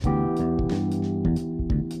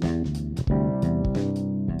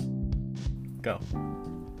Go.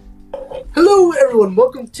 Hello, everyone.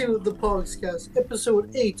 Welcome to the PogsCast,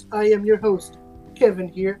 episode 8. I am your host, Kevin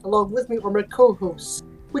here. Along with me are my co-hosts.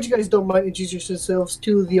 Would you guys don't mind introducing yourselves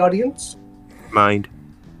to the audience? Mind.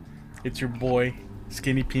 It's your boy,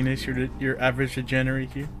 Skinny Penis, your average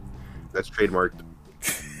degenerate here. That's trademarked.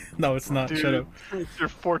 No, it's not. Dude, Shut up. it's your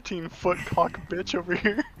 14-foot cock bitch over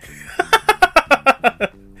here.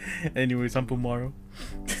 Anyways, I'm Pumaro.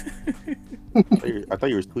 I thought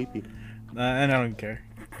you were sleepy. And I don't care.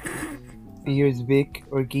 Here's Vic,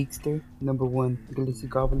 or Geekster, number 1, Glissy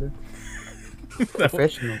Gobbler.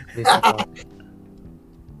 Professional Glissy Gobbler.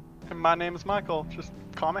 And my name is Michael. Just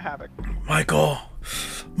call me Havoc. Michael!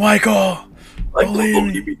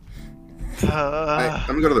 Believe me! I'm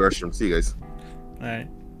gonna go to the restroom. See you guys. Alright.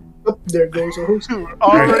 Oh, there goes our host.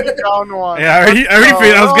 Already down one. Yeah, I already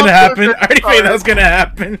figured that was gonna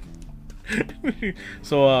happen.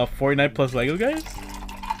 So, Fortnite plus Lego, guys?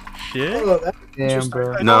 Shit. Oh, that's Damn, interesting.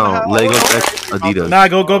 bro. No, Legos X Adidas.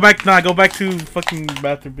 Go back to fucking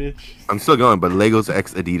bathroom, bitch. I'm still going, but Legos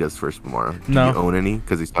X Adidas first, tomorrow. Do No. you own any?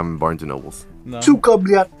 Because I'm in Barnes and Nobles. No. Two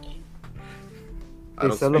caveat. I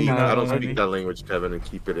don't sell them speak, out I don't already. speak that language, Kevin, and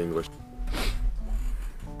keep it English.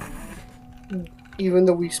 Even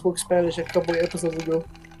though we spoke Spanish a couple of episodes ago.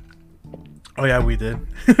 Oh yeah, we did.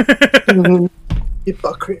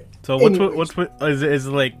 Hypocrite. So what's is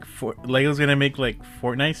it like Lego's gonna make like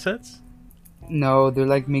Fortnite sets? No, they're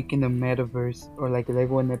like making a metaverse, or like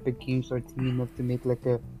Lego and Epic Games are teaming up to make like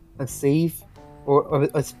a safe or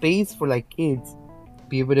a space for like kids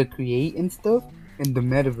be able to create and stuff in the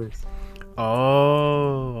metaverse.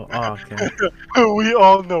 Oh, okay. We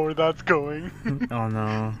all know where that's going. Oh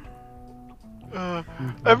no.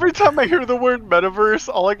 Every time I hear the word metaverse,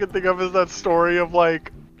 all I can think of is that story of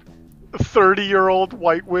like 30-year-old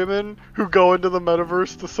white women who go into the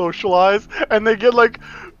metaverse to socialize, and they get like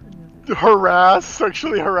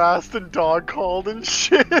sexually harassed, and dog called and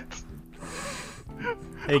shit.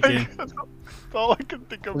 Hey, kid. That's all I can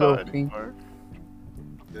think Hello, about anymore.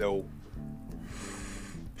 No.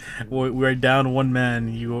 We're down one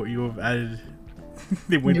man. You have added.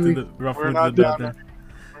 They went to the rough We're with not the down death.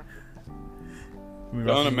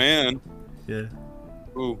 Down a man. Yeah.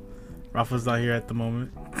 Ooh. Rafa's not here at the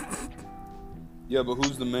moment. Yeah, but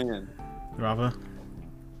who's the man? Rafa.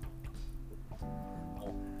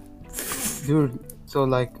 Dude, so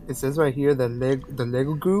like it says right here that the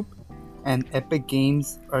Lego Group and Epic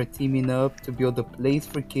Games are teaming up to build a place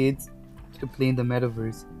for kids to play in the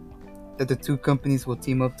metaverse. That the two companies will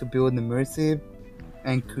team up to build an immersive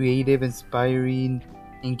and creative, inspiring,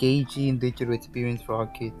 engaging digital experience for our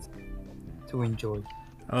kids to enjoy.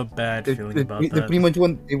 I have a bad feeling They about they that. pretty much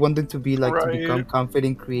want them to be like to Right. become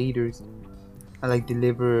confident creators and like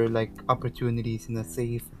deliver like opportunities in a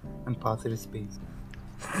safe and positive space.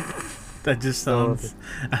 That just sounds.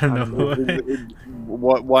 I don't know.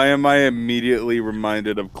 Why am I immediately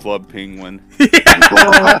reminded of Club Penguin? Fucking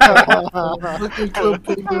Club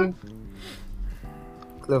Penguin.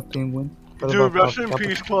 Club Penguin. What Dude, about rest in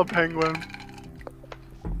peace, Club Penguin.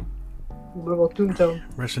 What about Toontown?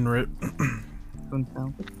 Russian rip.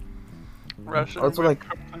 Toontown? Russian Also, with like,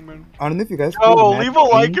 Club Penguin. I don't know if you guys. Oh, played leave Max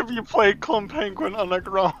a like Payne. if you played Club Penguin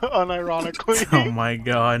unironically. Oh my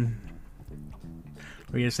god.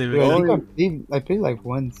 We're gonna say Dude, I Club- think I played like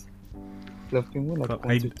once. Club Penguin like Club-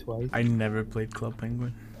 once or twice. I never played Club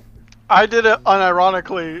Penguin. I did it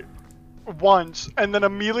unironically once, and then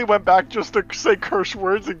immediately went back just to say curse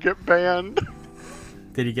words and get banned.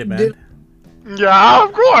 Did he get Did- banned? Yeah,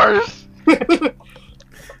 of course!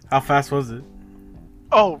 How fast was it?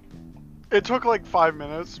 Oh, it took like 5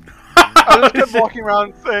 minutes. I just kept walking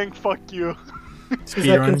around saying, fuck you.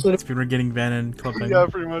 considered- Speedrun getting banned in Club Yeah,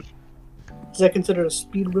 Penguin. pretty much. Is that considered a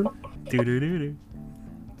speed run? Doo-doo-doo-doo.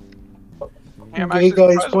 Yeah, I'm Hey actually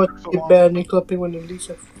guys, surprised it what took so get long. banned in Club Penguin in at least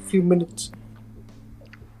a few minutes?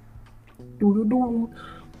 Doo-doo-doo.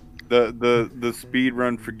 The speed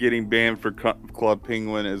run for getting banned for Club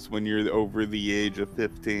Penguin is when you're over the age of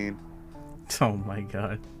 15. Oh my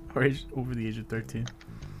god. Or over the age of 13.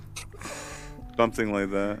 Something like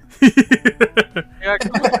that. Yeah,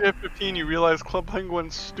 because at 15 you realize Club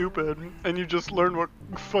Penguin's stupid, and you just learn what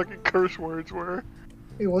fucking curse words were.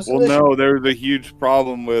 Hey, wasn't Well, that no, there's a huge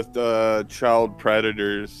problem with child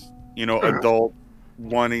predators. You know, adult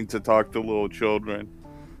wanting to talk to little children.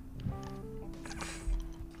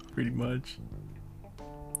 Pretty much.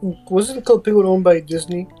 Wasn't Club Penguin owned by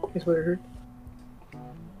Disney? Is what I heard.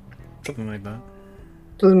 Something like that.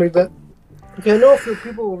 Something like that. Okay, I know a few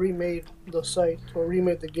people remade the site or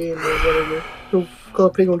remade the game or whatever. So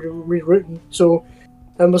Club Penguin rewritten. So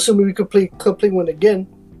I'm assuming we could play Club Penguin again.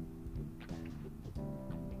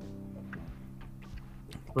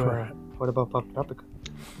 Bruh. What about Pop Tropica?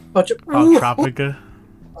 Pop Tropica.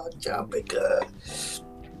 Pop Tropica.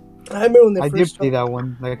 I remember when they I did first play that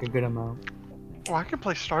one like a good amount. Oh, I can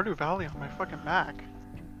play Stardew Valley on my fucking Mac.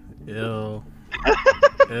 Ew.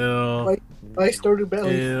 Ew. I started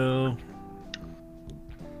battling. Ew.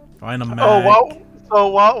 Find a Mac.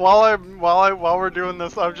 While we're doing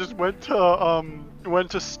this, I just went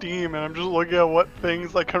to Steam and I'm just looking at what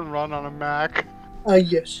things I can run on a Mac.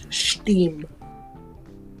 Yes, Steam.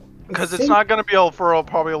 Because it's not gonna be able for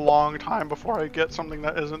probably a long time before I get something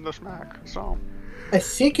that isn't this Mac. So. I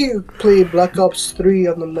think you play Black Ops 3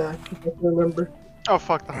 on the Mac, if I remember. Oh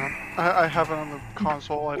fuck that! I have it on the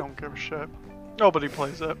console. I don't give a shit. Nobody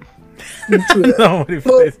plays it. Nobody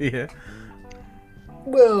plays it yet.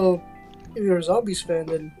 Well, if you're a Zombies fan,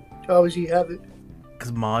 then obviously you have it.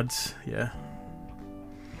 Cause mods, yeah.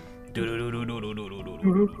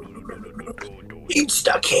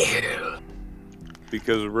 Insta kill.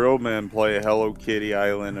 Because real men play Hello Kitty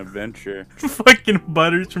Island Adventure. Fucking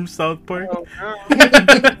Butters from South Park. Oh,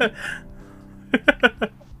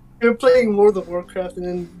 You're playing World of Warcraft, and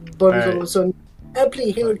then Butters all of a sudden, I'm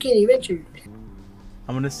playing Hello Kitty Adventure.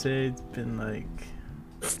 I'm gonna say it's been like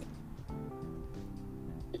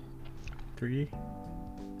 3.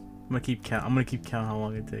 I'm gonna keep count how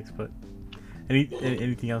long it takes, but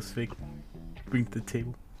anything else fake, bring to the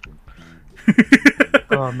table.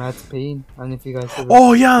 Oh, Max Payne. I don't know if you guys.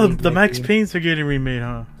 Oh yeah, the Max Paynes are getting remade,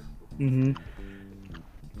 huh?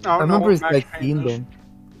 I remember it's like seeing them.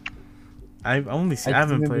 I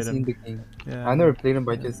haven't played them. The game. Yeah, I never played them,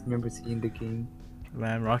 but I just remember seeing the game.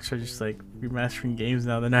 Man, Rockstar just like remastering games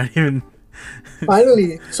now. They're not even.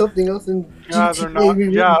 Finally, something else in yeah, GTA. they're not.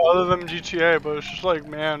 Yeah, other than GTA, but it's just like,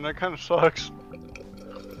 man, that kind of sucks.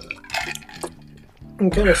 I'm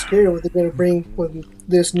kind of scared what they're gonna bring with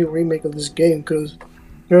this new remake of this game, because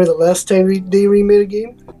remember the last time they remade a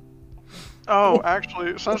game? Oh,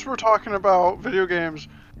 actually, since we're talking about video games,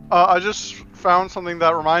 I just found something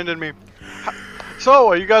that reminded me. So,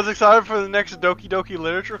 are you guys excited for the next Doki Doki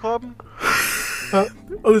Literature Club? Oh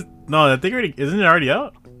no, I think isn't it already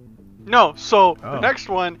out? No, so the next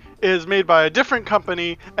one is made by a different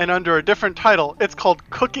company and under a different title. It's called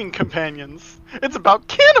Cooking Companions. It's about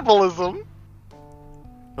cannibalism.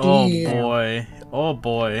 Oh boy. Oh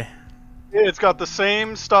boy. It's got the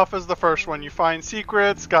same stuff as the first one. You find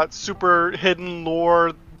secrets, got super hidden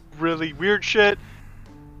lore, really weird shit.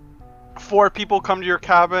 4 people come to your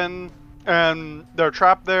cabin and they're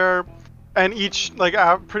trapped there. And each, like,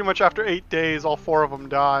 pretty much after 8 days, all 4 of them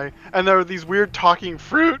die. And there are these weird talking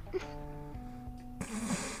fruit.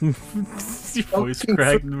 Your voice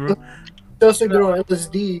cracked, bro. Just like they're on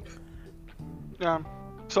LSD. Yeah.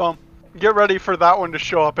 So, get ready for that one to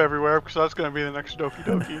show up everywhere, because that's going to be the next Doki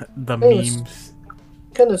Doki. The memes.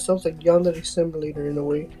 Kind of sounds like Yandere Simulator in a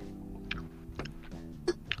way.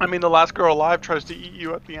 I mean, the last girl alive tries to eat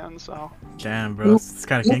you at the end, so. Damn, bro. It's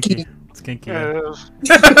kind of kinky. It's kinky. Yeah, it is.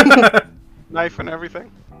 Knife and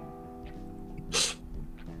everything.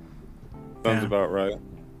 Sounds about right.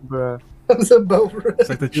 Bruh. That's about right. It's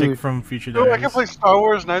like the chick from Future Oh, I Diaries. can play Star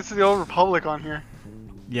Wars Knights of the Old Republic on here.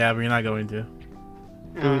 Yeah, but you're not going to.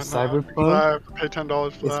 Yeah, Dude, Cyberpunk I have to pay $10 for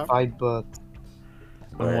It's that. $5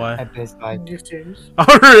 On what? at Best Buy. You serious? Oh,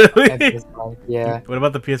 At really? Best Buy, yeah. What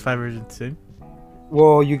about the PS5 version too?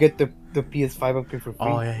 Well, you get the PS5 upgrade for free.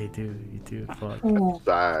 Oh yeah, you do. You do. Fuck.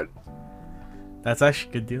 Sad, That's actually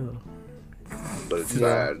a good deal though. but it's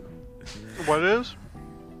Yeah. sad. What is?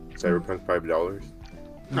 Cyberpunk $5.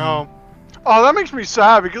 No. Oh, that makes me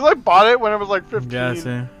sad because I bought it when it was like 15. Yeah,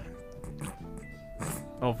 same.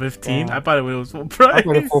 Oh, 15? Yeah. I thought it was full I price.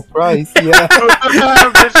 got it full price, yeah.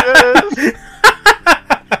 Bitches.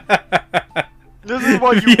 This is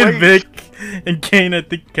what you Me and wait. Vic and Kane, I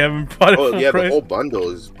think Kevin bought it Oh full yeah, the price. whole bundle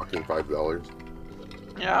is fucking $5.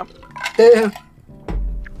 Yeah. Damn.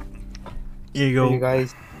 Here you Are go. you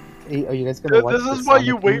guys gonna watch This the is why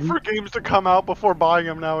you Sonic wait movie? for games to come out before buying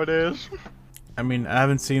them nowadays. I mean, I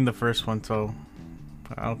haven't seen the first one, so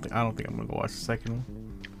I don't think I'm gonna go watch the second one.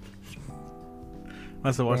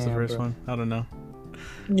 Unless I watch the Damn, first bro. one, I don't know.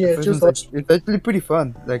 Yeah, First just one's watch. it's actually pretty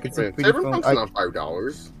fun. Like it's a Man, pretty fun. Cyberpunk's not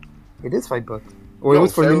 $5. It is $5. Well, it No,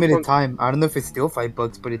 was for limited Cyberpunk- time. I don't know if it's still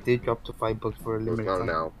 $5, but it did drop to $5 for a It's limited not time.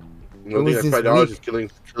 now. The It only was thing this that's $5 week. is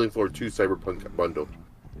Killing Floor 2 Cyberpunk bundle.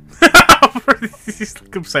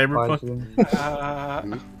 Cyberpunk. Watching.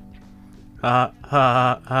 Oh,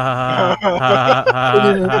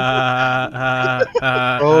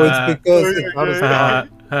 it's because it's out of stock.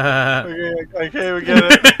 Okay, we get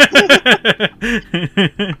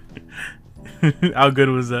it. How good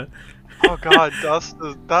was that? Oh god, Dust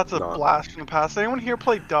that's a Nah. blast from the past. Anyone here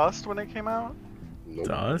play Dust when it came out? Nope.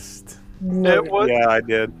 Dust. No. It was Yeah, I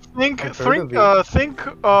did. think I've heard think of it. think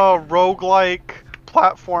roguelike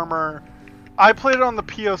platformer. I played it on the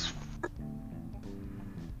PS3.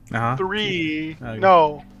 Okay.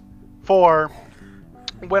 No, 4.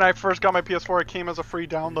 When I first got my PS4, it came as a free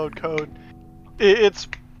download code. It's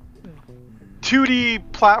 2D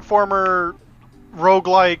platformer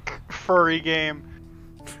roguelike furry game.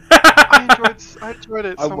 I enjoyed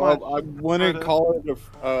it so much. I wouldn't call it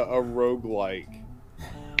a roguelike.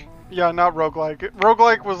 Yeah, not roguelike.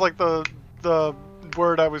 Roguelike was like the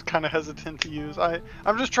word I was kind of hesitant to use.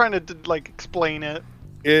 I'm just trying to like explain it.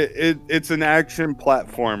 It's an action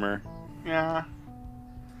platformer Yeah.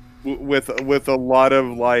 with a lot of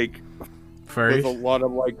like Furries.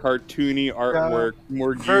 cartoony artwork,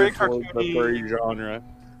 more Very geared towards the cartoony. furry genre.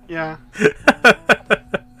 Yeah.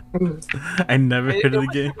 I never heard of the was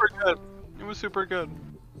game. super good. It was super good.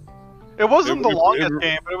 It wasn't It- the it- longest it-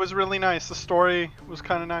 game, but it was really nice. The story was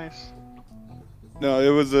kind of nice. No, it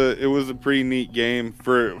was a pretty neat game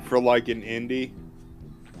for like an indie.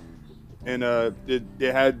 And it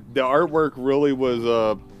had the artwork really was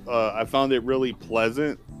I found it really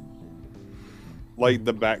pleasant. Like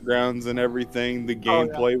the backgrounds and everything, the Oh, yeah.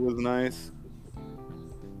 gameplay was nice.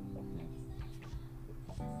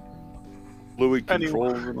 Fluid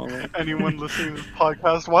Anyone- controls and all that. Anyone listening to this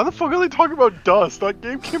podcast, why the fuck are they talking about Dust? That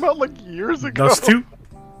game came out like years ago. Dust 2?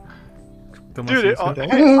 Dude,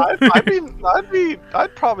 I'd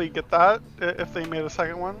probably get that if they made a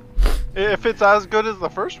second one. If it's as good as the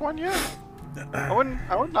first one, yeah. I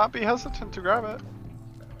would not be hesitant to grab it.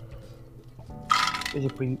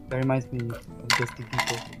 That reminds me of Dusty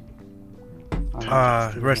Depot.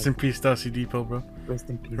 Rest in peace, Dusty Depot, bro. Rest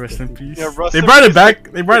in peace. Rest in Dusty. peace. Yeah, rest They in brought it peace.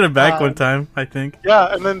 back. They brought it back Uh, one time, I think.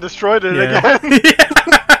 Yeah, and then destroyed it Yeah. again.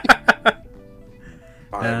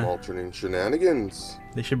 I'm Yeah. alternate shenanigans.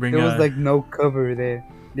 They should bring There was like no cover there.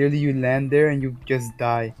 Literally, you land there and you just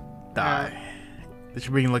die. die. They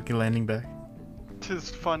should bring Lucky Landing back. Tis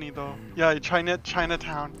funny though. Yeah,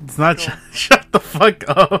 Chinatown. It's not. Cool. Shut the fuck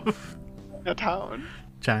up. Chinatown.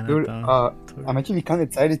 Dude, Chinatown. I'm actually kind of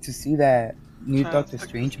excited to see that new China Doctor stick-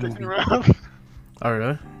 Strange sticking movie. around. Oh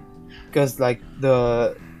really? Because like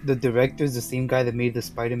the director is the same guy that made the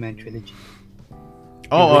Spider-Man trilogy.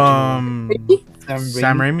 Oh, Sam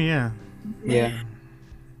Sam Raimi. Raimi, yeah. Yeah,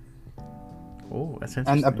 Oh, that's and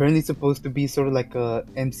interesting. apparently it's supposed to be sort of like a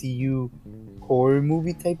MCU horror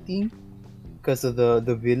movie type theme because of the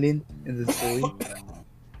villain in the story.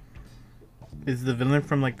 Is the villain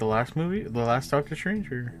from like the last movie, the last Doctor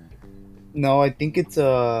Strange, or? No, I think it's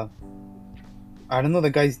I don't know the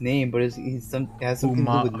guy's name, but it has something to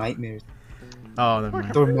do with nightmares. Oh, never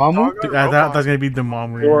mind. Dormammu? Dude, I thought that was gonna be the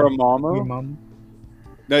mom. Or a Yeah. mama? Dormammu?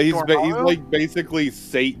 No, he's Dormammu? like basically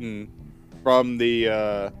Satan from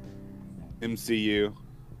the MCU.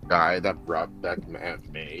 Guy that brought back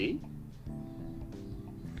Aunt May.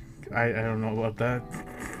 I don't know about that.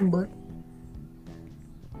 But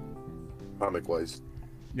Comic wise.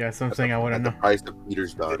 Yeah, so I'm saying I wouldn't At the know. price of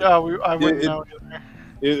Peter's daughter. Yeah, I wouldn't It- know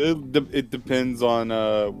either. It depends on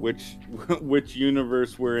which which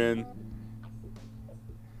universe we're in.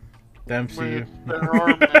 The MCU. There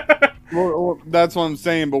are Well, that's what I'm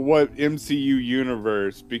saying. But what MCU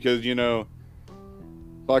universe? Because you know,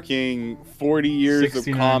 fucking 40 years of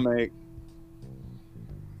 69. comic.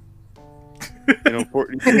 You know,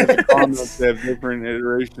 40 years of comics have different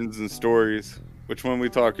iterations and stories. Which one are we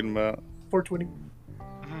talking about? 420.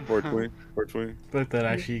 420? 420? But that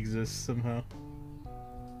actually exists somehow.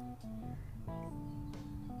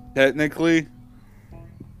 Technically,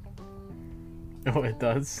 Oh, it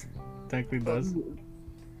does. Technically does.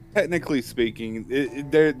 technically speaking,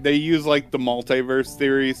 they use like the multiverse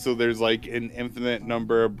theory, so there's like an infinite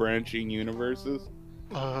number of branching universes.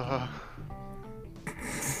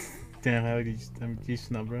 Damn, how did you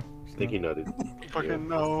snub, bro? I think he nutted. Fucking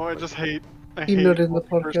no, I just hate. I He hate noted in the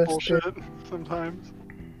multiverse podcast, bullshit sometimes.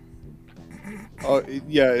 Oh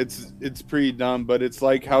yeah, it's pretty dumb, but it's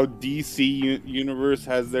like how DC universe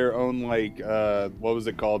has their own like what was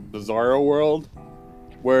it called, Bizarro World,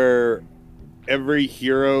 where every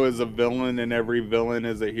hero is a villain and every villain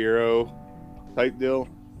is a hero, type deal.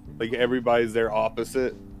 Like everybody's their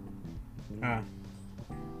opposite. Ah,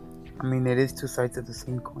 I mean, it is two sides of the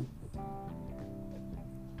same coin.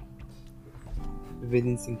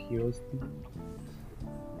 Villains and heroes.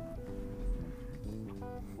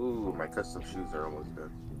 Ooh, my custom shoes are almost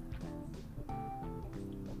done.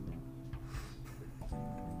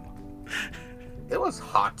 It was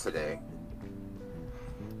hot today.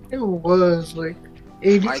 It was like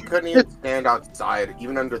 80. I couldn't even stand outside.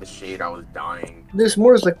 Even under the shade, I was dying. This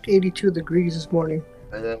morning was like 82 degrees this morning.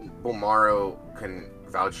 And then Bomaro can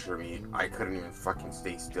vouch for me. I couldn't even fucking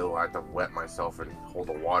stay still. I had to wet myself and hold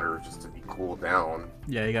the water just to be cooled down.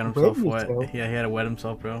 Yeah, he got himself Wet wet. yourself? Yeah, he had to wet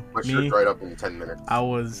himself, bro. My shirt dried up in 10 minutes. I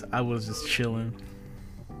was just chilling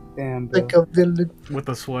Damn, bro. Like a villain. with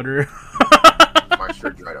a sweater. My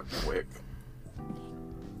shirt dried up quick.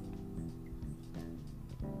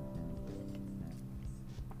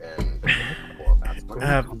 And well, that's what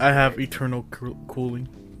I have eternal cooling.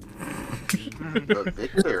 But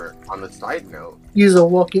Victor, on the side note, He's a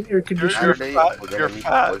walking air Your, conditioner. Saturday, fat, we're gonna your meet the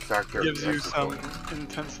fat voice actor of gives you Mexico. some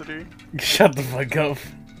intensity. Shut the fuck up.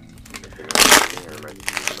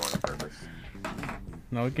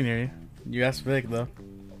 No, we can hear you. You asked Vic though.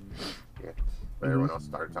 But everyone else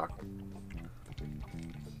started talking.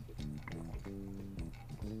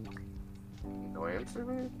 No answer,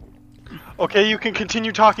 man? Okay, you can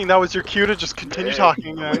continue talking. That was your cue to just continue Hey,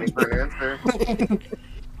 talking I'm then. waiting for an answer.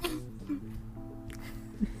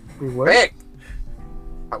 Wait, what? Vic!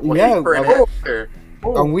 I'm waiting Yeah, for an oh. answer.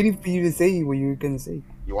 I'm waiting for you to say what you were gonna say.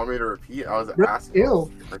 You want me to repeat? I was Ew.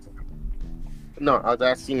 asking. No, I was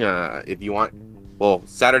asking if you want. Well,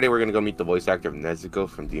 Saturday we're gonna go meet the voice actor of Nezuko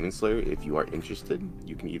from Demon Slayer. If you are interested,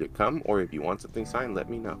 you can either come, or if you want something signed, let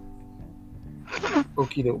me know.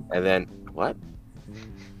 Okie doke. And then what?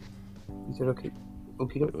 You said okay.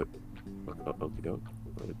 Okie doke. Okie doke.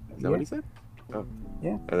 Is that Yeah. what he said? Oh.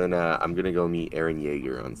 Yeah. And then I'm gonna go meet Eren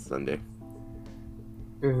Yeager on Sunday.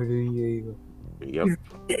 There you go. Yep.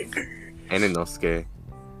 And Inosuke.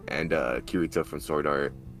 And Kirito from Sword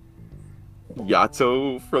Art.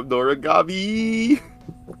 Yato from Noragami.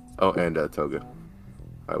 Oh, and Toga.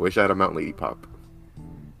 I wish I had a Mount Lady Pop.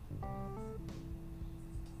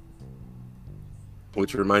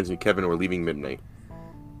 Which reminds me, Kevin, we're leaving midnight.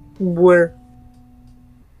 Where?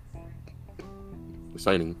 We're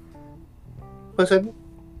signing. What's that?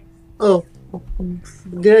 Oh.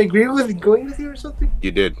 Did I agree with going with you or something?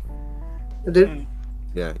 You did. I did.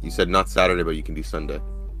 Yeah, you said not Saturday, but you can do Sunday.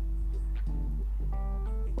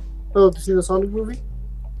 Oh, to see the Sonic movie?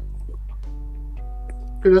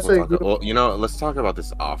 Because that's We'll like. talk, well, you know, let's talk about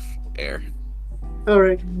this off air.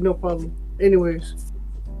 Alright, no problem. Anyways,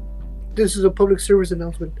 this is a public service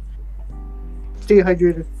announcement. Stay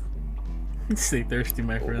hydrated. Stay thirsty,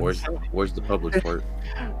 my friends. Where's the public part?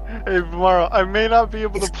 Hey, Mara, I may not be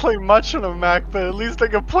able to play much on a Mac, but at least I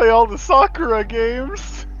can play all the Sakura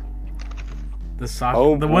games. The sock,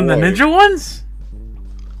 Oh, the boy. ninja ones.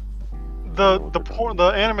 The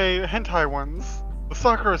anime hentai ones. The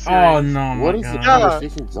Sakura series. Oh no, What my is the God. Yeah,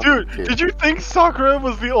 conversation? Dude, did you think Sakura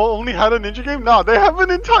was the only had a ninja game? No, they have an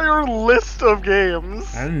entire list of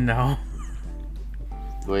games. I didn't know.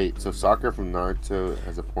 Wait, so Sakura from Naruto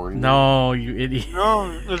has a porn game? No, you idiot.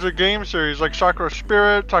 No, there's a game series like Sakura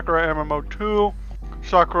Spirit, Sakura MMO 2,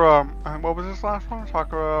 Sakura. What was this last one?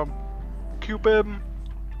 Sakura Cupid,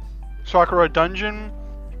 Sakura Dungeon.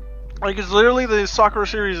 Like it's literally the Sakura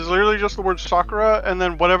series is literally just the word Sakura and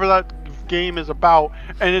then whatever that game is about,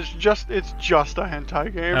 and it's just a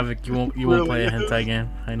hentai game. Avik, you won't Really play a is. hentai game.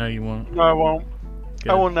 I know you won't. No, I won't.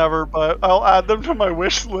 Good. I will never, but I'll add them to my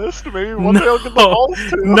wish list. Maybe one day I'll get the balls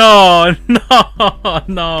to.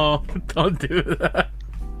 No, don't do that.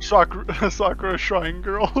 Sakura Shrine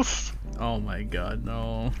Girls. Oh my God,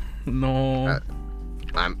 no.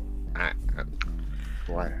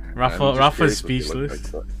 What? Rafa's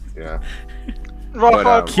speechless. Yeah.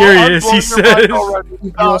 Rafa, Curious, I've he blown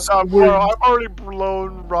your mind says. already. No, bro, I've already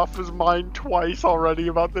blown Rafa's mind twice already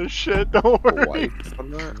about this shit. Don't worry. Wipes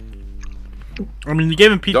on that? I mean, you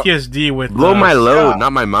gave him PTSD with Blow my load, yeah.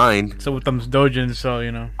 not my mind. So with them dojins, so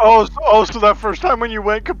you know. So that first time when you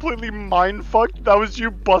went completely mind fucked, that was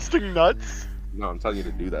you busting nuts. No, I'm telling you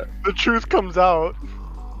to do that. The truth comes out.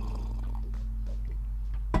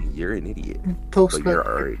 You're an idiot. Post But you're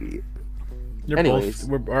our idiot. You're Anyways.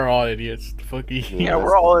 we're all idiots. Fuck you. Yeah,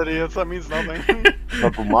 we're all idiots. That means nothing.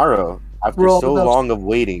 But Bomaro, after We're all so the best. long of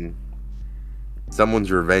waiting,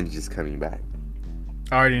 someone's revenge is coming back.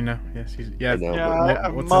 I already know. Yes, I know, Yeah,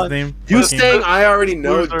 but- what's months. his name? You Fucking- saying I already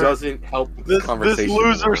know Loser. doesn't help with this This conversation.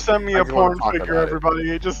 loser more. sent me I a just wanna porn talk figure. about it.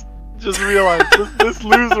 Everybody, just realize this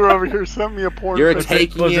loser over here sent me a porn You're figure.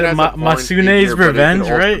 taking Was it it as a porn Masune's figure, but it could Revenge,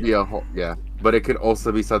 also right? be yeah, but it could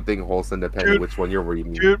also be something wholesome depending Dude, which one you're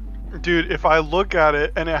reading. Dude, if I look at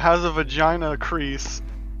it and it has a vagina crease,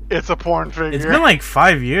 it's a porn figure. It's been like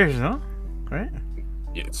 5 years, no? Right?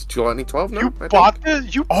 It's 2012 now. You I bought think.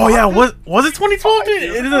 this? You Oh bought yeah, this? was it 2012?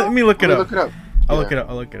 Let me look it Let me up. look it up. I'll Yeah. look it up.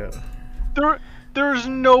 I'll look it up. There's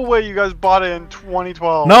no way you guys bought it in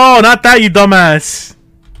 2012. No, not that, you dumbass.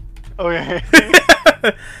 Okay.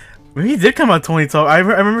 Maybe it did come out 2012. I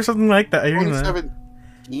remember something like that. I hear that. 27.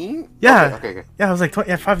 2017? Yeah. Okay. Yeah, I was like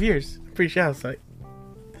 5 years. I'm pretty sure I was like.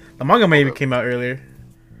 The manga maybe came out earlier.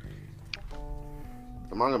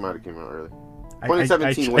 The manga might have came out early. I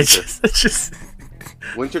 2017 winter. Just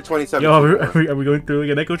Winter 2017. yo, are we going through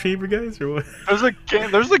like an echo chamber, guys, or what? There's a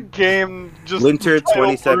game. There's a game just Winter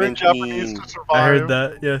titled For 2017. Japanese to Survive. I heard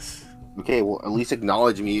that. Yes. Okay, well, at least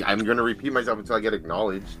acknowledge me. I'm gonna repeat myself until I get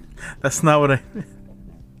acknowledged. That's not what I.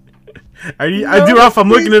 I do off. I'm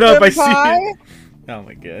looking it up. I see it. Oh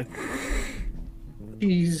my god.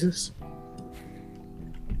 Jesus.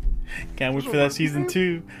 Can't wait for that season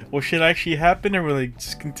 2. Will shit actually happen, or will they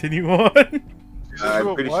just continue on?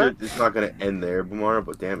 I'm pretty sure it's not gonna end there, Bumara,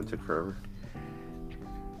 but damn, it took forever.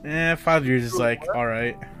 5 years is like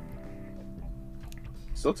alright.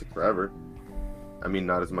 Still took forever. I mean,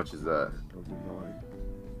 not as much as that.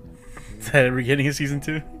 Is that ever getting a season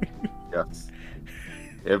 2? Yes.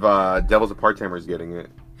 If Devil's a Part-Timer is getting it.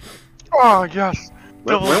 Oh yes.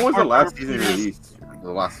 When was the last season Part-Timer released?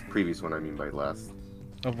 The last previous one, I mean by last.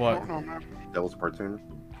 Of I what? don't know, man. Devil's a Part-Timer?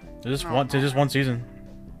 There's just one season.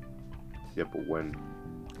 Yeah, but when?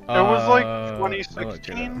 It was like I'll let you know.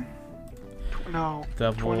 2016. No.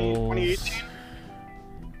 Devil 2018.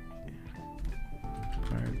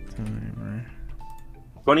 Part-Timer.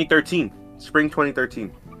 2013. Spring 2013.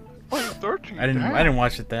 2013. I damn. didn't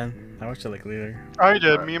watch it then. I watched it like later. I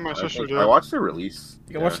did. Me and my sister did. I watched the release.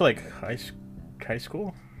 I watched it like high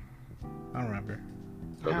school. I don't remember.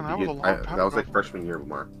 Man, that was a long time That was ago. like freshman year,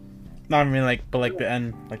 Lamar. No, I mean like, but like the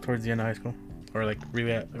end, like towards the end of high school, or like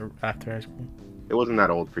really after high school. It wasn't that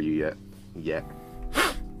old for you yet. Yeah.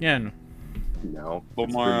 No. No.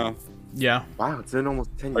 Lamara, Yeah. Wow, it's been almost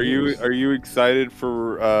 10 are years. you excited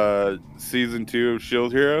for season 2 of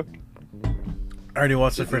Shield Hero? I already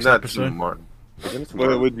watched the Isn't first that episode. tomorrow? Isn't it What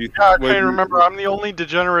tomorrow? would you? Yeah, I what can't you- remember. I'm the only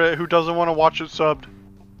degenerate who doesn't want to watch it subbed.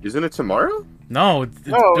 Isn't it tomorrow? No,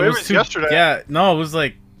 No, there it was yesterday. Yeah, no, it was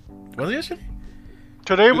like, was it yesterday?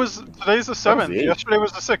 Today's the 7th. the 8th. Yesterday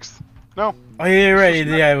was the 6th. No. Oh yeah, you're right.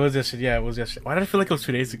 Yeah, it was yesterday. Yeah, it was yesterday. Why did I feel like it was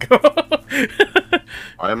 2 days ago? It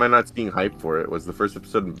Why am I not being hyped for it? Was the first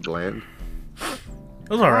episode bland?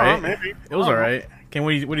 was alright. Maybe. It was alright. Ken,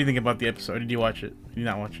 what do you think about the episode? Did you watch it? Did you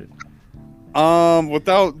not watch it?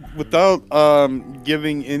 Without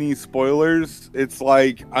giving any spoilers, it's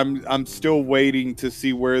like I'm still waiting to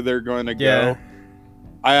see where they're going to Yeah. go.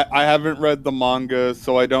 I haven't read the manga,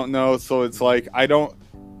 so I don't know. So it's like I don't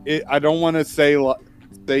want to say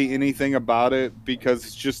anything about it because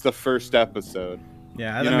it's just the first episode.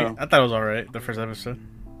 Yeah, I You mean, know. I thought it was alright. The first episode.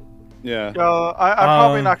 Yeah. I'm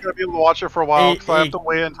probably Um, not going to be able to watch it for a while because I hey. have to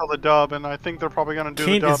wait until the dub, and I think they're probably going to do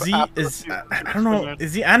Kane, the dub is after the is season I don't know. finished.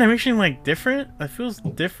 Is the animation like different? It feels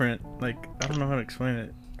different. Like I don't know how to explain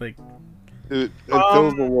it. Like It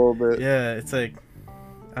feels a little bit. yeah, it's like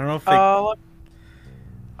I don't know if like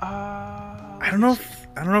I don't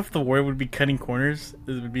know if the word would be cutting corners.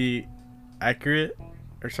 It would be accurate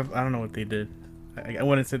or something. I don't know what they did. I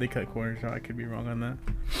wouldn't say they cut corners. No, I could be wrong on that.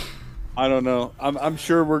 I don't know. I'm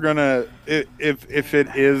sure we're gonna if it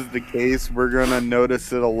is the case, we're gonna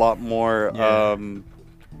notice it a lot more Yeah.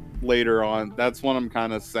 later on. That's what I'm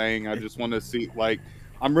kind of saying. I just want to see. Like,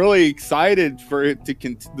 I'm really excited for it to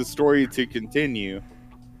the story to continue,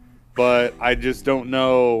 but I just don't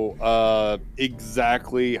know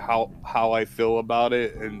exactly how I feel about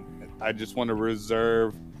it, and I just want to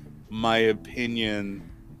reserve my opinion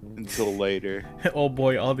until later. Oh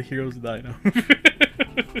boy, all the heroes die now.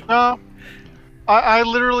 No, I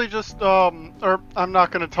literally just or I'm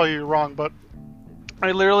not gonna tell you wrong, but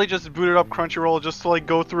I literally just booted up Crunchyroll just to like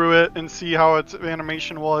go through it and see how its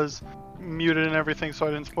animation was, muted and everything, so I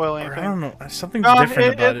didn't spoil Or, I anything. don't know. Something's No,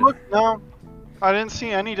 different about it. looked, no, I didn't see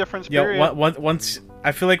any difference. Yeah, Period. once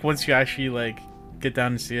I feel like once you actually like get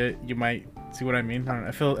down and see it, you might see what I mean. I don't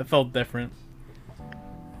know. It felt different.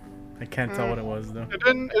 I can't tell what it was though.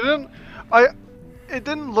 It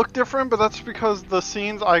didn't look different, but that's because the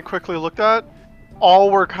scenes I quickly looked at all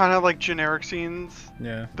were kind of like generic scenes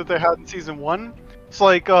Yeah. that they had in season 1. It's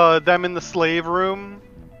like them in the slave room.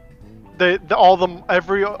 All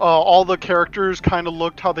the characters kind of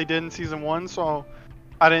looked how they did in season 1, so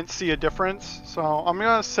I didn't see a difference. So I'm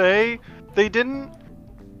gonna say they didn't,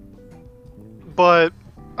 but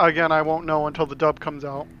again, I won't know until the dub comes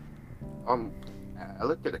out. I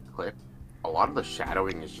looked at a clip. A lot of the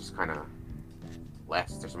shadowing is just kind of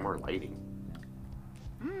less. There's more lighting.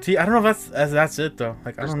 See, I don't know if that's it though.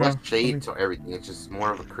 Like I There's don't know. less shade to everything. It's just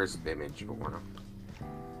more of a crisp image. But we're not.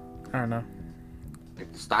 I don't know.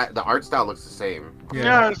 Like, the art style looks the same.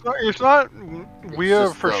 Yeah, it's not It's weird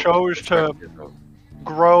just for the shows to perspective of,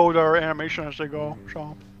 grow their animation as they go.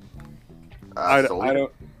 So I Soul Eater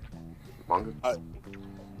don't. manga.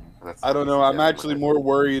 I don't know. I'm actually more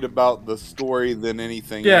worried about the story than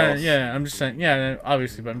anything Yeah, else. yeah. I'm just saying. Yeah,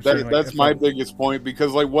 obviously, but I'm saying like, That's my biggest point,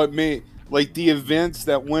 because like what made like the events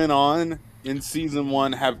that went on in season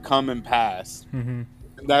 1 have come and passed. Mhm.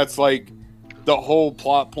 And that's like the whole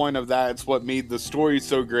plot point of that. It's what made the story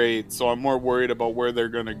so great. So I'm more worried about where they're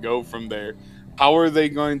going to go from there. How are they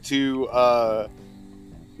going to,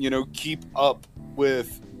 keep up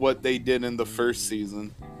with what they did in the first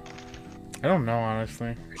season? I don't know,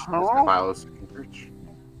 honestly.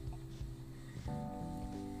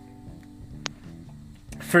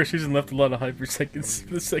 First season left a lot of hype for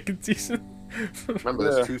the second season.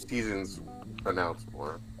 Remember, there's 2 seasons announced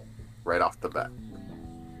for right off the bat.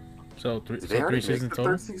 So Did they 3 already make seasons the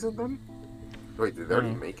total. 3rd season then? Wait, did they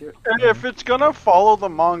already make it? And if it's gonna follow the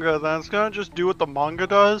manga, then it's gonna just do what the manga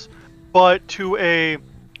does, but to a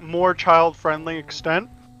more child-friendly extent.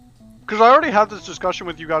 Because I already had this discussion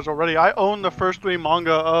with you guys already. I own the first 3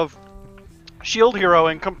 manga of Shield Hero,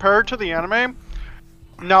 and compared to the anime,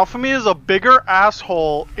 Naofumi is a bigger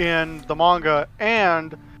asshole in the manga,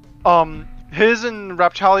 and his and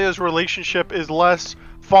Raptalia's relationship is less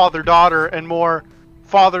father-daughter and more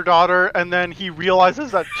father-daughter, and then he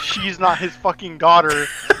realizes that she's not his fucking daughter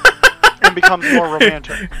and becomes more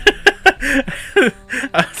romantic.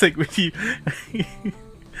 I was like, would you...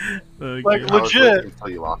 Okay. Like, legit. Until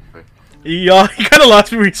you lost me. He kind of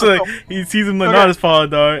lost me where he sees him like not his father,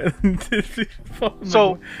 dog.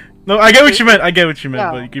 So... No, I get what you meant. I get what you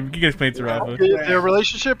meant, Yeah. but you can explain it to Rafa. Their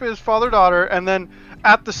relationship is father-daughter, and then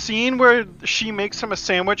at the scene where she makes him a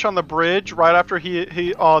sandwich on the bridge right after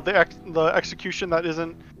the execution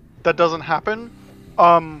that doesn't happen,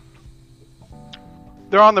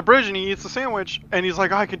 they're on the bridge and he eats the sandwich and he's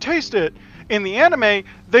like, I can taste it. In the anime,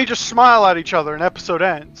 they just smile at each other and episode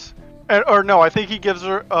ends. Or no, I think he gives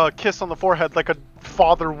her a kiss on the forehead like a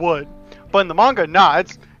father would. But in the manga, nah,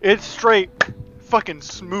 it's straight fucking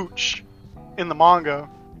smooch in the manga.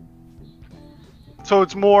 So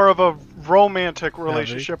it's more of a romantic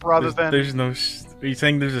relationship rather than... There's no... Are you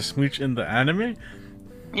saying there's a smooch in the anime?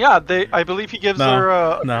 Yeah, I believe he gives her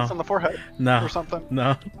a kiss on the forehead No. or something.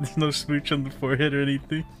 No, there's no smooch on the forehead or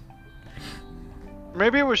anything.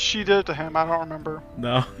 Maybe it was she did it to him, I don't remember.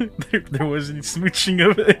 No, there wasn't smooching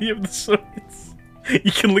of any of the swords.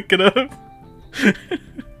 You can look it up.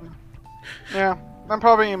 Yeah, I'm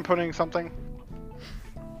probably inputting something.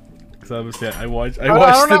 Because obviously I watched it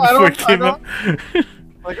before it came out.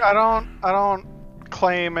 Like, I don't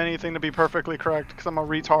claim anything to be perfectly correct because I'm a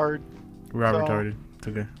retard. We're all retarded. It's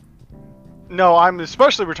okay. No, I'm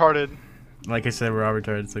especially retarded. Like I said, we're all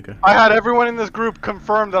retarded. It's okay. I had everyone in this group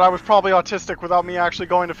confirm that I was probably autistic without me actually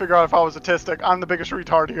going to figure out if I was autistic. I'm the biggest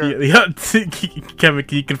retard here. Yeah, Kevin,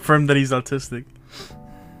 can you confirm that he's autistic?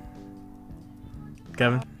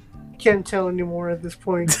 Kevin? Can't tell anymore at this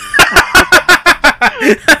point.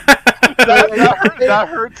 that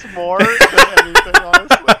hurts more than anything,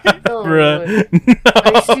 honestly. No, Bruh.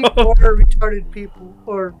 I see more retarded people,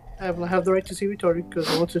 or I have the right to see retarded because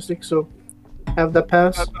I'm autistic, so have that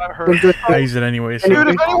pass. That hurts. I use it anyway. So. Dude,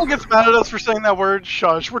 if anyone gets mad at us for saying that word,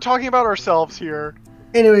 shush. We're talking about ourselves here.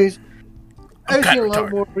 Anyways, I've kinda seen a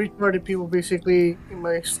lot more retarded people basically in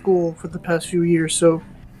my school for the past few years, so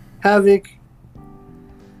Havoc.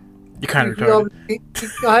 You're kind of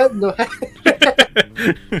retarded. I have no.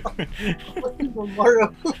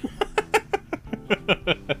 Tomorrow.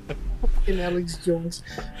 Fucking Alex Jones.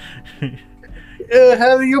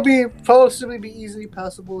 You'll be possibly be easily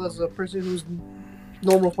passable as a person who's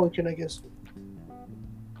normal function, I guess.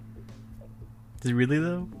 Is it really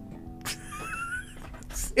though?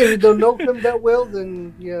 If you don't know him that well,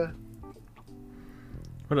 then yeah.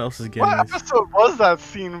 What else is getting What this? episode was that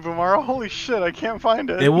scene, Bumaro? Holy shit, I can't find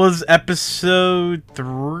it. It was episode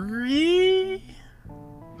 3?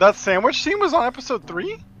 That sandwich scene was on episode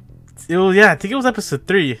 3? Yeah, I think it was episode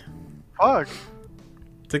 3. Fuck.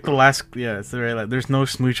 It's like the last, yeah, it's the very like, there's no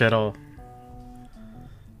smooch at all.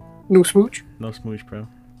 No smooch? No smooch, bro.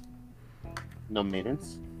 No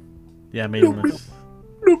maidens? Yeah, maidenless.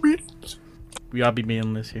 No meetings. We all be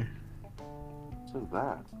maidenless here. What's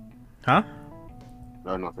that? Huh?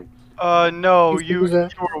 No, nothing. No, Who's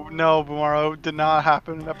that? no, Bumaro, it did not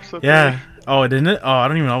happen in episode 3. Yeah. Oh, didn't it? Oh, I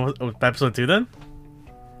don't even know. Was episode 2 then?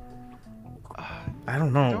 I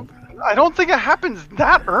don't know. I don't think it happens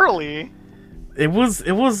that early. It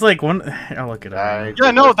was like one. I'll look it up. Yeah,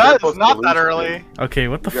 no, that is not that early. Okay,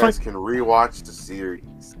 what the You guys fuck? can rewatch the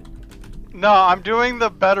series. No, I'm doing the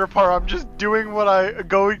better part. I'm just doing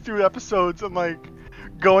going through episodes and like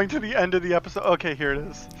going to the end of the episode. Okay, here it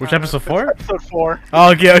is. Which episode 4? Episode 4.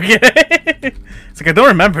 Oh, okay, okay. It's like I don't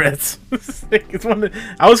remember it. It's one.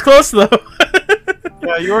 I was close though. Yeah,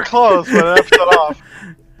 Yeah, you were close, but I fell off.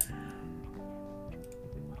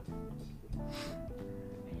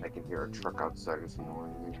 I can hear a truck outside. It's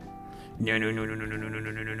annoying me. No. You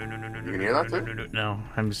can hear that too? No,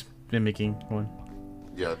 I'm just mimicking one.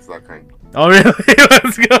 Yeah, it's that kind. Oh really?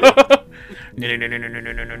 Let's go.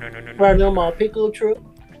 Riding on my pickle truck.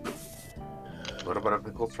 What about a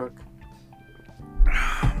pickle truck?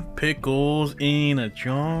 Pickles in a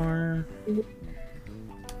jar.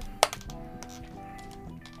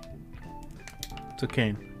 So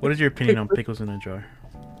Kane, what is your opinion on pickles in a jar?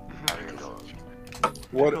 I don't even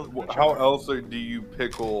know. How else do you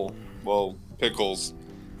pickle? Well, pickles.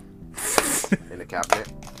 In the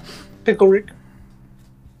cabinet. Pickle Rick.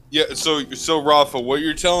 Yeah. So Rafa, what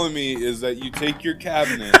you're telling me is that you take your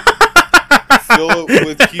cabinet, fill it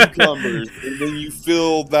with cucumbers, and then you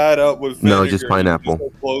fill that up with vinegar. No, just pineapple. And you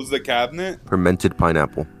just close the cabinet. Fermented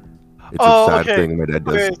pineapple. It's Oh, a sad okay. thing my dad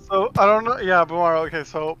does. Okay, so I don't know. Yeah, Bumaro. Okay,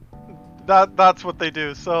 so that's what they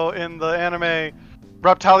do. So in the anime,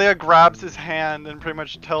 Reptalia grabs his hand and pretty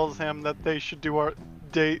much tells him that they should do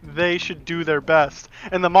they should do their best.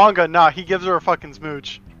 In the manga, nah, he gives her a fucking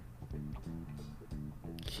smooch.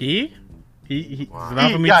 He Wow.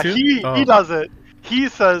 not for me Yeah, too? he does it. He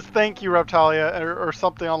says thank you, Reptalia, or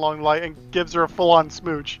something along the line, and gives her a full-on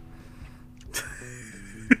smooch.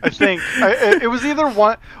 I think it was either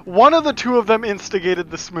one of the two of them instigated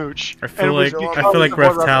the smooch. I and feel it was like because of what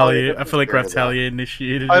Raphtalia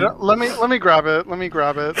initiated I it. don't, let me grab it. Let me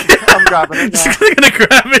grab it. I'm grabbing it now. Just gonna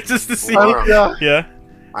grab it just to see. Wow. Yeah.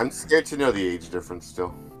 I'm scared to know the age difference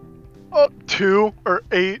still. 2 or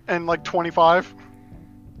 8 and like 25.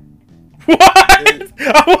 What?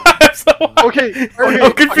 Okay,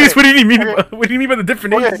 I'm confused. okay, What do you mean? okay. What do you mean by the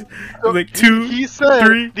different Okay, ages? so Like 2, He said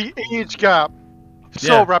 3. the age gap.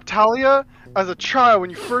 So Yeah. Reptalia, as a child, when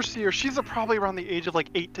you first see her, she's probably around the age of like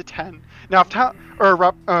 8 to 10. Now,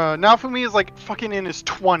 Naofumi is like fucking in his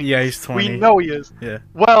 20s. Yeah, he's 20. We know he is. Yeah.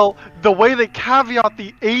 Well, the way they caveat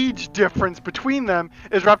the age difference between them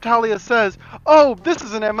is Reptalia says, "Oh, this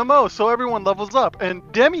is an MMO, so everyone levels up. And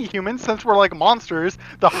demi-humans, since we're like monsters,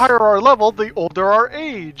 the higher our level, the older our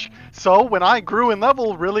age. So when I grew in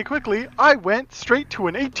level really quickly, I went straight to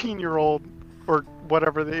an 18-year-old, or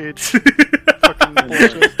whatever the age." Fucking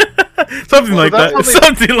bullshit. Something like that's that. how they-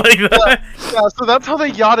 Something like that. Yeah, so that's how they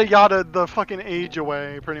yada the fucking age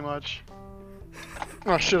away, pretty much.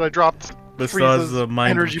 Oh shit, I dropped But still has Frieza's the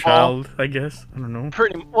mind of a energy ball. child, I guess. I don't know.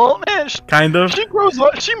 Pretty well, man. Kind of. She grows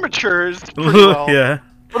up. She matures pretty well. Yeah.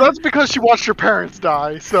 But that's because she watched her parents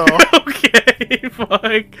die. So Okay,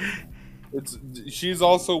 fuck. She's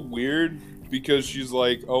also weird because she's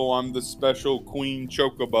like, oh, I'm the special queen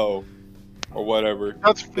chocobo or whatever.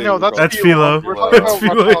 that's That's Philo. We're talking That's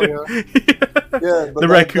about Philo. Reptalia. Yeah, but The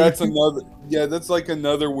raccoon. that's another. Yeah, that's like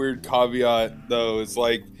another weird caveat, though. It's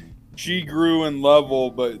like she grew in level,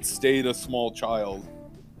 but stayed a small child.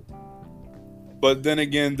 But then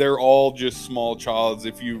again, they're all just small childs.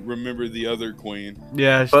 If you remember the other queen.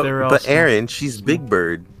 Yeah, But, they were all but small. Aaron, she's Big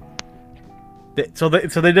Bird. So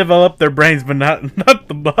they develop their brains, but not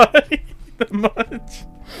the body that much.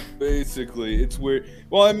 Basically, it's weird.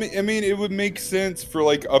 Well, I mean, it would make sense for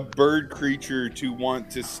like a bird creature to want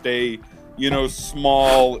to stay,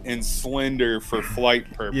 small and slender for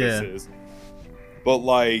flight purposes. But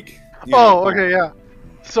like, Okay, yeah.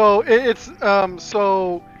 So it's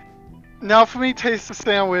so now for me, taste the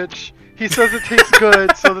sandwich. He says it tastes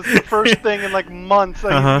good, so this is the first thing in like months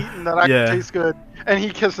that he's eaten that actually tastes good, and he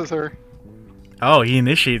kisses her. Oh, he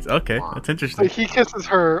initiates. Okay, that's So interesting. he kisses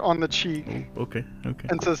her on the cheek Okay.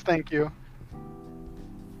 and says thank you.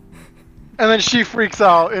 And then she freaks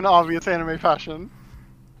out in obvious anime fashion.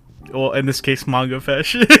 Well, in this case, manga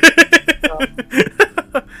fashion.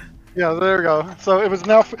 Yeah, there we go. So it was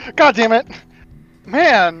now. God damn it!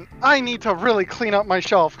 Man, I need to really clean up my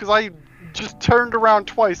shelf because I just turned around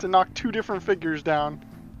twice and knocked 2 different figures down.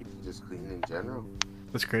 Just clean in general.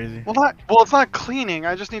 That's crazy. Well, it's not cleaning.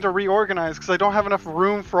 I just need to reorganize because I don't have enough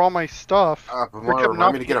room for all my stuff.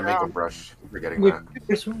 Remind me to get a makeup brush. I'm forgetting that.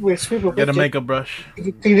 We're sweeper. Get a makeup brush.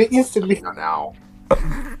 You clean it instantly. Not now.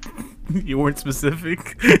 You weren't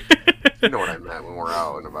specific. You know what I meant when we're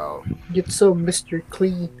out and about. Get so Mr.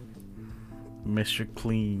 Clean. Mr.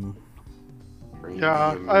 Clean.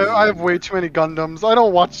 Yeah, I have way too many Gundams. I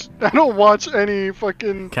don't watch any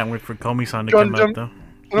fucking. Can't wait for Komi-san to come out Gundam. though.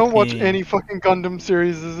 I don't watch Yeah. any fucking Gundam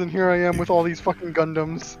series, and here I am with all these fucking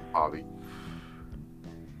Gundams. Hobby.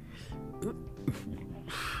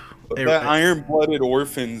 Hey, that iron-blooded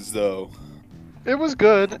orphans, though. It was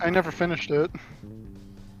good. I never finished it.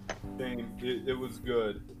 Same. It was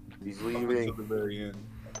good. He's Up until leaving. the very end.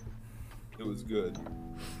 It was good.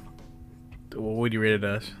 What would you rate it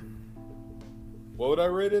as? What would I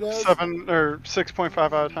rate it as? 7 or 6.5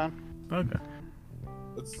 out of 10. Okay.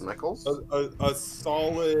 It's Nichols? a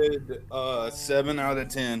solid 7 out of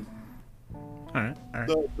 10. All right.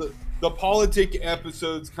 The politic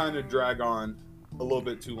episodes kind of drag on a little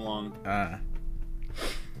bit too long. I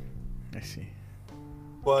see.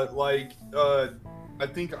 But like I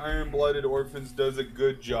think Iron Blooded Orphans does a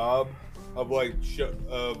good job of like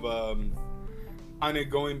kind of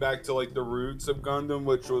going back to like the roots of Gundam,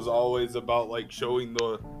 which was always about like showing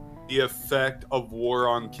the effect of war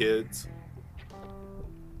on kids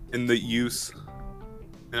and the use.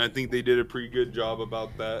 And I think they did a pretty good job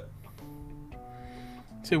about that.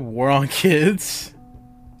 Say war on kids.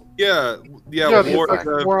 Yeah, the war, effect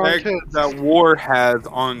the war on effect kids. that war has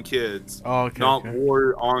on kids, Oh, okay. not okay.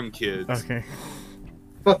 war on kids. Okay.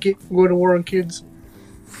 Fuck it, I'm going to war on kids.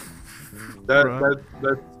 That's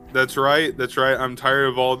right. That's right. I'm tired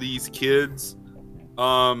of all these kids,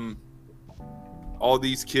 running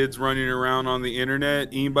around on the internet.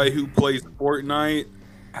 Anybody who plays Fortnite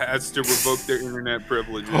has to revoke their internet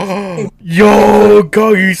privileges. Yo,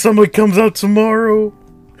 Kagi-sama comes out tomorrow.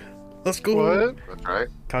 Let's go. What? That's right.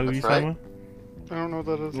 Kagi-sama? I don't know what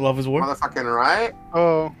that is. Love is War? Motherfucking right.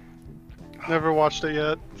 Oh. Never watched it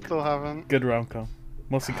yet. Still haven't. Good rom-com.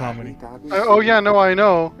 Mostly comedy. Oh yeah, no, I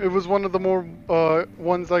know. It was one of the more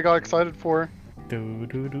ones I got excited for. I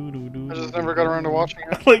just never got around to watching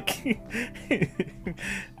it. Like,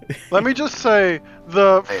 Let me just say,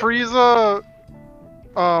 the Frieza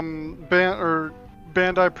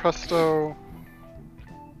Bandai Presto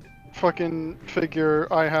fucking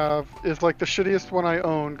figure I have is like the shittiest one I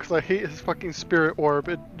own because I hate his fucking spirit orb.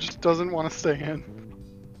 It just doesn't want to stay in.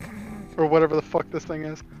 Or whatever the fuck this thing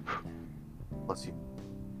is. Bless you.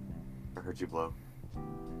 I heard you blow.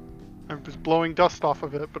 I'm just blowing dust off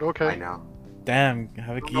of it, but okay. I know. damn,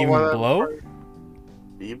 Havoc, Don't you know even why that- blow?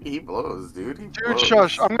 He blows, dude. He Dude, blows.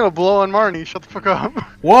 shush. I'm gonna blow on Marnie. Shut the fuck up.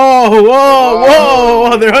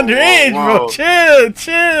 Whoa, they're underage, bro. whoa.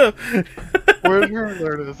 Chill. There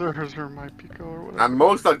it is. There's her my Pico or whatever. At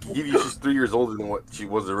most, I'll give you she's 3 years older than what she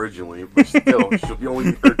was originally, but still, she'll be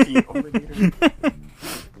only 13. Oh,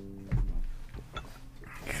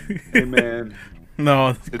 Hey man, No,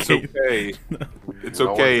 it's okay. okay. It's No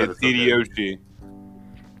one okay. said It's it's okay. Hideyoshi.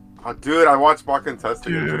 Oh, dude, I watched Bakken Test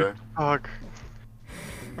again Dude. today. Fuck.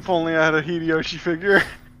 If only I had a Hideyoshi figure.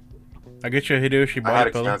 I get you a Hideyoshi I had body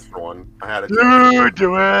a pillow. chance for one. I had a chance. Dude,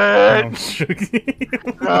 do I'm it! joking.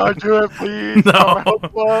 No, do it, please. No. Help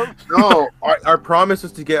up. No, our promise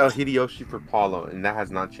was to get a Hideyoshi for Paulo, and that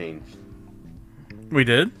has not changed. We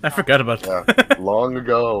did? I forgot about Yeah, that. long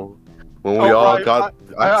ago. When we Oh, all right. got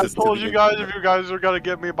I access told to you the guys internet. if you guys were gonna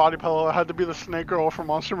get me a body pillow, it had to be the snake girl from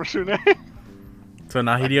Monster Masune. So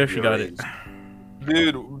now Hideyoshi got it.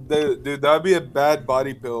 Dude, that'd be a bad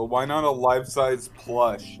body pillow. Why not a life-size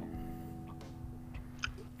plush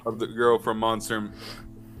of the girl from Monster?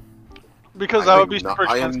 Because that would be not- super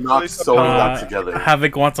I am expensive. not At least sewing the- that together.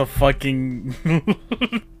 Havoc wants a fucking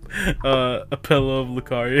a pillow of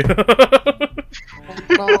Lucario.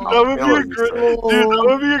 That would be a great, dude. That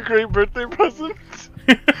would be a great birthday present.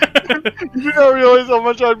 You do not realize how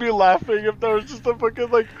much I'd be laughing if there was just a fucking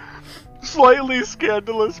like slightly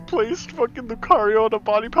scandalous placed fucking Lucario on a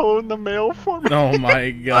body pillow in the mail for me. Oh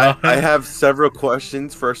my god. I have several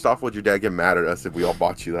questions. First off, would your dad get mad at us if we all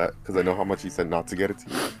bought you that? Because I know how much he said not to get it to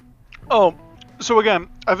you. Oh, so again,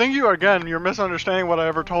 I think you're misunderstanding what I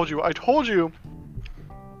ever told you. I told you,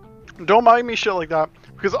 don't mind me shit like that,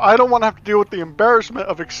 because I don't want to have to deal with the embarrassment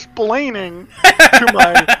of explaining to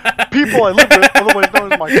my people I live with, otherwise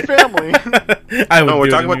known as my family. I would No, we're do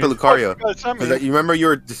it talking about the anyways. Lucario. You guys sent me. Because you remember you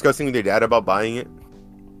were discussing with your dad about buying it?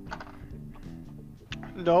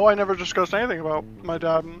 No, I never discussed anything about my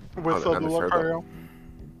dad with then the I misheard that. Lucario.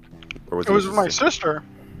 Or was It was your with my sister? sister.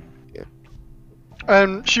 Yeah.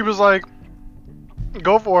 And she was like,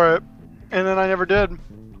 go for it. And then I never did.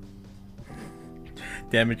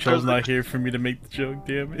 Damn it, Chill's not here for me to make the joke,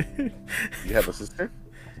 damn it. You have a sister?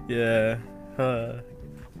 Yeah.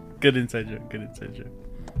 Good inside joke, good inside joke.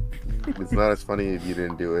 It's not as funny if you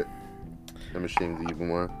didn't do it. I'm ashamed of you even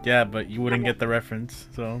more. Yeah, but you wouldn't get the reference,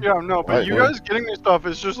 so. Yeah, no, but Right, you yeah. guys getting me stuff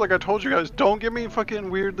is just like I told you guys, don't give me fucking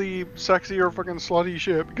weirdly sexy or fucking slutty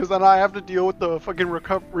shit, because then I have to deal with the fucking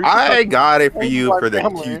recovery. I got it for Only you my for the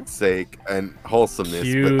family. cute sake and wholesomeness,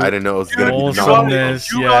 Cute. but I didn't know it was gonna be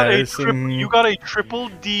Wholesomeness. not. Yes, You got a triple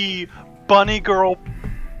D bunny girl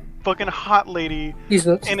fucking hot lady He's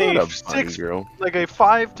nuts. in Not a a bunny girl. like a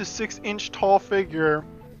 5 to 6 inch tall figure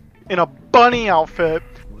in a bunny outfit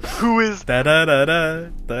who is Da da da da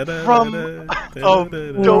da da From- da da of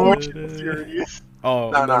da da Doge da da. series.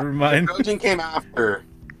 Oh, No, never mind. The Dojin came after.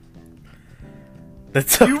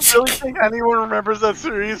 That's Do you really think anyone remembers that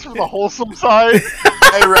series from the wholesome side?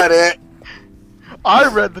 I read it. I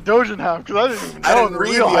read the Dojin half because I didn't even know I didn't read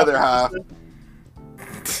real the other half.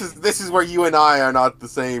 existed. This is where you and I are not the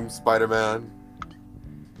same, Spider-Man.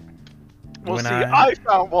 Well, When see, I-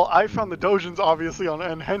 I found the Dojins obviously on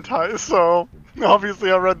N hentai, so obviously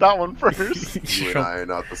I read that one first. You and I are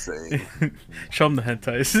not the same. Show him the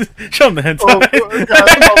hentais. Show him the hentais. Oh,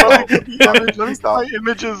 guys, let me Stop. find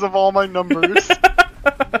images of all my numbers.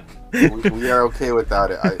 We are okay with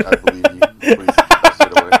that. I believe you. Please keep that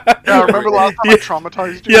shit away. Yeah, remember last time I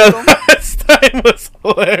traumatized you? Yeah, with them? last time was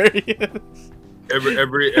hilarious.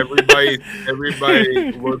 Everybody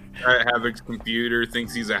looks at Havoc's computer,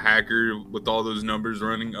 thinks he's a hacker with all those numbers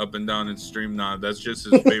running up and down his stream. Nah, that's just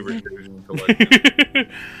his favorite division collection.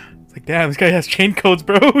 It's like, damn, this guy has chain codes,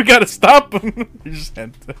 bro. We gotta stop him. Just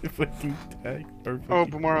hentai fucking tag. Or Oh,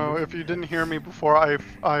 fucking- Bumaro, if you didn't hear me before,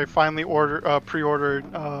 I finally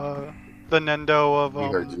pre-ordered the Nendo of We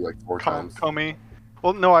heard you like 4 times. Komi.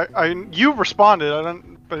 Well, no, you responded.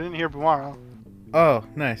 But I didn't hear Bumaro. Oh,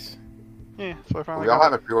 nice. Yeah, so I finally We all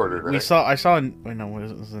got have it pre-ordered, right? I saw. Wait, no, what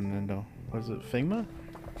is it? Nintendo? Was it Figma?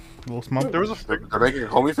 A little small. There was a They're making a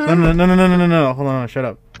Homie No, film? no. Hold on, shut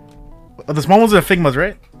up. Oh, the small ones are Figmas,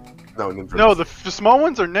 right? No, Ninja. no, the small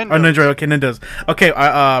ones are Nendo. Oh, Ninja. Okay, Ninjas. Okay,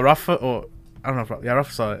 Rafa. Oh, I don't know.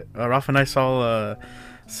 Rafa saw it. Rafa and I saw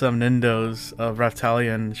some Nindos of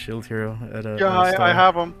Raftalia and Shield Hero at a. Yeah, at a store. I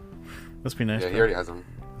have them. Must be nice. Yeah, he bro. already has them.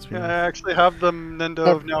 Must be Yeah, I nice. actually have the Nendo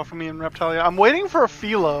of Naofumi and Reptalia. I'm waiting for a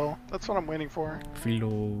Philo. That's what I'm waiting for.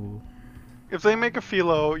 Philo. If they make a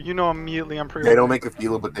Philo, you know immediately I'm They pre-ordering. don't make a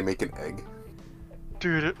Philo, but they make an egg.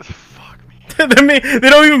 Dude, fuck me. They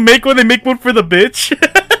don't even make one. They make one for the bitch.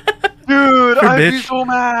 Dude, For I'd be bitch. so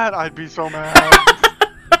mad. I'd be so mad.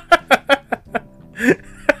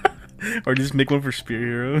 Or just make one for Spear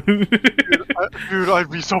Hero. Dude, I'd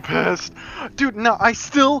be so pissed. Dude, no, I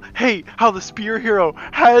still hate how the Spear Hero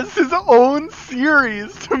has his own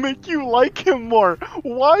series to make you like him more.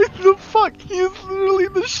 Why the fuck? He is literally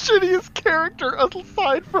the shittiest character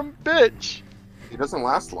aside from bitch. He doesn't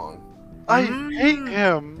last long. I hate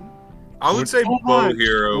him. I would say so Bow much.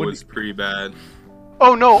 Hero Would- was pretty bad.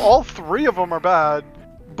 Oh no, all 3 of them are bad.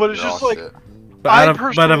 But it's They're just all like, shit. But I out of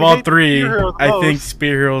personally all hate three, Spear Hero the I think most.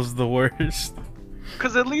 Spear Hero's the worst.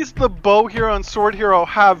 because at least the Bow Hero and Sword Hero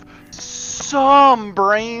have some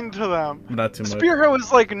brain to them. Not too much. Spear Hero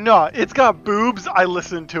is like, no, it's got boobs. I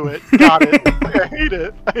listen to it. Got it. I hate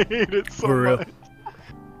it. I hate it so For real. much.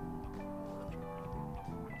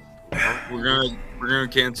 We're gonna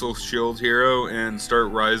cancel Shield Hero and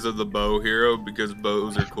start Rise of the Bow Hero because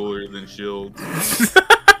bows are cooler than shields.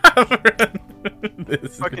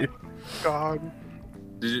 This Fucking dude. God.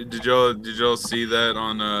 Did y'all see that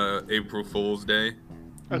on April Fool's Day?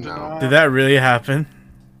 I did No. not. Did that really happen?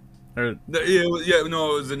 Or No,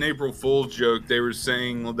 no, it was an April Fool's joke. They were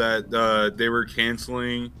saying that they were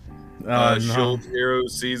canceling no. Shield Hero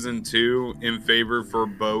Season 2 in favor for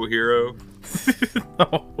Bow Hero.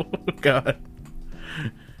 Oh god.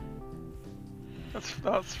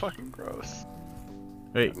 That's fucking gross.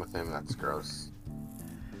 Wait, With him, that's gross.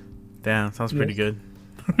 damn, sounds pretty good.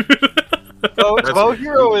 That's Bow what-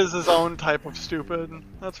 Hero is his own type of stupid.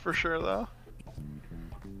 That's for sure, though.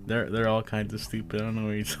 They're all kinds of stupid. I don't know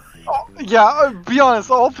what he's. Oh, yeah, be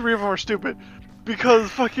honest, all 3 of them are stupid. Because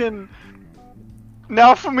fucking...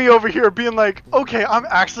 Now for me over here being like, okay, I'm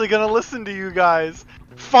actually gonna listen to you guys.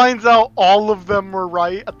 Finds out all of them were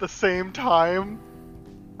right at the same time.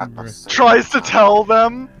 At the same Tries to time. tell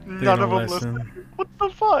them. They None of don't them listen. listen. What the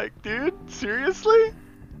fuck, dude? Seriously?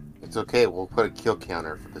 It's okay, we'll put a kill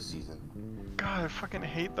counter for the season. God, I fucking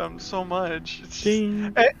hate them so much. It's just...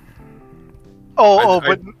 Ding. Oh, I-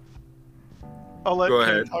 but... I'll let Go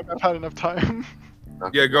Kenny ahead. talk. I've had enough time.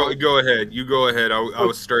 Yeah, go ahead. You go ahead.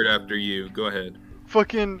 I'll start after you. Go ahead.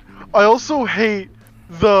 Fucking... I also hate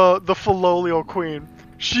the Filolio Queen.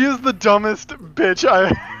 She is the dumbest bitch I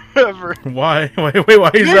ever... Why? Wait, why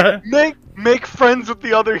is that? Make friends with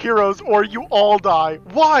the other heroes or you all die.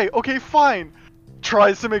 Why? Okay, fine.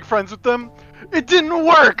 Tries to make friends with them. It didn't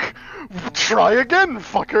work. Try again,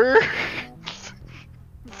 fucker.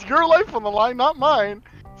 It's your life on the line, not mine.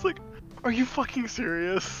 It's like, are you fucking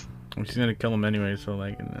serious? She's gonna kill him anyway, so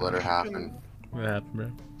like. Let her happen. What happened,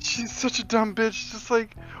 bro? She's such a dumb bitch. Just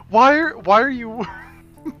like, why are you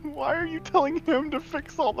why are you telling him to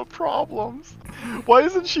fix all the problems? Why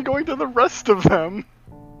isn't she going to the rest of them?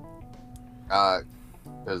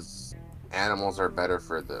 Because animals are better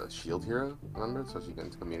for the shield hero, remember? So she can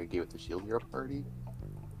communicate with the shield hero party.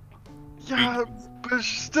 Yeah, but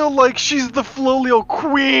still, like, she's the Flolio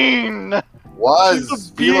queen. Was She's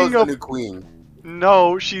Philo's being the a- new queen?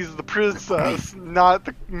 No, she's the princess, not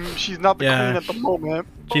the. She's not the Yeah. queen at the moment.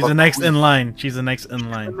 She's A the next in queef. line. She's the next in The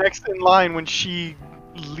line. next in line when she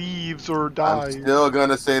leaves or I'm dies. still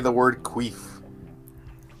gonna say the word queef.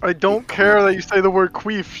 I don't care that you say the word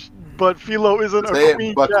queef, but Philo isn't Say a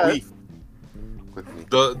queen it, but yet. queef. With me.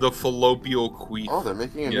 The fallopial queef. Oh, they're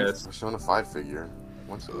making a Yes. new Persona 5 figure.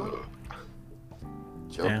 Once a month.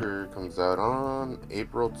 Joker comes out on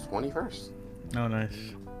April 21st. Oh, nice.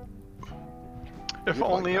 If You'd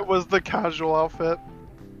like only that. it was the casual outfit.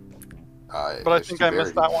 But I It's think too I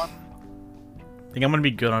missed varied. that one. I think I'm gonna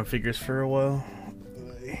be good on figures for a while.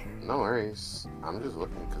 No worries. I'm just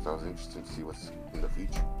looking because I was interested to see what's in the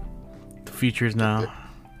future. The features now.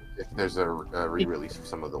 If there's a re-release of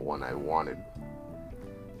some of the one I wanted.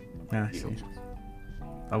 Yeah, I see. Beetlejuice.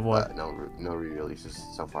 Of what? But no re-releases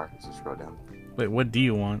so far. So scroll down. Wait, what do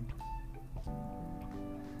you want?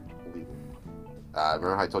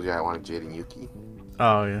 Remember how I told you I wanted Jade and Yuki?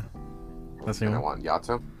 Oh yeah, that's the And I one. want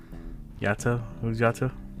Yato, Yato? Who's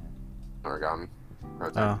Yato? Origami,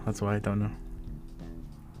 Prototype. Oh, that's why I don't know.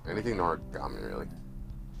 Anything Origami really.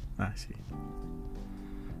 I see.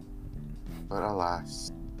 But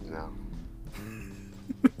alas, no.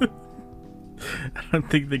 I don't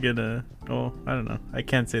think they're gonna. Oh, I don't know. I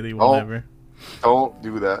can't say they will Oh. never. Don't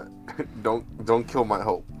do that. don't kill my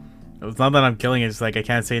hope. It's not that I'm killing it. It's like I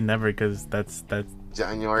can't say never because that's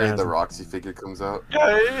January, Yeah, the so- Roxy figure comes out.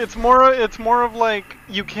 Yeah, it's more of like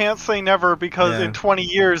you can't say never because Yeah. in 20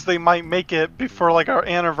 years they might make it before like our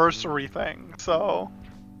anniversary thing. So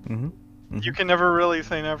you can never really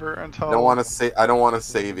say never until. I don't want to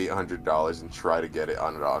save $800 and try to get it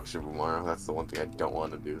on an auction tomorrow. That's the one thing I don't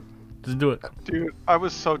want to do. just do it. Dude, I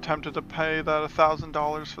was so tempted to pay that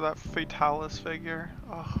 $1,000 for that Fatalis figure.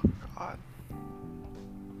 Oh god.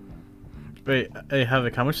 Wait, hey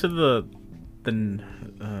Havoc, how much did the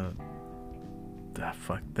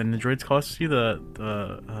Nidroids cost you? The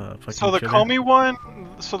fucking So the sugar?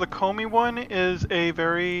 Comey one is a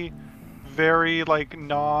very, very like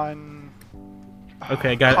non.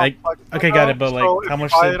 Okay, got it. complex Okay, got it. But so like, if how you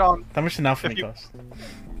much buy did it on how much did Alpha if you- cost?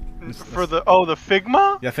 for the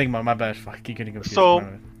Figma? Yeah, Figma. My bad. Fuck, keep getting confused. So- My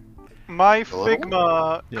bad. My The little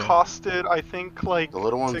Figma Yeah. costed I think like The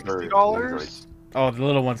little ones $60. Oh, the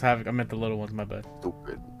little ones have. I meant the little ones. My bad.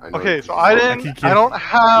 Stupid. I know Okay, you're so I stupid. didn't. keep I kidding. don't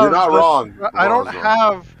have. You're not the- wrong. I don't Wrong.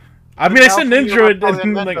 have. I mean, I said Alpha, you're Nindroid, not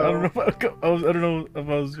and probably like I don't Nintendo. know. I don't know if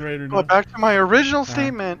I was right or But not. back to my original Uh-huh.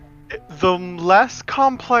 statement, the less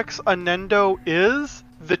complex a Nendo is,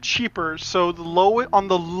 the cheaper. So on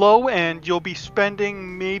the low end, you'll be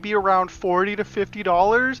spending maybe around $40 to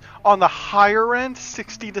 $50. On the higher end,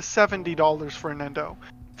 $60 to $70 for a Nendo.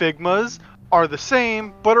 Figmas are the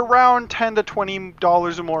same, but around $10 to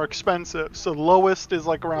 $20 or more expensive. So the lowest is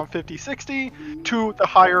like around 50, 60 to the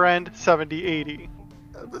higher end, 70, 80.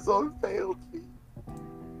 Episode failed me.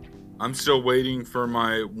 I'm still waiting for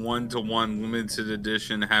my 1-to-1 limited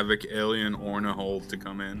edition Havoc Alien Ornahole to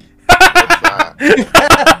come in. What's that?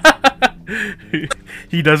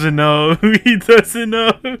 He doesn't know. He doesn't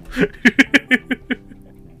know.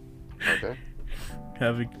 Okay.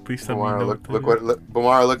 Havoc, please tell me. Bamara, no look to-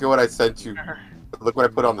 Bamara, look at what I sent you. Look what I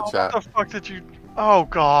put on the What chat. the fuck did you... Oh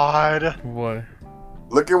god. What?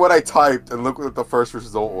 Look at what I typed and look what the first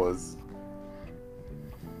result was.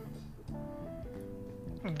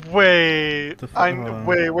 Wait, The fuck-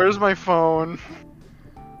 wait. Where's my phone?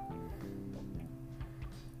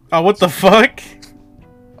 Oh, what the fuck?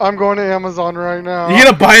 I'm going to Amazon right now. You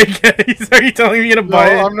gonna buy it, guys? Are you telling me you're gonna No,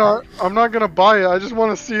 buy it? I'm not. I'm not gonna buy it. I just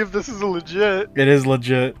want to see if this is legit. It is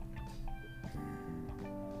legit.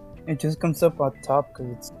 It just comes up on top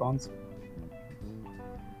because it's sponsored.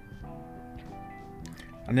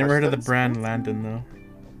 I never heard of the That's- brand Landon though.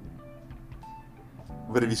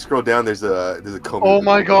 But if you scroll down, there's a comment. Oh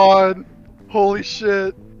my god! Holy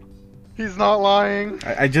shit! He's not lying.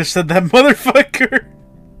 I just said that motherfucker.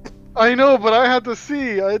 I know, but I had to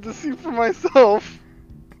see. I had to see for myself.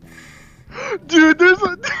 Dude, there's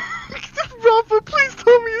a. Rafa, please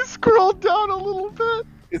tell me you scrolled down a little bit.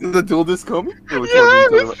 Isn't the dual disc coming? Yeah,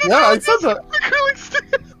 I said that. Acrylic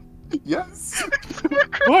stand. Yes.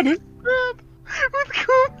 What? With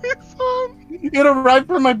Kobe's on. It'll arrive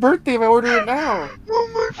for my birthday if I order it now. Oh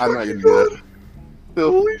my I'm not fucking gonna do god. that.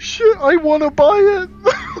 Still, Holy shit, I wanna buy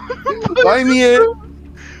it. buy me it.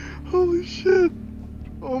 Holy shit.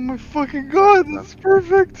 Oh my fucking god, that's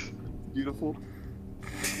perfect. Beautiful.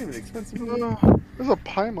 It's expensive. There's a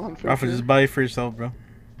Paimon figure. Rafa, just buy it for yourself, bro.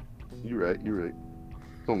 You're right. You're right.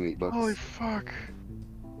 It's only $8. Holy fuck.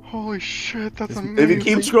 Holy shit, that's If If amazing. you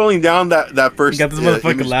keep scrolling down, that first You got this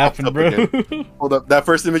motherfucker image laughing, pops up bro. again. Hold up, that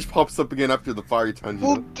first image pops up again after the fiery tongue.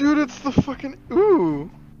 Well, dude, it's the fucking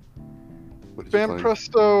ooh. What did you Van find?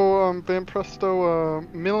 Presto,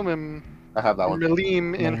 Millim, I have that one.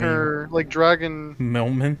 Milim in Milim. her like dragon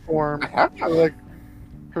Melman. form, I have that or one. like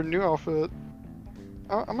her new outfit.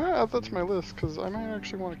 I'm gonna add that to my list because I might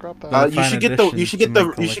actually want to grab that. Uh, You fine should get the addition to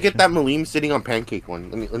my you should get that Malim sitting on pancake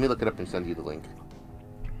one. Let me look it up and send you the link.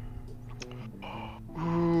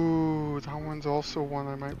 Ooh, that one's also one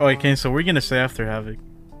I might. Oh, want. okay. So we're gonna say after Havoc.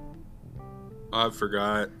 I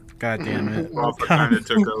forgot. God damn it. Rafa kind of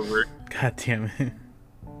took over. God damn it.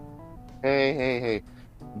 Hey.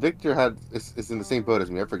 Victor is in the same boat as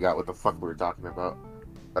me. I forgot what the fuck we were talking about.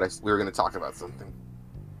 But we were gonna talk about something.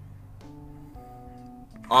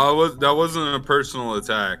 That wasn't a personal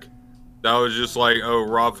attack. That was just like, oh,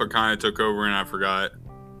 Rafa kind of took over and I forgot.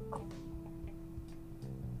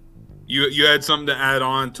 You had something to add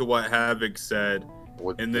on to what Havoc said,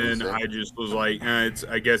 What and did he then say? I just was like,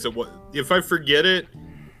 I guess it was. If I forget it,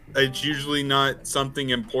 it's usually not something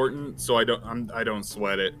important, so I don't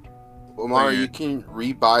sweat it. Omar, yeah. you can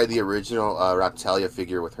rebuy the original Raptalia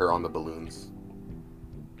figure with her on the balloons.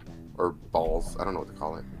 Or balls. I don't know what to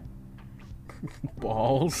call it.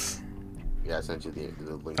 Balls. Yeah, I sent you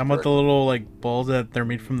the link. How about for the it. little like balls that they're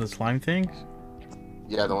made from the slime things?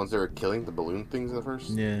 Yeah, the ones that are killing the balloon things at first?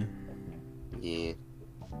 Yeah. Yeah.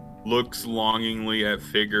 Looks longingly at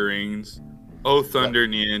figurines. Oh, Thunder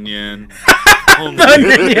Nyan Yan.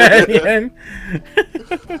 Yeah.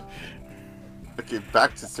 Okay,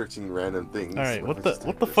 back to searching random things. All right. What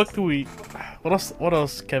the fuck do we? What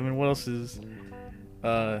else, Kevin? What else is?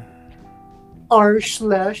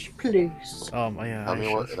 r/place. Yeah. Tell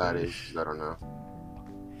me what that is. I don't know.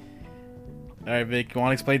 All right, Vic. You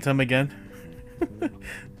want to explain to him again?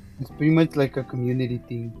 It's pretty much like a community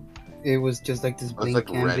thing. It was just like this It's blank like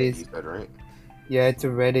Reddit, canvas. you said, right? Yeah, it's a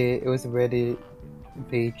Reddit. It was a Reddit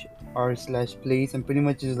page, r/place, and pretty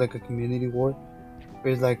much it's like a community war.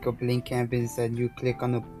 There's like a blank canvas and you click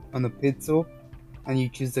on a pixel, and you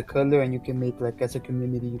choose the color, and you can make like as a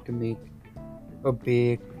community you can make a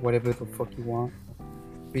big whatever the fuck you want,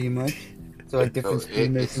 pretty much. So like different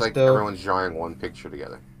streamers It's and like stuff. everyone's drawing one picture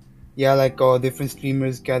together. Yeah, like all different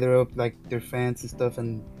streamers gather up like their fans and stuff,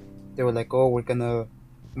 and they were like, oh, we're gonna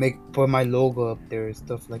put my logo up there and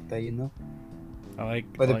stuff like that, you know.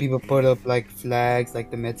 Other people put up like flags, like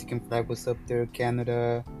the Mexican flag was up there,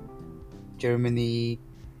 Canada, Germany,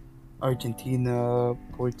 Argentina,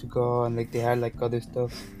 Portugal, and like they had like other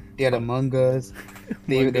stuff. They had Among Us.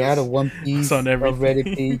 They had a One Piece on everything.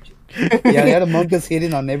 Reddit page. Yeah, they had Among Us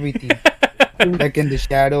hidden on everything, like in the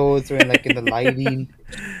shadows or like in the lighting.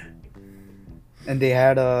 And they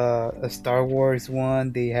had a Star Wars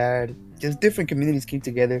one. They had just different communities came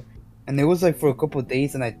together, and it was like for a couple of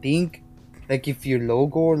days. And I think, like if your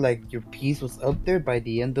logo or like your piece was up there by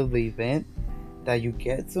the end of the event, that you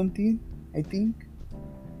get something. I think.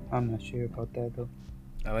 I'm not sure about that though.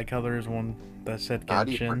 I like how there was one that said How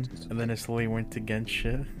do you Genshin, participate? and then it slowly went to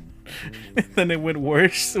Genshin. Then it went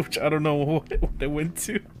worse, which I don't know what it went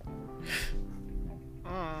to.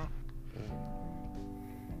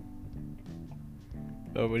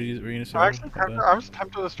 Oh, what are you gonna say? I was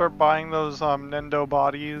tempted to start buying those Nendo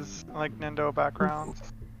bodies, like Nendo backgrounds.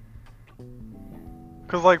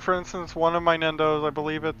 Cause like for instance, one of my Nendos, I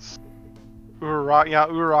believe it's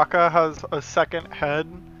Uraraka has a second head,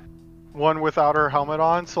 one without her helmet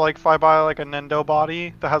on. So like if I buy like a Nendo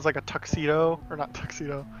body that has like a tuxedo, or not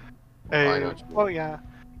tuxedo,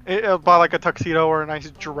 I'll buy like a tuxedo or a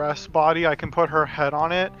nice dress body, I can put her head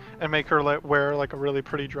on it and make her wear like a really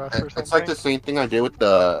pretty dress or something. It's like the same thing I did with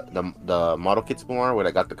the model kits more when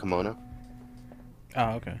I got the kimono. Oh,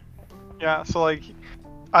 okay. Yeah, so like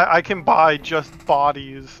I can buy just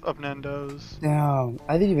bodies of Nendos. Damn,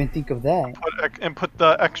 I didn't even think of that. Put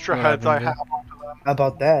the extra What heads I happened, have onto them.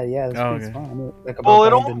 About that, yeah, that's Oh, pretty okay. fun. Like Well,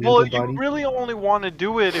 about buying the Nendo you body. really only want to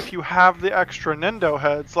do it if you have the extra Nendo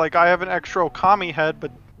heads. Like I have an extra Okami head,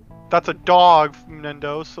 but that's a dog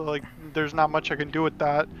Nendo, so like there's not much I can do with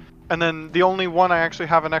that. And then the only one I actually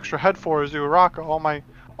have an extra head for is Uraraka. All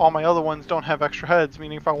my other ones don't have extra heads,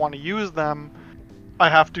 meaning if I want to use them, I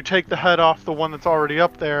have to take the head off the one that's already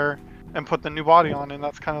up there and put the new body on, and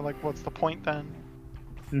that's kind of like what's the point then?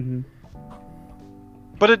 Mm-hmm.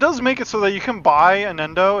 But it does make it so that you can buy a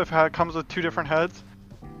Nendo if it comes with two different heads.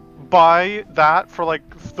 Buy that for like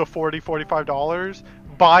the $45,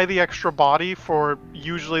 buy the extra body for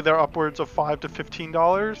usually they're upwards of $5 to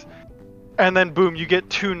 $15, and then boom, you get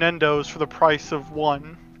two Nendos for the price of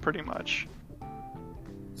one, pretty much.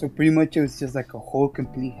 So pretty much it was just like a whole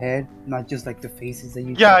complete head, not just like the faces that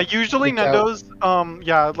you. Yeah, usually pick out.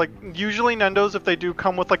 Nendo's, usually Nendo's, if they do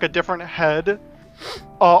come with like a different head,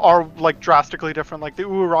 are like drastically different. Like the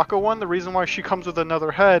Uraraka one, the reason why she comes with another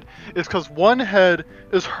head is because one head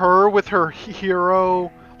is her with her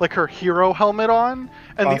hero, like her hero helmet on,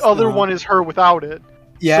 and the other one is her without it.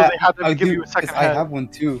 Yeah, so they had to I give do, you a second 'cause head. I have one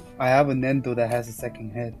too. I have a Nendo that has a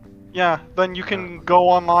second head. Yeah, then you can go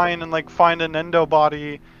online and like find a Nendo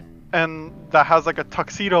body, and that has like a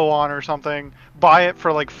tuxedo on or something. Buy it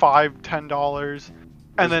for like $5-10,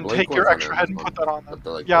 and then take your extra head and put that on them.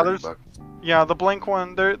 Like Yeah, $30. yeah, the Blink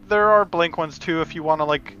one. There are Blink ones too if you want to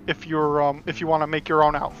like if you want to make your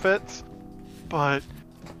own outfits, but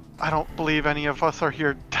I don't believe any of us are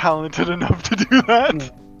here talented enough to do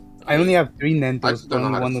that. I only have 3 I Nendos, just but don't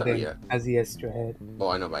know only how to one of set it them yet. has the extra head.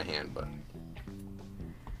 Well, I know by hand, but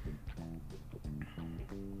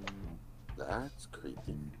that's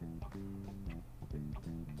creepy.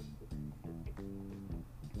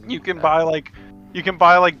 You can buy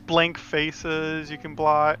like blank faces. You can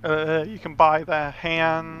buy the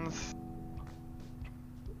hands.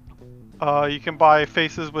 You can buy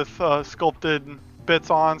faces with sculpted bits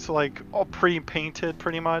on, so like all pre-painted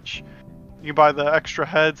pretty much. You can buy the extra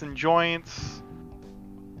heads and joints.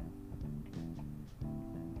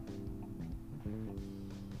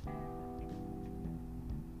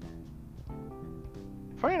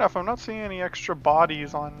 Funny enough, I'm not seeing any extra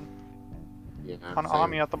bodies on Yeah, on same.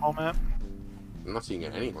 Ami at the moment. I'm not seeing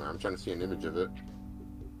it anywhere. I'm trying to see an image of it.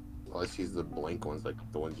 All I see is the blank ones, like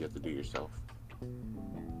the ones you have to do yourself.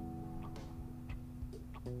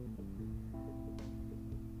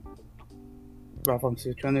 Ralph, I'm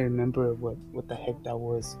still trying to remember what the heck that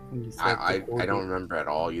was when you said I the order. don't remember at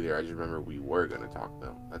all either. I just remember we were gonna talk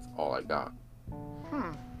though. That's all I got.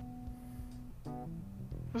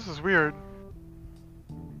 This is weird.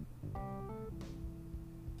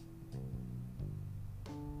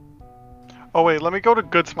 Oh wait, let me go to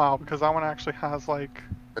Good Smile because that one actually has like.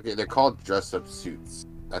 Okay, they're called dress-up suits.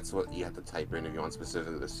 That's what you have to type in if you want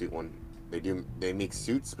specifically the suit one. They make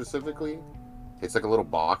suits specifically. It's like a little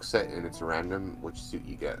box set, and it's random which suit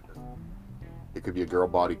you get. It could be a girl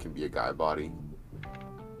body, it can be a guy body.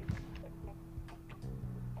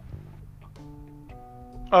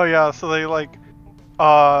 Oh yeah, so they like,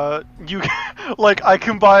 you like I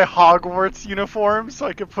can buy Hogwarts uniforms, so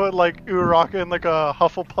I could put like Uraraka in like a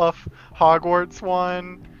Hufflepuff Hogwarts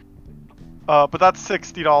one. But that's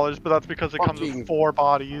 $60, but that's because it comes with Fucking- 4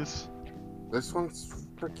 bodies. This one's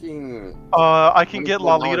freaking. I can get $24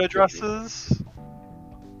 Lolita shipping. dresses.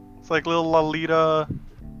 It's like little Lolita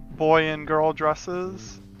boy and girl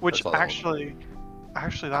dresses, which That's all. actually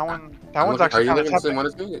that one's Are actually you kind looking at the same of one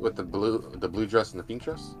as me with the blue dress and the pink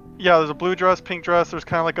dress? Yeah, there's a blue dress, pink dress. There's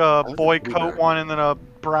kind of like a like boy the blue coat dress. one and then a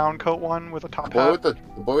brown coat one with a top The boy hat. with the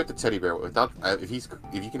boy with the teddy bear. Without if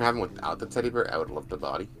you can have him without the teddy bear, I would love the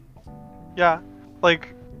body. Yeah,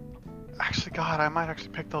 like actually, God, I might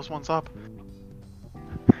actually pick those ones up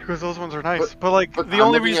because those ones are nice. But like but the I'm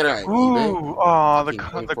only looking reason, at it on eBay. ooh, oh, the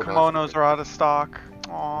Fucking the $24 kimonos are out of stock.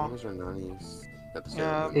 Aw. Those are nice. Got the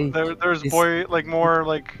Yeah, same one. there's It's- boy like more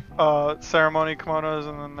like ceremony kimonos,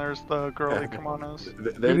 and then there's the girly kimonos.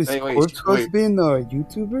 They're- Is they- wait, Corpse wait, Husband a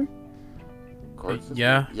YouTuber? Corpse Husband?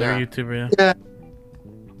 Yeah, they're a YouTuber. Yeah.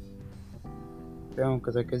 Damn,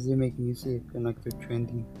 because I guess they make music and like they're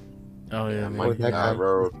trendy. Oh yeah. Yeah, man. Mike that guy.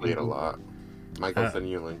 Roro played a lot. Michael, Uh, send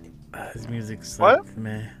you a link. His music's What? like,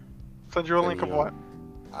 man. Send you a link of what?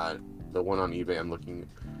 The one on eBay, I'm looking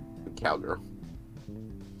at Cowgirl.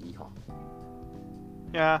 Yeehaw.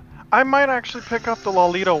 Yeah, I might actually pick up the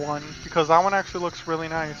Lolita one because that one actually looks really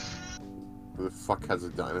nice. Who the fuck has a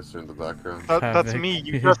dinosaur in the background? That's Traffic. me.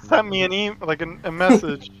 You just sent me a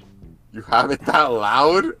message. You have it that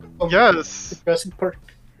loud? Yes. Jurassic Park.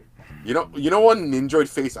 You know one Ninjoid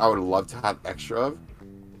face I would love to have extra of?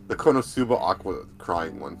 The Konosuba Aqua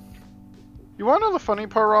crying one. You want to know the funny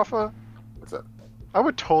part, Rafa? What's that? I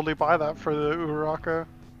would totally buy that for the Uraraka.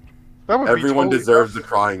 That would Everyone be totally deserves the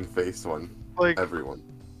crying face one. like Everyone.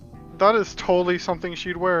 that is totally something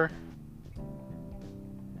she'd wear.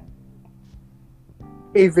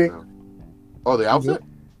 Hey Vic, Oh, the outfit?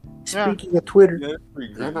 speaking of Twitter, Yeah, that's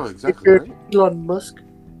pretty Yeah, great. no, if exactly. you're Right? Elon Musk,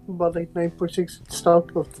 about like 9.6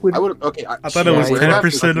 stock of Twitter. I would. Okay, I thought it was she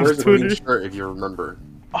 10% of wears a green Twitter. shirt, if you remember.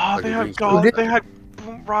 Oh, Like they a had green God. shirt. They had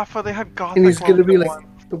Rafa. They had God. and he's gonna be like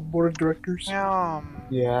the board of directors. Damn.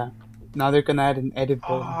 Yeah. Now they're gonna add an edit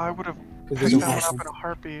Oh, button. I would have Because picked they that don't one have up one. in a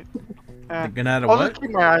heartbeat. They're Eh. gonna add a I'll what? just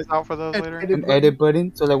keep my eyes out for those later. An edit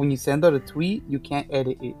button, so like when you send out a tweet, you can't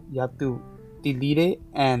edit it. You have to delete it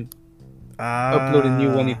and upload a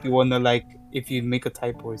new one if you wanna like if you make a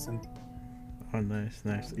typo or something. Oh, nice.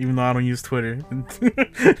 Even though I don't use Twitter. It's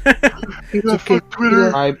Oh, okay. fuck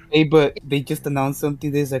Twitter. Hey, but they just announced something.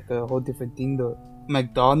 There's like a whole different thing though.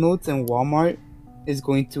 McDonald's and Walmart is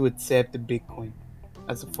going to accept the Bitcoin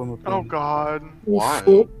as a form of Oh payment. god.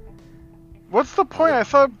 Why? What's the point? I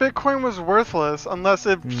thought Bitcoin was worthless unless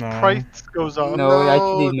its No. price goes up. No,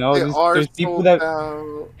 actually, no. They are There's people sold that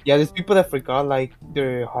out. there's people that forgot like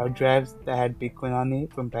their hard drives that had Bitcoin on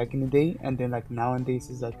it from back in the day, and then like nowadays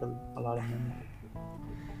it's like a lot of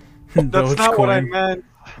money. That's not what I meant.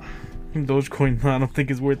 Dogecoin, I don't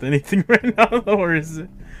think is worth anything right now, though, or is it?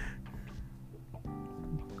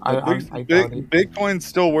 I doubt it. Bitcoin's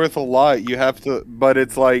still worth a lot. You have to, but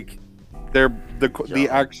it's like the Yeah.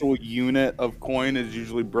 actual unit of coin is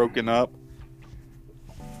usually broken up.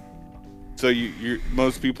 So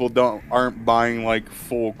most people aren't buying like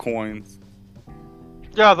full coins.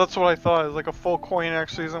 Yeah, that's what I thought. It's like a full coin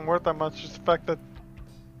actually isn't worth that much. Just the fact that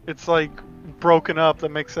it's like broken up that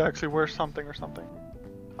makes it actually worth something or something.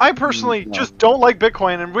 I personally No. just don't like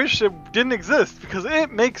Bitcoin and wish it didn't exist because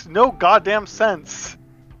it makes no goddamn sense.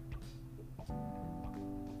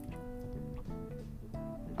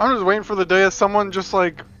 I'm just waiting for the day that someone just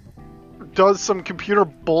like does some computer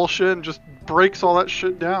bullshit and just breaks all that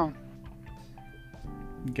shit down.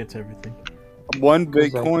 Gets everything. One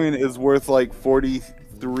Goes like- Bitcoin is worth like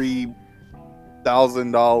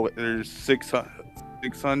 $43,000,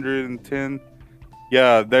 610.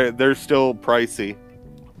 Yeah, they're still pricey.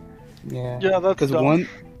 Yeah. Yeah, that's Because dumb.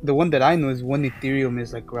 the one that I know is one Ethereum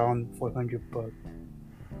is like around $400.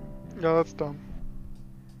 Yeah, that's dumb.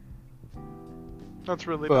 That's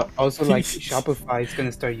really But dumb. also like Shopify is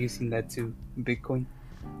gonna start using that too, Bitcoin.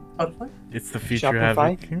 Spotify? It's the future,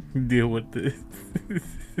 Shopify? Havoc. Deal with this.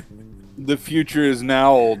 The future is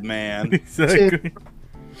now, old man. Exactly.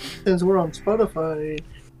 Since we're on Spotify,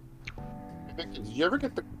 Did you ever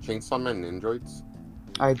get the Chainsaw Man Androids?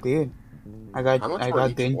 I did. How much were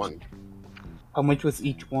each Denji. one? How much was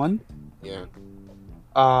each one? Yeah.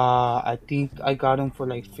 I think I got them for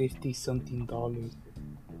like $50 something.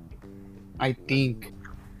 I think,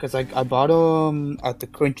 cause I bought them at the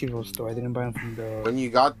Crunchyroll store. I didn't buy them from the. When you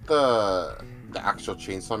got the actual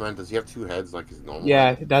Chainsaw Man, does he have two heads like his normal?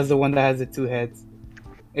 Yeah, head? that's the one that has the two heads.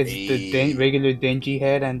 It's the Hey. regular Denji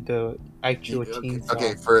head and the actual Okay, chainsaw.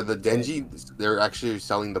 okay, for the Denji, they're actually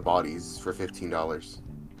selling the bodies for $15.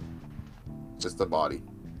 Just the body.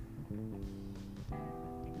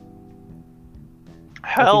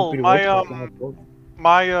 Hell, pretty my much I have both.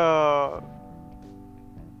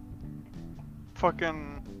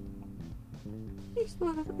 fucking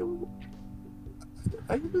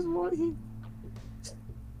I just want him.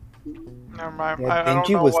 never mind. Yeah, I don't Denji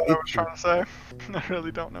know was what I was 50. trying to say. I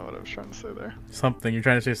really don't know what I was trying to say there. Something. You're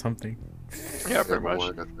trying to say something. Yeah, pretty much.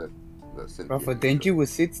 Everyone got the But for Denji was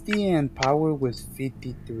 60 and Power was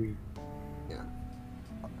 53.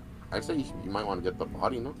 I'd say you might want to get the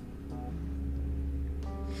body, no?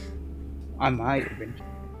 I might eventually.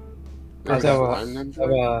 There's I have a a- slime I have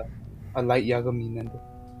ninja. a light Yagami Nendo.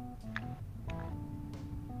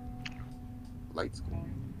 Light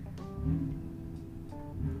skin.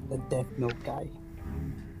 The Death Note guy.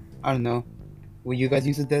 I don't know. Will you guys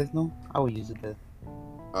use a Death Note? I will use a Death.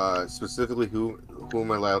 Specifically, who am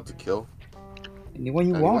I allowed to kill? Anyone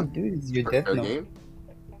you Anyone? want, dude. It's your Fair Death Note. game?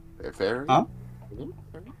 Fair? Huh?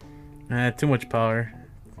 Fair? Too much power.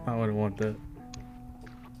 I wouldn't want that.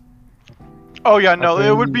 Oh yeah, no, Okay.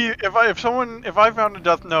 it would be if I found a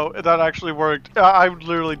death note that actually worked, I would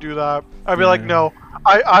literally do that. I'd be like, Yeah. no,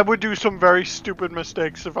 I would do some very stupid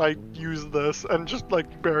mistakes if I use this and just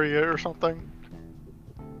like bury it or something.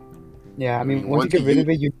 Yeah, I mean, mean, once you once get rid you of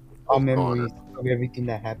it, you all gone. memories of everything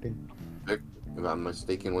that happened. If I'm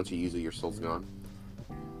mistaken, once you use it, your soul's gone.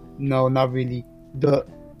 No, not really.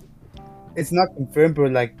 It's not confirmed,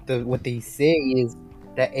 but like what they say is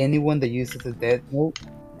that anyone that uses a Death Note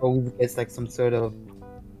always gets like some sort of.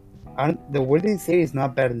 The word they say is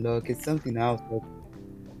not bad luck. It's something else.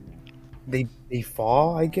 Like they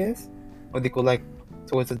fall, I guess, or they go like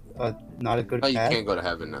towards a not a good No, you path. can't go to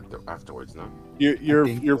heaven afterwards, no? You're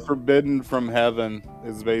think you're so. forbidden from heaven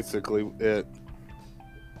is basically it.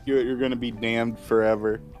 You're gonna be damned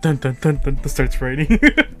forever. Dun dun dun dun. Starts writing.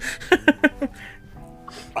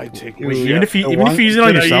 I take Dude, even if you the even if you use it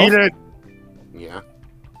on Can I yourself. eat it? Yeah.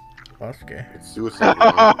 That's scary. It's suicide.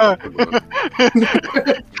 Ron.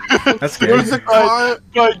 That's scary. Where's the car?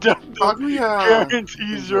 My death note Kaguya!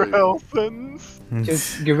 guarantees your health sentence.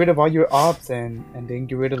 Just get rid of all your ops and then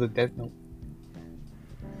get rid of the Death Note.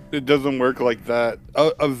 It doesn't work like that.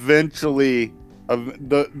 Eventually,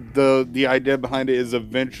 the idea behind it is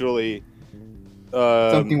eventually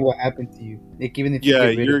Something will happen to you. Like even if you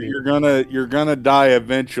Yeah, get rid of it. you're gonna die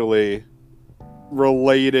eventually,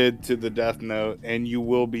 related to the Death Note, and you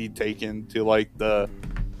will be taken to like the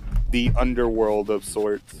underworld of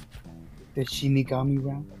sorts. The Shinigami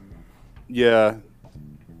round. Yeah,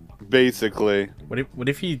 basically. What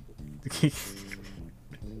if he?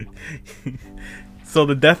 So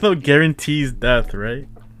the Death Note guarantees death, right?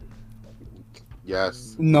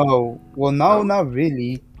 Yes. No, well, no, No? not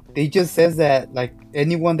really. They just says that like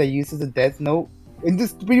anyone that uses the Death Note, in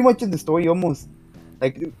this pretty much in the story, almost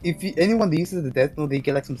like if anyone that uses the Death Note, they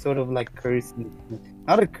get like some sort of like curse.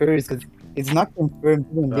 Not a curse, because it's not confirmed.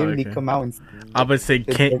 It can Oh, literally okay. come out and I would say,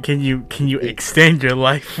 The can you extend your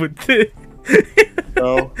life with it?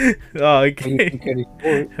 No. Oh, you can okay. carry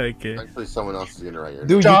forward. Okay. Actually, someone else is gonna write your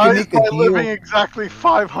Dude, you can Dies make a by deal. living exactly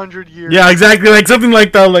 500 years. Yeah, exactly. Like something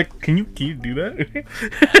like that. Like, can you do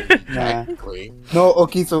that? Nah. Technically. No,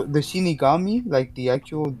 okay, so the Shinigami, like the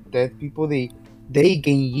actual dead people, they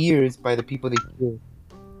gain years by the people they kill.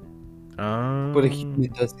 But a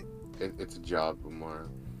human doesn't. It's a job, Umar.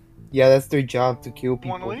 Yeah, that's their job to kill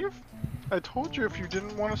Want to people. leave? I told you if you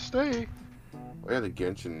didn't want to stay. Oh yeah, the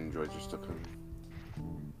Genshin droids are still coming.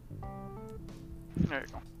 There you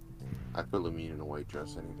go. I put Lumine in a white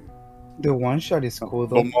dress any day. The one shot is cool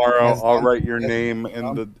though. Tomorrow, That's I'll not- write your that's- name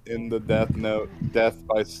in the Death Note. Death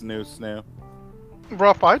by Snoo Snoo.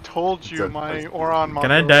 Ruff, I told you Just- my Oron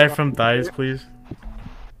Can I manga die was from not- dyes, please?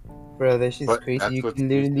 Bro, that shit's But crazy. that's You what's can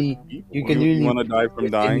literally, people. you can You literally want to die from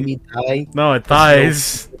make dying? enemy die. No, it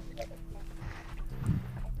dies.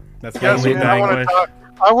 That's my Yes, only man, I dying want to wish. die.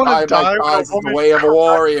 I want Die to die by when thighs a is woman the way of a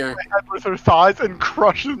warrior. my head with her thighs and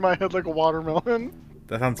crushes my head like a watermelon.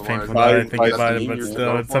 That sounds Come on, painful now that I dyes think by about it, steam, but you're still,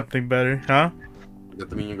 going it's for? something better, huh? Is that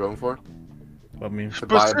the mean you're going for? What mean? To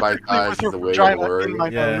die by Specifically thighs with is her the way of a vagina warrior. in my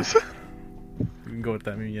Yeah. nose. You can go with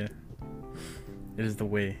that meme, yeah. It is the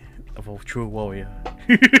way of a true warrior.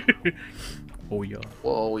 Oh yeah.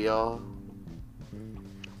 Whoa, y'all.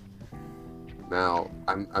 Now,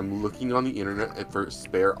 I'm looking on the internet for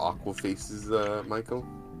spare aqua faces, Michael.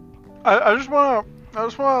 I just wanna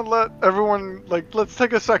let everyone, like, let's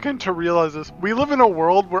take a second to realize this. We live in a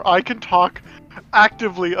world where I can talk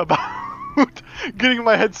actively about getting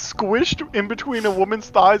my head squished in between a woman's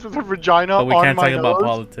thighs with her vagina But we on can't my talk about nose.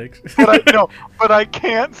 politics. But I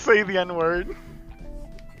can't say the N-word.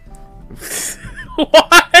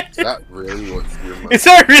 What? Is that really what's your mind? Is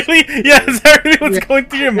that really? Yeah, is that really what's going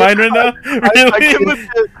through your mind right now? I can Really?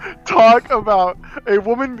 legit talk about a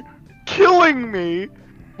woman killing me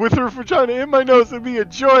with her vagina in my nose and me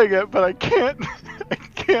enjoying it, but I can't I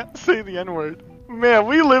can't say the N-word. Man,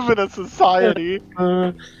 we live in a society.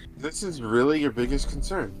 This is really your biggest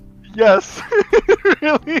concern. Yes. It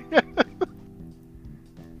really is.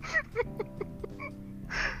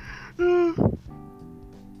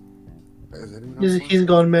 Is anyone else He's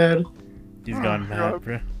gone mad. He's gone mad,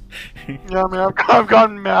 bro. Yeah, man, I've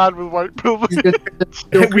gotten mad with white privilege.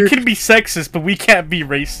 We can be sexist, but we can't be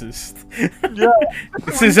racist. Yeah.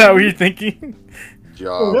 Is that what you're thinking?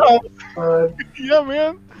 job? Yeah, yeah,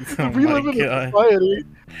 man. Oh We my live in a God. society.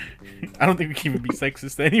 I don't think we can even be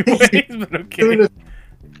sexist anyways, but okay.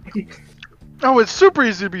 Oh, it's super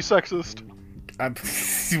easy to be sexist.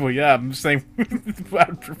 Well, yeah, I'm saying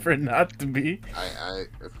I'd prefer not to be.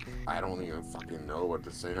 I don't even fucking know what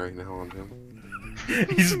to say right now on him.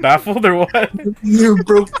 He's baffled or what? You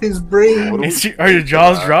broke his brain. Are your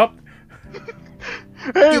jaws dropped?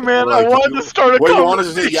 Hey, man, I wanted to start a What you wanted to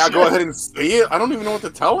conversation. say? Yeah, go ahead and say it. I don't even know what to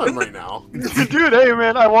tell him right now. Dude, hey,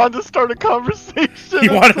 man, I wanted to start a conversation. He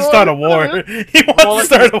wanted to start a war. He wanted to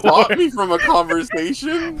start a Stop war. me from a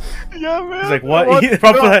conversation. Yeah, man. He's like, I what?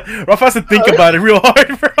 wanted- Ruff has to think about it real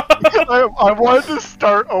hard, bro. I wanted to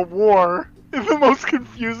start a war in the most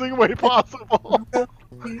confusing way possible.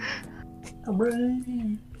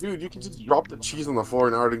 Dude, you can just drop the cheese on the floor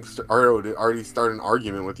and already start an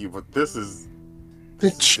argument with you, but this is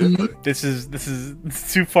The cheese. This is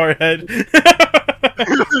too far ahead.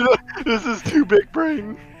 This is too big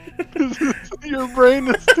brain. Your brain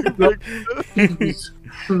is too big.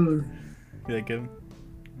 Yeah, give him.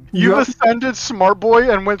 You've Yup. ascended smart boy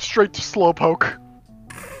and went straight to slowpoke.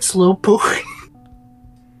 Slowpoke.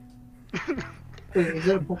 Wait, is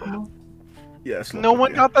that a Pokemon? Yes. No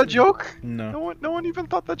one got that joke? No No. one even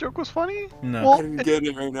thought that joke was funny? No. Well, I didn't get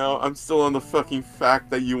it right now. I'm still on the fucking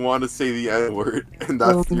fact that you want to say the N word, and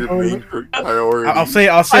that's Oh, your no. main priority.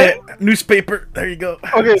 I'll say it. Newspaper. There you go.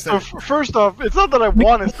 Okay, so first off, it's not that I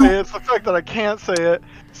want to say it, it's the fact that I can't say it.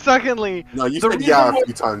 Secondly, No, you the said reason yeah a why-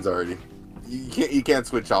 few times already. You can't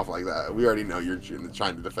switch off like that. We already know you're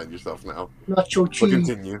trying to defend yourself now. Nacho But cheese.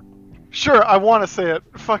 continue. sure, I want to say it.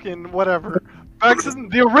 Fucking whatever. Back to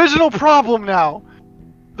the original problem now.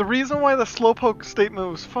 The reason why the Slowpoke statement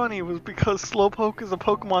was funny was because Slowpoke is a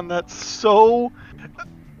Pokemon that's so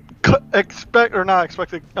what's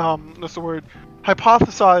the word?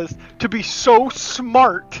 Hypothesized to be so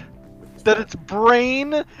smart that its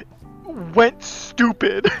brain went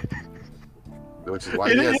stupid. Which is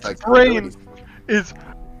why he has Its brain is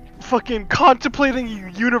fucking contemplating a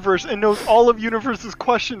universe and knows all of universe's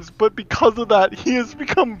questions, but because of that, he has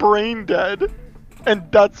become brain dead, and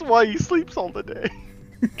that's why he sleeps all the day.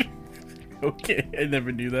 Okay, I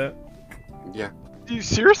never knew that. Yeah. You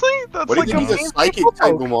seriously? That's What like if he's a main psychic Slowpoke.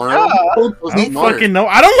 type, Umar? Yeah. I don't fucking know.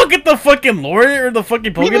 I don't look at the fucking lore or the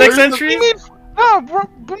fucking Pokédex entry.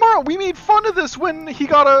 We made fun of this when he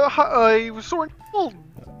got a Sword and Shield.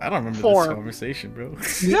 I don't remember Form. this conversation, bro.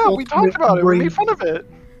 Yeah, we talked about it. We made fun of it.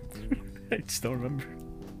 I just don't remember.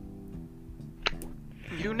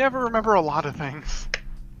 You never remember a lot of things.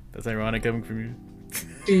 That's ironic coming from you.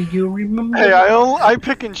 Do you remember? Hey, I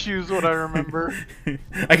pick and choose what I remember.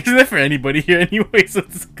 I can say that for anybody here anyway, so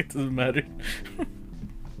it doesn't matter.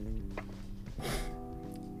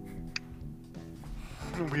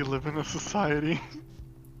 We live in a society.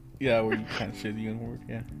 Yeah, where you kind of shit the young word,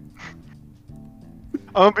 yeah.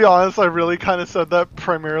 I'm gonna be honest, I really kind of said that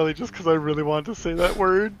primarily just because I really wanted to say that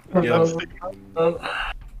word. Yeah. We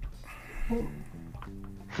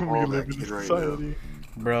Oh, live that in a kid right society.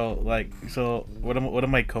 Bro, like, so one of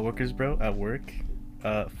my coworkers, bro, at work,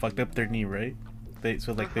 fucked up their knee, right? They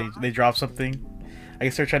dropped something. I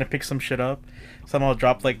guess they're trying to pick some shit up. Somehow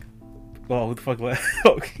dropped like, well, who the fuck?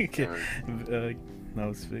 Okay, no,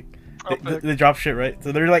 it's fake. They dropped shit, right?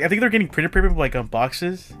 So they're like, I think they're getting printer paper like on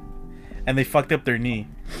boxes, and they fucked up their knee.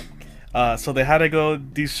 So they had to go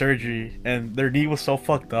do surgery, and their knee was so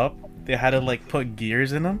fucked up, they had to like put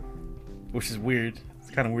gears in them, which is weird. It's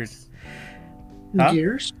kind of weird. Huh?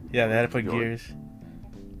 Gears? Yeah, they had to put gears.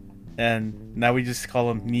 And now we just call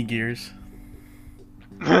them knee gears.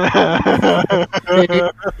 Laugh at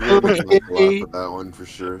that one for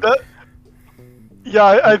sure.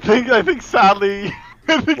 Yeah, I think sadly,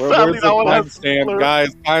 Where's that the one has timestamp,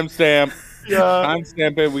 guys? Timestamp. Yeah,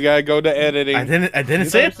 Timestamp it. We gotta go to editing. I didn't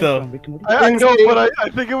say it though. I know, but I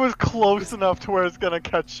think it was close enough to where it's gonna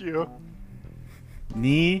catch you.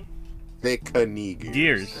 Knee Thick knee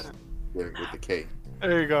gears. Yeah, with the K.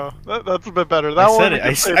 There you go. That's a bit better. That I said it.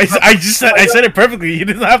 I said it perfectly. You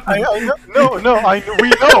didn't have to.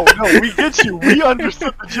 We get you. We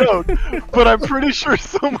understood the joke, but I'm pretty sure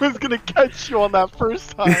someone's gonna catch you on that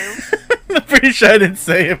first time. I'm pretty sure I didn't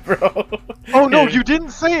say it, bro. Oh no, you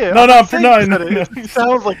didn't say it. No, no. It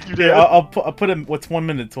sounds like you did. Yeah, I'll put him. What's 1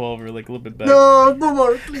 minute 12 or like a little bit back? No,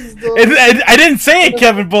 Boomer, please don't. I didn't say it,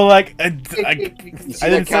 Kevin, but like You see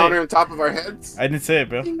that counter on top of our heads? I didn't say it,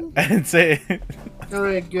 bro. I didn't say it.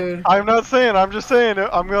 Alright, good. I'm not saying. I'm just saying it.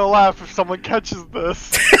 I'm gonna laugh if someone catches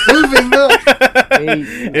this. Moving on.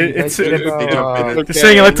 It's okay.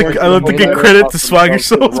 saying I like to give credit to Swagger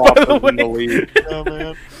Souls, by the way. Yeah,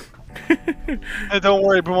 man. Hey, don't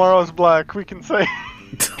worry, tomorrow's black. We can say.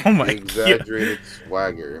 Oh my god. Exaggerated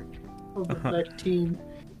swagger. Of the black team.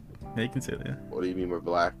 Yeah, you can say that. What do you mean we're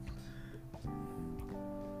black?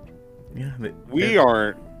 Yeah. We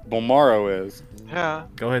aren't. Bomaro is. Yeah.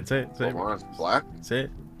 Go ahead, say it. Say it. Omar's black? Say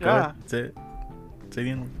it. Go Yeah. ahead, say it. Say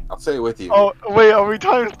it. I'll say it with you. Oh wait, are we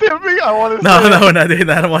timestamping? I want to. No, not doing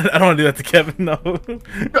that. I don't want to do that to Kevin. No.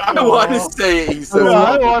 I want to say it. He says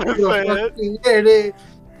I want to say it.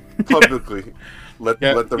 publicly. Let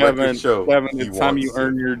the record show. Kevin, he it's time you wants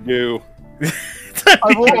earn your due.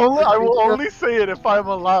 I will only say it if I'm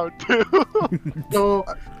allowed to. No.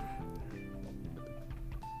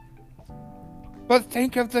 But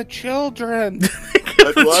think of the children.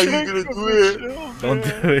 That's why you gonna do it. Don't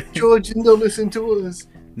do it. George, don't listen to us.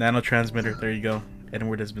 Nanotransmitter. There you go. N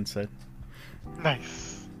word has been said.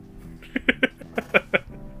 Nice.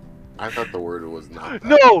 I thought the word was not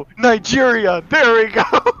that. No, Nigeria. There we go.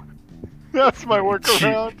 That's my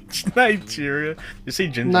workaround. Nigeria. You say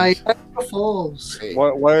ginger. Niagara Falls. Hey,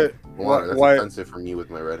 What? That's offensive for me with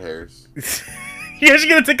my red hairs. You guys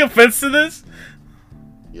gonna take offense to this?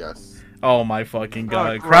 Yes. Oh my fucking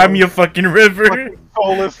god. gross. Cry me a fucking river. Fucking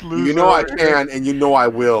soulless loser. You know I can, and you know I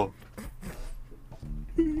will.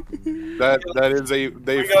 That is a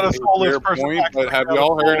We got a soulless fair person point. back But there. have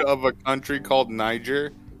y'all heard of a country called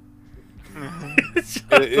Niger?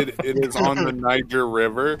 It is on the Niger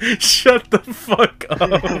River. Shut the fuck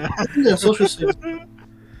up. Yeah, social studies.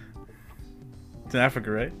 It's in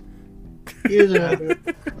Africa, right? Here's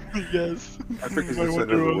Yes. Africa's My the center of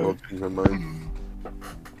the wonderland. world. Change my mind.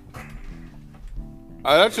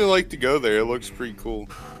 I'd actually like to go there. It looks pretty cool.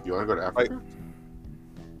 You wanna go to Africa?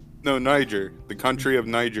 No, Niger. The country of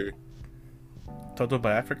Niger. Toto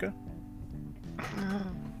by Africa?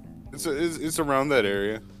 It's around that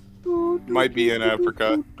area. Might be in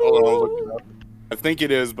Africa. Hold on, I'll look it up. I think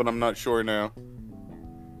it is, but I'm not sure now.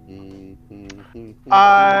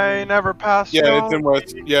 I never passed. Yeah, it's in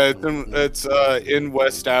West. Yeah, it's in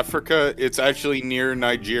West Africa. It's actually near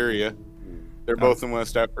Nigeria. They're both in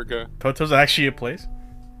West Africa. Toto's actually a place?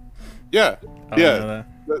 Yeah, I didn't know yeah.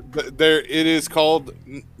 that. There, it is called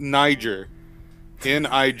Niger,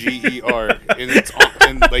 Niger, and it's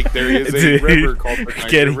and like there is a Dude, river called the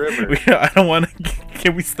Niger River. I don't want to.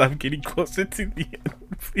 Can we stop getting closer to the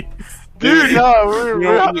end, please? Dude, no,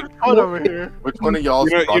 we're having fun over here. Which one of y'all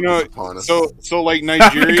upon us? So like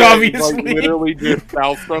Nigeria is like Obviously. literally just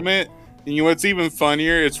south from it. And you know what's even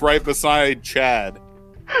funnier? It's right beside Chad.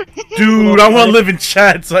 Dude, I want to live in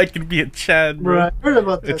Chad so I can be a Chad, bro. Right. Heard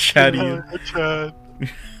about A that. Chadian. Chad.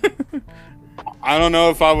 I don't know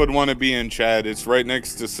if I would want to be in Chad. It's right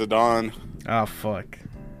next to Sudan. Oh, fuck.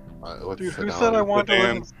 Dude, who said I wanted to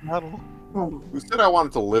live in Seattle? Who said I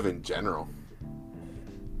wanted to live in general?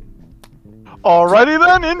 Alrighty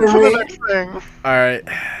then, into the next thing. Alright.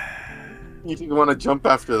 You want to jump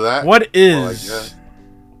after that? What Well, I is... guess.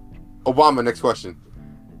 Obama, next question.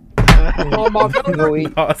 No,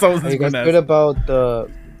 wait. Oh, that's what I was Are you gonna guys ask. heard about the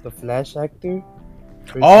Flash actor?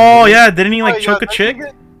 Oh, yeah, didn't he, like, Oh, yeah, choke a I chick?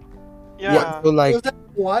 think Yeah. So like, It was at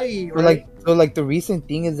Hawaii, so right? like the recent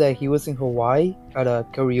thing is that he was in Hawaii at a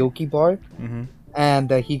karaoke bar, Mm-hmm. and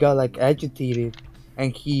he got like agitated,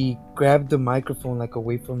 and he grabbed the microphone like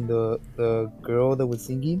away from the girl that was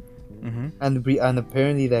singing, Mm-hmm. and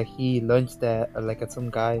apparently that he lunged at like at some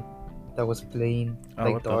guy that was playing Oh,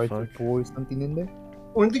 like what the darts or fuck? pool or something in there,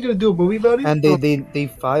 Weren't they gonna do a movie about it? and they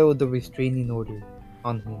filed the restraining order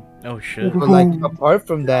on him. Oh, shit. But like apart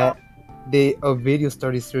from that, a video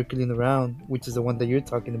started circling around, which is the one that you're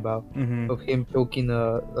talking about, Mm-hmm. of him choking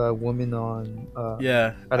a woman on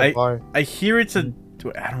Yeah. at a bar. I hear it's a...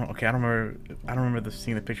 I don't remember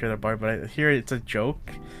seeing the picture of that bar, but I hear it's a joke,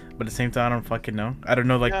 but at the same time, I don't fucking know. I don't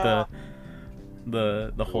know, like, Yeah.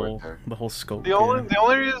 the whole scope. The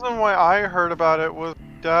only reason why I heard about it was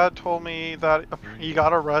Dad told me that he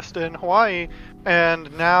got arrested in Hawaii,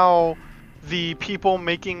 and now the people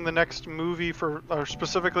making the next movie or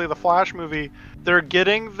specifically the Flash movie, they're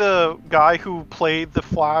getting the guy who played the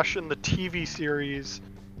Flash in the TV series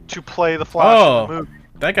to play the Flash in the movie.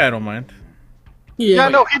 That guy I don't mind. Yeah,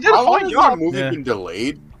 no, he did a How long fine has job. that movie Yeah. been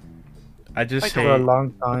delayed? I just Like, say... For a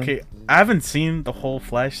long time. Okay, I haven't seen the whole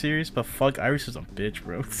Flash series, but fuck, Iris is a bitch,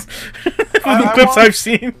 bro. From I the clips want- I've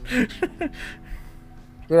seen.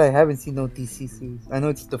 Dude, I haven't seen no DC series. I know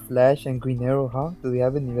it's the Flash and Green Arrow, huh? Do they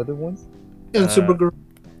have any other ones? And Supergirl.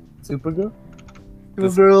 Supergirl?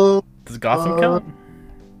 Supergirl. Does Gotham count?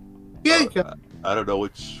 Yeah, I don't know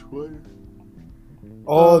which one.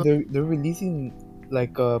 Oh, they're releasing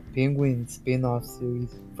like a Penguin spin-off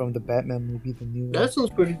series from the Batman movie, the new one. that sounds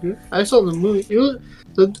pretty good. I saw the movie. It was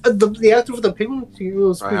the actor for the Penguin. It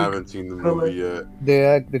was I pretty haven't seen the movie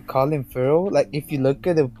yet. The Colin Farrell. Like if you look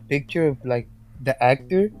at a picture of like the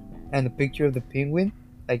actor and the picture of the Penguin,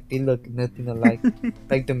 like they look nothing alike.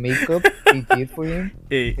 Like the makeup they did for him,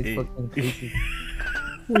 Hey, it's hey. fucking crazy.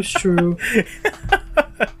 It's true.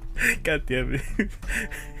 God damn it.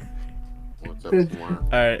 What's up, Kumar?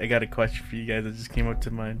 Alright, I got a question for you guys that just came up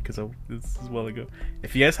to mind because this is a while ago.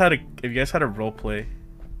 If you guys had a role play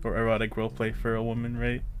or erotic role play for a woman,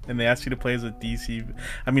 right? And they asked you to play as a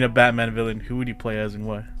Batman villain, who would you play as and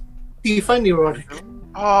why? Do you find erotic?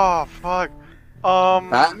 Oh fuck.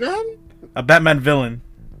 Batman? A Batman villain.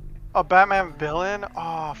 A Batman villain?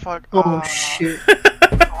 Oh fuck. Oh shit.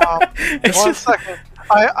 It's One just- second.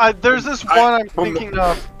 There's this one I'm thinking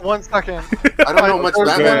of. 1 second. I don't know much Okay,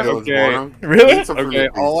 Batman villains, okay. Mona. Really? Name some Okay, familiar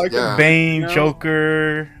all I things. can Yeah. Bane, No.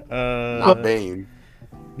 Joker, Not Bane.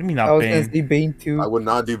 What do you mean I not was gonna Bane? say Bane too. I would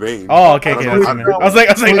not do Bane. Oh, okay, I don't okay. know. That's I- what I meant. I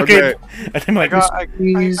was like, okay. Okay. I think like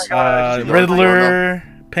Please. Riddler,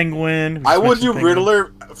 Penguin. I would do Penguin.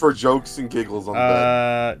 Riddler for jokes and giggles on the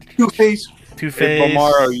bed. Two-Face. Two-Face.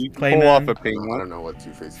 Bomaro, you can pull off Clayman. a I penguin. don't know what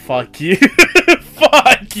Two-Face is. Fuck you.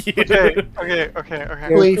 Fuck you. Okay.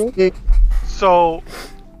 Playstick. So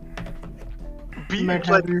Mad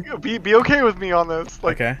Hatter. be okay with me on this.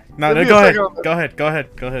 Like, Okay. No, give me go a ahead. second.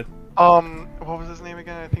 Go ahead. what was his name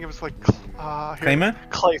again? I think it was like here. Clayman?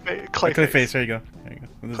 Clayface. Clayface. There you go.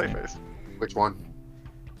 What's his name? Clayface. Which one?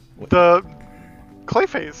 The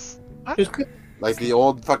Clayface. Just click. Like the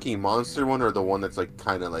old fucking monster one, or the one that's like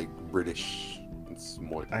kind of like British and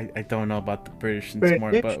smart? I don't know about the British and British?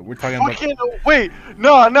 smart, but we're talking about Fucking wait,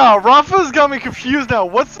 no, Rafa's got me confused now.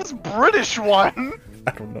 What's this British one?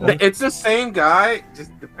 I don't know. It's the same guy,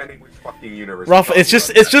 just depending which fucking universe. Ralph, you're it's just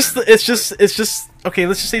talking okay.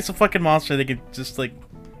 Let's just say it's a fucking monster. They could just like.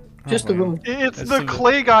 Just a villain. It's That's the the-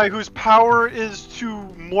 clay guy whose power is to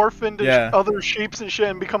morph into Yeah. other shapes and shit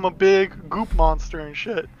and become a big goop monster and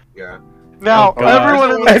shit. about. Yeah. Now, Oh, God.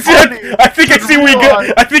 everyone in I the think party I think I see where you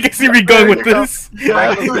go. I think I see where you going with There you go. this.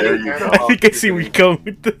 Yeah, There you go. I think I see where you going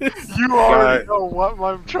with this. you already know what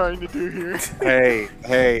I'm trying to do here.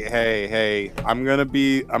 Hey! I'm gonna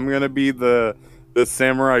be the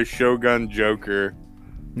samurai shogun Joker.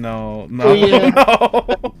 No, Oh, no, yeah.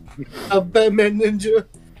 no. A Batman ninja.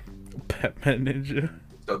 Batman Ninja.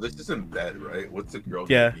 So this is in bed, right? What's the girl?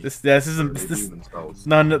 Yeah, gonna be? this isn't Or they this. be themselves?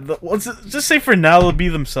 No, let's just say for now they'll be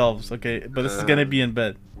themselves, okay? But this is gonna be in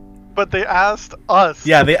bed. But they asked us.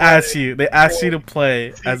 Yeah, to they play. asked you. They asked you to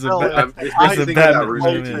play as a villain. It's as basically a that Batman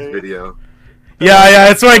Rooster villain. Teeth video. Yeah,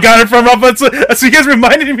 that's where I got it from. That's what you guys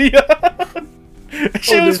reminded me of. That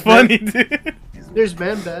shit was there's funny, dude. There's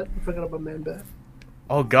Man Bat. I forgot about Man Bat.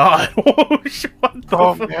 Oh God! Oh shit! What the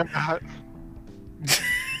Oh fuck? man, that-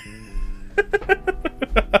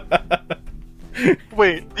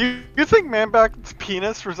 wait. Do you think Man-Bat's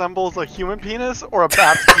penis resembles a human penis or a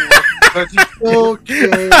bat's penis?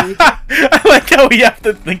 Okay. I like how we have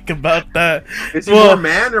to think about that. Is he Well, more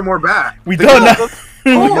man or more bat? We don't know.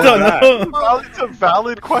 We Oh, don't that. know. It's a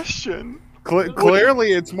valid question.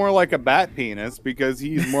 Clearly, it's more like a bat penis because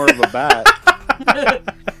he's more of a bat. I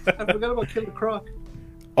forgot about Killer Croc.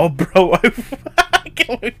 Oh, bro, I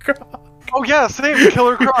can't cry. Oh yeah, same.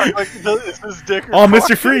 Killer Croc. Like, is his dick? Or Oh, cock?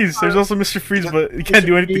 Mr. Freeze. There's also Mr. Freeze, but you can't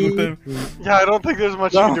do anything with him. Yeah, I don't think there's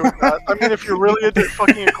much you can do with that. I mean, if you're really into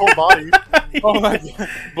fucking a cold body. Oh my god,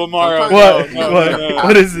 Lamar! What? No, What? no, no.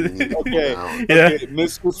 What is it? Okay. Yeah. Okay,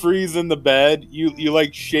 Mr. Freeze in the bed. You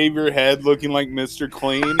like shave your head looking like Mr.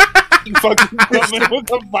 Clean. You fucking come in with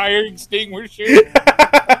a fire extinguisher.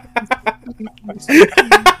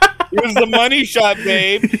 Here's the money shot,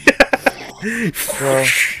 babe. Bro,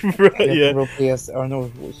 Bro, yeah. yeah. Bro, PS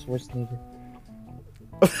Arnold Schwarzenegger.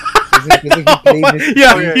 Isn't he played Mr.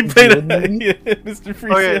 Yeah, Okay. he played in the it. movie? Yeah, Mr.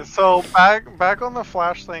 Freeze. Okay, yeah. so back on the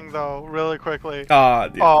Flash thing though, really quickly. Aw,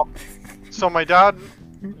 dude. So my dad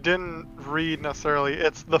didn't read necessarily.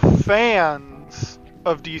 It's the fans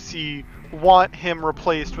of DC want him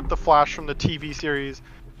replaced with the Flash from the TV series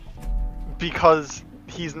because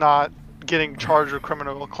he's not getting charged with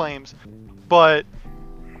criminal claims. But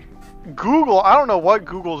Google, I don't know what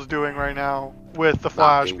Google's doing right now with the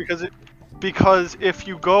Flash Nothing. because if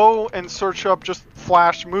you go and search up just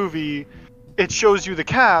Flash movie, it shows you the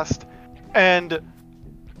cast and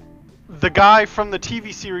the guy from the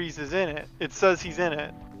TV series is in it. It says he's in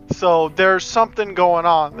it. So there's something going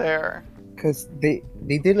on there. Because they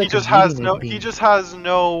did like He just a has meeting, no I think. he just has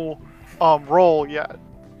no role yet.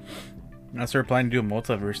 Unless they're planning to do a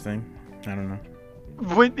multiverse thing. I don't know.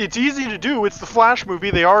 It's easy to do. It's the Flash movie.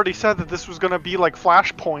 They already said that this was gonna be like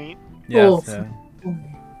Flashpoint. Yeah. Oh. yeah.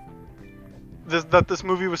 This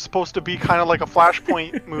movie was supposed to be kind of like a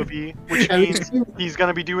Flashpoint movie, which Have you, means seen, he's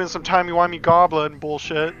gonna be doing some timey-wimey goblin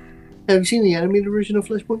bullshit. have you seen the animated version of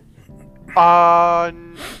Flashpoint?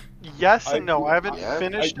 Yes and no. I haven't Yeah.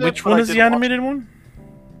 finished it. Which but one I is did the watch animated one?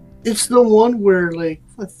 It's the one where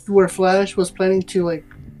where Flash was planning to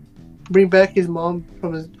bring back his mom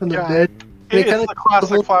from the Yeah. dead. It. They kinda- It's the classic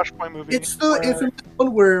the whole- Flashpoint movie. It's the where- infamous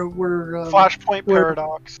one where Flashpoint where-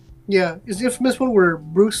 Paradox. yeah, it's the infamous one where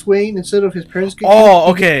Bruce Wayne, instead of his parents getting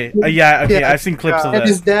Oh, okay. Yeah, okay. Yeah. I've seen clips of and that.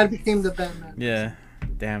 his dad became the Batman Yeah.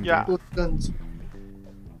 Damn. Yeah. Dude. with guns.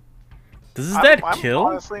 Does his dad I'm kill?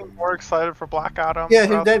 honestly more excited for Black Adam. Yeah, his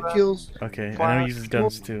rather dad than- kills. Okay, I know Flash. he uses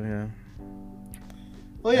guns too. Yeah.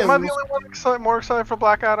 Oh yeah, Am I it the was- only one more excited for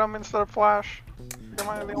Black Adam instead of Flash? Am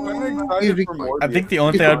I the only one? Excited for I think the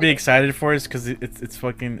only thing I'd be excited for is because it's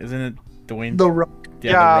fucking, isn't it Dwayne? the Rock.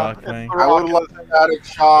 Yeah, Yeah, The Rock it's playing. The I would Rock love is- Static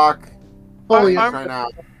Shock Oh I'm- yeah, I'm- right now.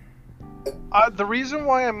 The reason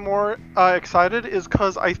why I'm more excited is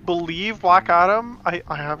because I believe Black Adam. I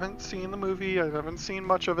haven't seen the movie. I haven't seen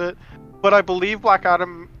much of it, but I believe Black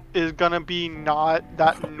Adam is gonna be not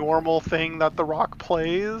that normal thing that The Rock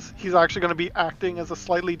plays. He's actually gonna be acting as a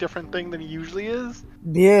slightly different thing than he usually is.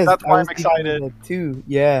 Yes, That's I why was I'm thinking excited. that too.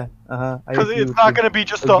 Yeah. I Because agree it's with not you. gonna be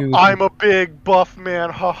just Agree with I'm you. a big buff man,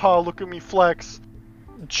 haha, look at me flex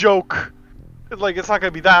joke. Like, it's not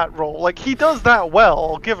gonna be that role. Like, he does that well,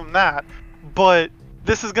 I'll give him that. But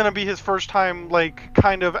this is gonna be his first time, like,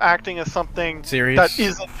 kind of acting as something Serious?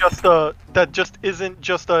 that just isn't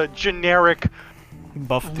just a generic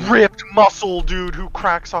Buff dude. ripped muscle dude who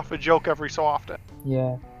cracks off a joke every so often.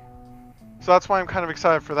 Yeah. So that's why I'm kind of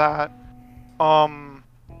excited for that.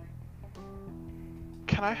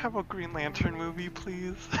 Can can I have a Green Lantern movie,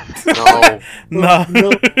 please? No. No.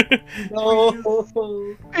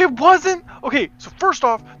 No. It wasn't okay. So first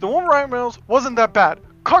off, the one with Ryan Reynolds wasn't that bad.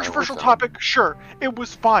 Controversial topic, sure, it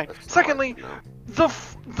was fine. That's Secondly, not,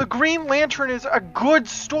 the Green Lantern is a good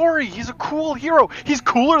story. He's a cool hero. He's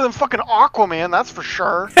cooler than fucking Aquaman, that's for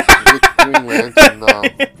sure. Is it Green Lantern,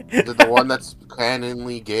 is it the one that's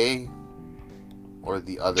canonly gay? Or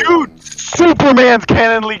the other Dude, one? Superman's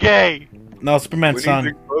canonly gay. No, Superman's When son.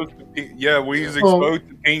 he's exposed to when he's exposed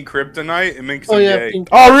to pink kryptonite, it makes Oh him yeah. gay. Pink.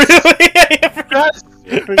 Oh really? Yes.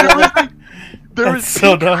 There That's is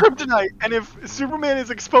so pink dumb. kryptonite, and if Superman is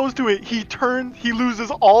exposed to it, he loses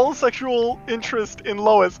all sexual interest in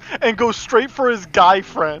Lois and goes straight for his guy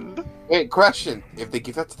friend. Wait, question. If they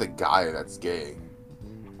give that to the guy that's gay,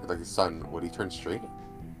 like his son, would he turn straight?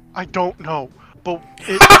 I don't know, but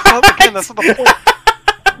that's not the point.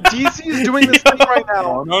 DC is doing this thing right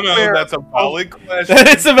now. No, where- that's a valid question.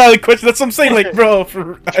 It's a valid question. That's what I'm saying. Like, Okay. bro,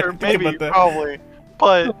 Sure, think maybe, about that. probably,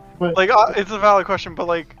 but Wait. like it's a valid question. But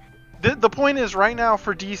like, the point is right now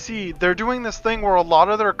for DC, they're doing this thing where a lot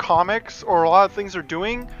of their comics or a lot of things they're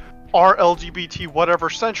doing are LGBT whatever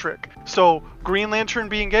centric. So Green Lantern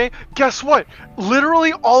being gay, guess what?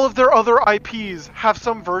 Literally all of their other IPs have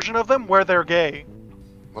some version of them where they're gay.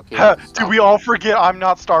 Okay, Did we all forget I'm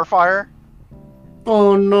Not Starfire?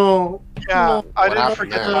 Oh no. Yeah, No. I What didn't happened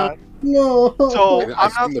forget there? that. No. So I've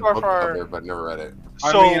I'm Not seen the book Starfire. cover, but never read it.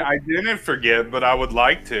 So, I mean, I didn't forget, but I would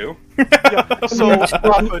like to. yeah, so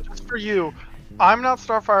Rafa, just for you, I'm Not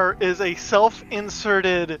Starfire is a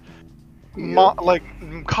self-inserted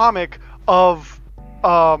comic of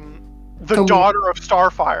the Come- daughter of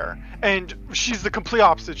Starfire, and she's the complete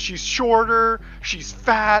opposite. She's shorter, she's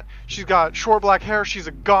fat, she's got short black hair, she's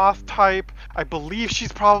a goth type. I believe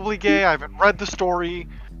she's probably gay. I haven't read the story.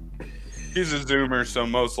 He's a zoomer, so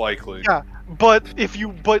most likely. Yeah, but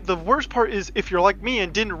the worst part is if you're like me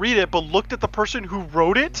and didn't read it but looked at the person who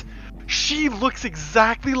wrote it, she looks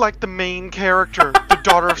exactly like the main character, the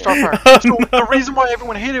daughter of Starfire. So the reason why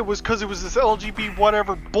everyone hated it was because it was this LGBT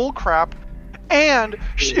whatever bullcrap, and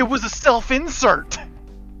it was a self-insert.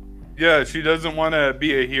 Yeah, she doesn't want to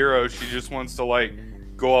be a hero. She just wants to like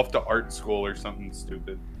go off to art school or something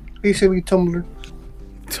stupid. Basically Tumblr.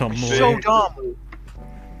 Tumblr. So dumb.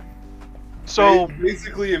 So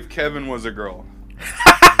Basically, if Kevin was a girl.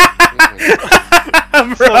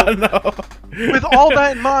 Bro, no. with all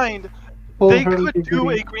that in mind, they Wholeheartedly could do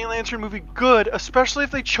agree. a Green Lantern movie good, especially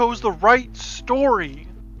if they chose the right story.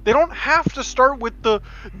 They don't have to start with the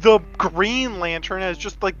Green Lantern as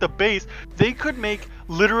just like the base. They could make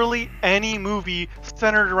literally any movie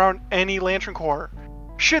centered around any Lantern Corps.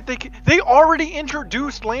 Shit, they already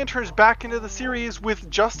introduced lanterns back into the series with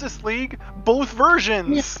Justice League, both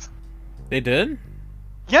versions. They did?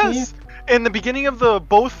 Yes. In the beginning of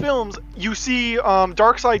both films, you see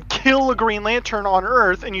Darkseid kill a Green Lantern on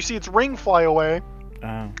Earth, and you see its ring fly away.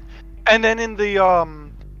 Oh. And then in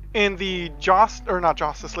the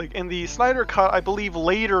Justice League, in the Snyder Cut, I believe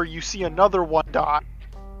later you see another one die,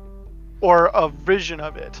 or a vision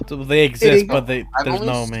of it. So they exist, but there's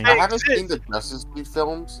no I main. haven't seen the Justice League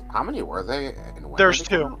films. How many were they? And when There's did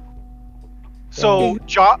they come two. out? So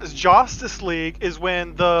Justice League is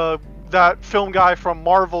when that film guy from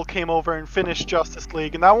Marvel came over and finished Justice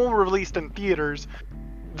League, and that one was released in theaters.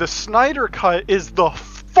 The Snyder Cut is the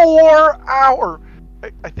 4-hour,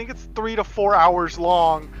 I think it's 3 to 4 hours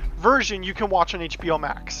long version you can watch on HBO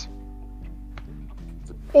Max.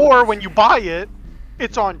 Or when you buy it,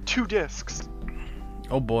 it's on 2 discs.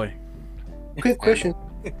 Oh boy. Quick question.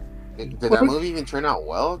 Did that movie even turn out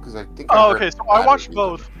well? Because I think. Oh, heard okay, so bad I watched reviews.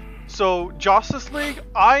 both. So Justice League,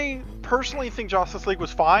 I personally think Justice League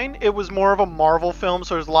was fine. It was more of a Marvel film,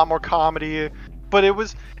 so there's a lot more comedy. But it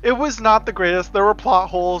was not the greatest. There were plot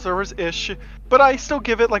holes, there was ish. But I still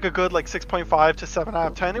give it like a good 6.5 to 7 out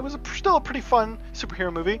of 10. It was still a pretty fun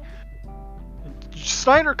superhero movie.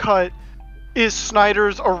 Snyder Cut is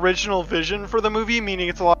Snyder's original vision for the movie, meaning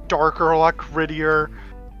it's a lot darker, a lot grittier,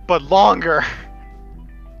 but longer.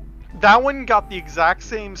 That one got the exact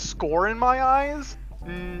same score in my eyes,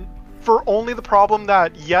 for only the problem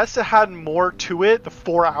that, yes, it had more to it, the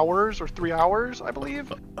 4 hours or 3 hours, I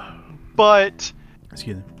believe, but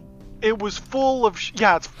Excuse me. it was full of,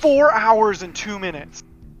 it's 4 hours and 2 minutes.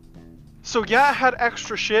 So yeah, it had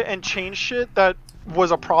extra shit and changed shit that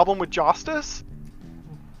was a problem with Justice,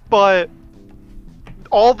 but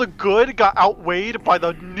all the good got outweighed by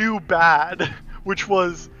the new bad, which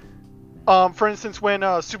was, for instance, when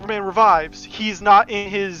Superman revives, he's not in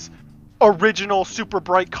his original super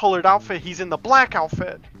bright colored outfit, he's in the black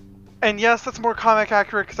outfit. And yes, that's more comic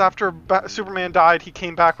accurate because after Superman died, he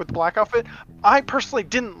came back with the black outfit. I personally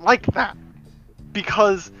didn't like that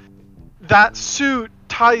because that suit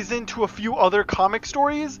ties into a few other comic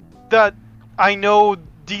stories that I know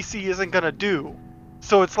DC isn't gonna do.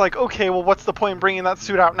 So it's like, okay, well, what's the point in bringing that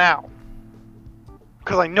suit out now?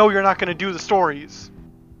 Because I know you're not gonna do the stories.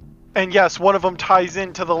 And yes, one of them ties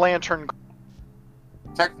into the Lantern.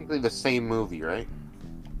 Technically the same movie, right?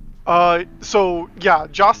 So yeah,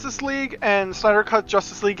 Justice League and Snyder Cut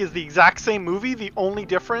Justice League is the exact same movie. The only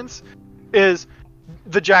difference is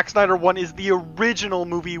the Zack Snyder one is the original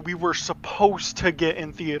movie we were supposed to get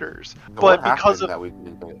in theaters. So but what because happened of that we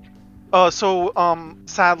didn't get?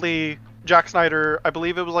 sadly, Zack Snyder, I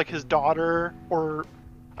believe it was like his daughter or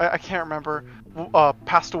I can't remember,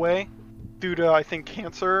 passed away due to, I think,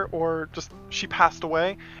 cancer, or just she passed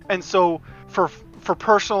away. And so for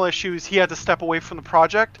personal issues, he had to step away from the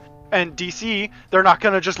project. And DC, they're not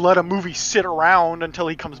going to just let a movie sit around until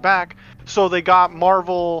he comes back. So they got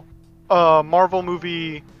Marvel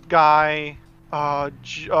movie guy,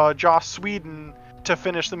 Joss Whedon, to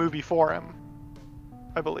finish the movie for him,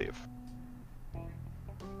 I believe.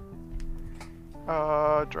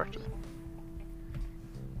 Director.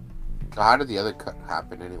 So how did the other cut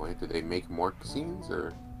happen anyway? Did they make more scenes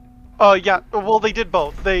or? Yeah. Well, they did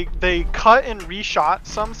both. They cut and reshot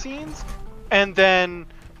some scenes, and then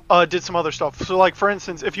did some other stuff. So, like for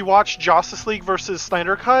instance, if you watch Justice League versus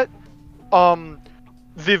Snyder Cut, the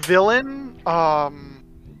villain,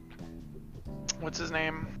 what's his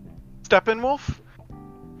name? Steppenwolf.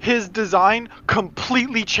 His design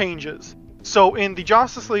completely changes. So in the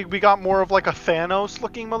Justice League, we got more of like a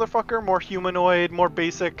Thanos-looking motherfucker, more humanoid, more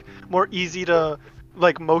basic, more easy to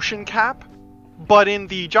like motion cap. But in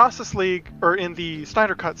the Justice League, or in the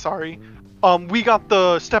Snyder Cut, sorry, we got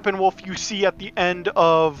the Steppenwolf you see at the end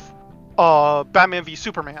of Batman v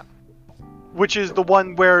Superman, which is the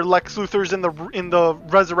one where Lex Luthor's in the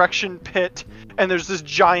resurrection pit, and there's this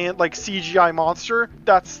giant like CGI monster.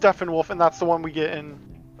 That's Steppenwolf, and that's the one we get in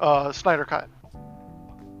Snyder Cut.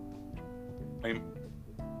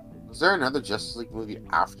 Was there another Justice League movie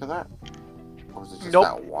after that? Or was it just Nope.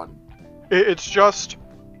 that one? It's just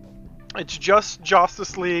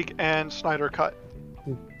Justice League and Snyder Cut.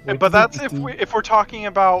 But that's if we're talking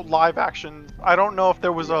about live action. I don't know if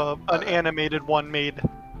there was an animated one made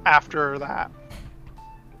after that.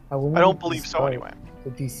 I don't believe so anyway.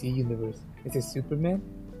 The DC universe. Is it Superman?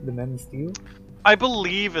 The Man of Steel? I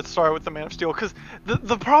believe it started with the Man of Steel, because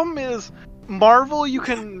the problem is Marvel, you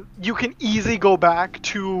can easily go back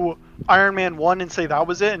to Iron Man 1 and say that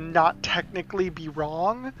was it and not technically be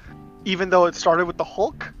wrong, even though it started with the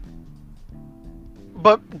Hulk.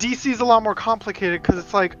 But DC is a lot more complicated because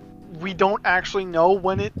it's like we don't actually know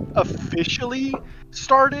when it officially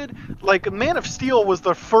started. Like Man of Steel was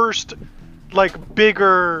the first like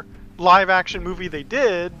bigger live action movie they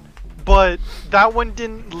did, but that one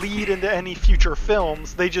didn't lead into any future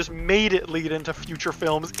films. They just made it lead into future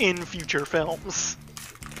films in future films.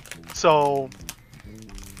 So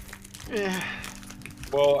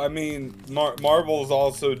Well, I mean, Marvel's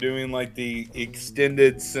also doing like the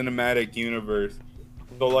extended cinematic universe.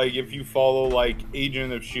 So like if you follow like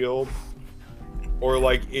Agent of S.H.I.E.L.D. or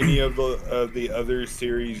like any of the other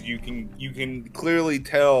series, you can clearly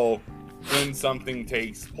tell when something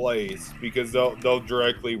takes place because they'll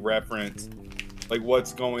directly reference like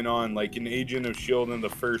what's going on. Like in Agent of S.H.I.E.L.D. in the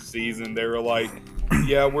first season, they were like,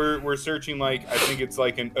 yeah, we're searching like I think it's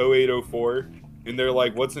like an 0804, and they're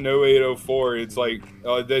like, what's an 0804? It's like,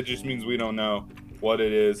 oh, that just means we don't know what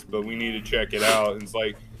it is, but we need to check it out. And it's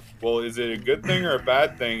like, well, is it a good thing or a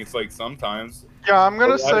bad thing? It's like sometimes. Yeah, I'm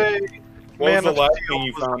gonna say. What was Man the of last Steel thing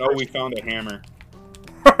you was the found? Oh, first. we found a hammer.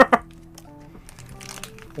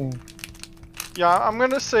 Yeah, I'm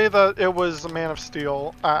gonna say that it was Man of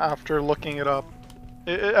Steel after looking it up.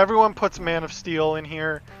 Everyone puts Man of Steel in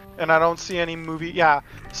here, and I don't see any movie. Yeah,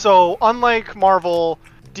 so unlike Marvel,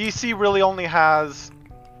 DC really only has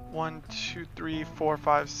 1, 2, 3, 4,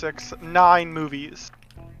 5, 6, 9 movies,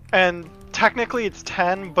 and technically it's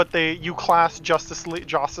 10, but you class Justice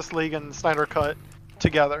League and Snyder Cut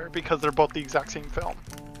together because they're both the exact same film.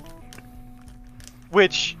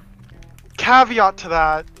 Which, caveat to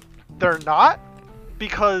that, they're not,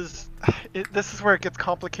 because this is where it gets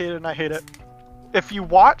complicated and I hate it. If you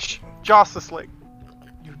watch Justice League,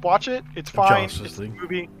 you watch it, it's fine, Justice it's a League.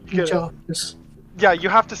 movie, you get it. Justice. Yeah, you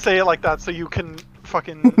have to say it like that so you can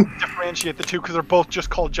fucking differentiate the two, because they're both just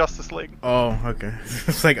called Justice League. Oh, okay.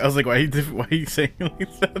 It's like I was like, why are you saying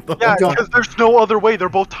like that? The Yeah, whole time? because there's no other way. They're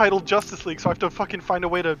both titled Justice League, so I have to fucking find a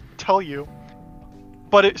way to tell you.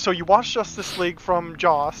 But so you watch Justice League from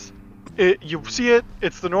Joss, You see it,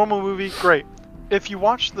 it's the normal movie, great. If you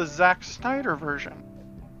watch the Zack Snyder version,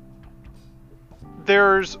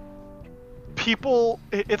 there's people,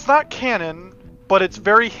 it's not canon, but it's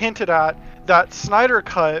very hinted at that Snyder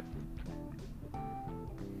Cut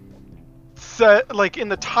set, like in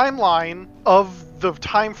the timeline of the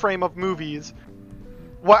time frame of movies,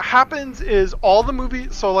 what happens is all the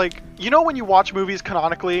movies, so like, you know when you watch movies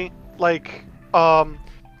canonically, like,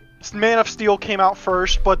 Man of Steel came out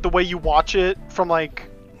first, but the way you watch it from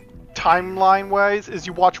like timeline wise is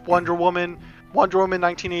you watch Wonder Woman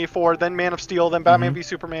 1984, then Man of Steel, then Batman v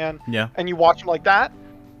Superman, Yeah. and you watch them like that.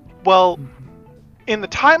 Well, in the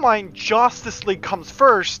timeline, Justice League comes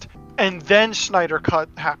first, and then Snyder Cut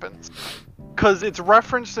happens. Because it's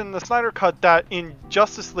referenced in the Snyder Cut that in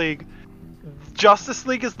Justice League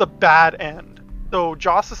is the bad end. So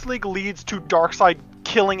Justice League leads to Darkseid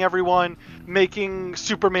killing everyone, making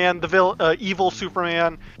Superman the evil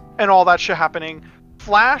Superman, and all that shit happening.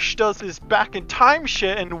 Flash does his back in time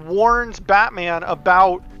shit and warns Batman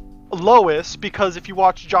about Lois, because if you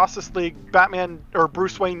watch Justice League, Batman or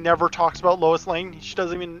Bruce Wayne never talks about Lois Lane. He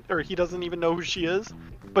doesn't even know who she is.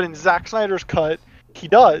 But in Zack Snyder's cut, he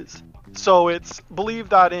does. So it's believed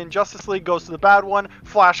that in Justice League goes to the bad one.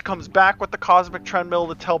 Flash comes back with the cosmic treadmill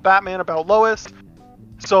to tell Batman about Lois.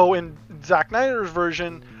 So in Zack Snyder's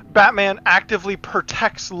version, Batman actively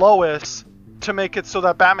protects Lois to make it so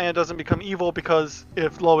that Batman doesn't become evil, because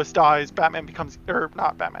if Lois dies, Batman becomes, or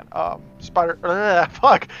not Batman,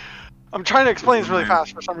 fuck. I'm trying to explain this really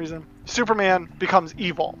fast for some reason. Superman becomes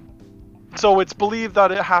evil. So it's believed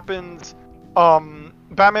that it happens,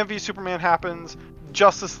 Batman v Superman happens,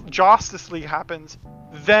 Justice League happens,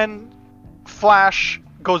 then Flash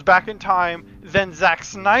goes back in time, then Zack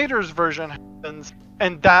Snyder's version happens,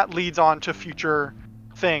 and that leads on to future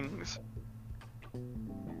things.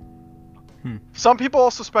 Some people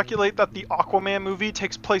also speculate that the Aquaman movie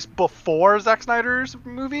takes place before Zack Snyder's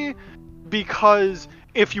movie, because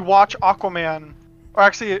if you watch Aquaman, or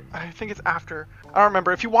actually I think it's after, I don't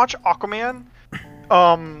remember, if you watch Aquaman,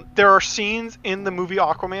 there are scenes in the movie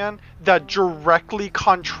Aquaman that directly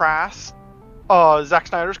contrast Zack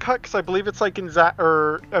Snyder's cut, because I believe it's like in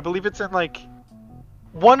I believe it's in like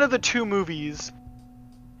one of the two movies.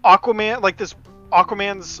 Aquaman, like this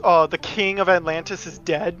Aquaman's the king of Atlantis is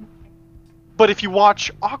dead, but if you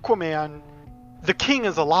watch Aquaman, the king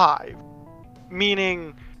is alive,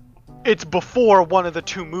 meaning it's before one of the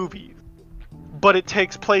two movies, but it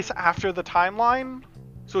takes place after the timeline,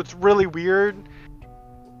 so it's really weird.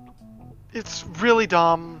 It's really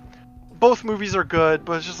dumb. Both movies are good,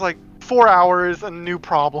 but it's just like 4 hours and new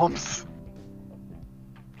problems.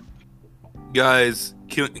 Guys,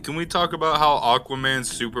 can we talk about how Aquaman's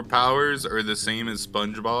superpowers are the same as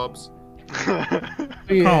SpongeBob's?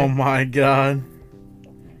 Oh my god.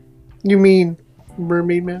 You mean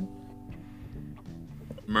Mermaid Man?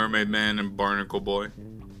 Mermaid Man and Barnacle Boy.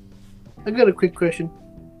 I got a quick question.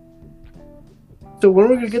 So when are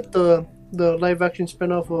we gonna get the live action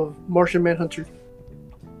spinoff of Martian Manhunter?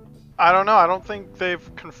 I don't know. I don't think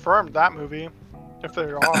they've confirmed that movie. If they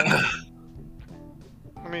are.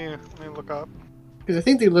 Let me look up. Because I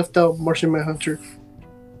think they left out Martian Manhunter.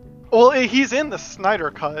 Well, he's in the Snyder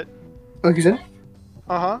cut. Oh, he's in?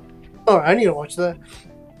 Uh-huh. Oh, I need to watch that.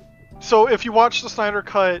 So if you watch the Snyder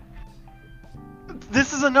cut,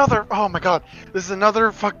 this is another, oh my god, this is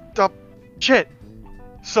another fucked up shit.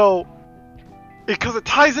 So, because it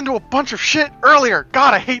ties into a bunch of shit earlier.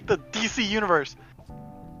 God, I hate the DC universe.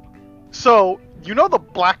 So, you know the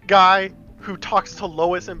black guy who talks to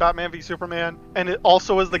Lois in Batman v Superman, and it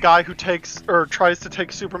also is the guy who takes, or tries to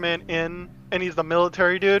take Superman in, and he's the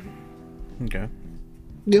military dude? Okay.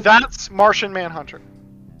 Yep. That's Martian Manhunter.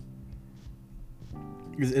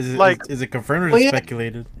 Is it confirmed or is it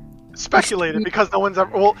speculated? Speculated, because no one's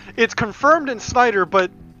ever, well, it's confirmed in Snyder,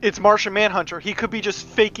 but it's Martian Manhunter. He could be just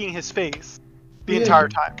faking his face the entire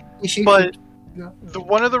time. But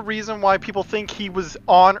one of the reason why people think he was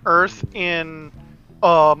on Earth in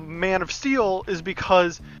Man of Steel is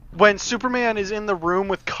because when Superman is in the room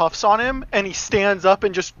with cuffs on him and he stands up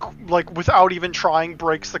and just, like, without even trying,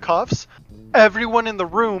 breaks the cuffs, everyone in the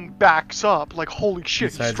room backs up, like, holy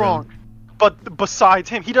shit, he's strong. But besides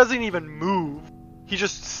him, he doesn't even move. He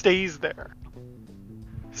just stays there.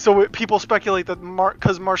 So people speculate that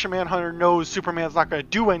because Martian Manhunter knows Superman's not going to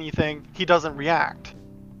do anything, he doesn't react.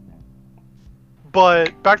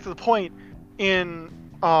 But back to the point, in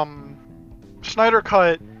Snyder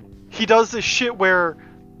Cut, he does this shit where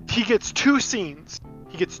he gets 2 scenes.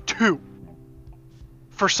 He gets 2.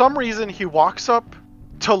 For some reason, he walks up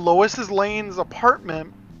to Lois Lane's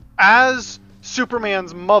apartment as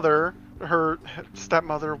Superman's mother, her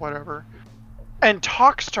stepmother, whatever, and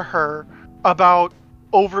talks to her about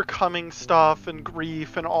overcoming stuff and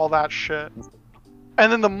grief and all that shit.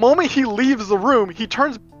 And then the moment he leaves the room, he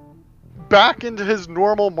turns back into his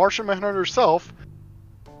normal Martian Manhunter self,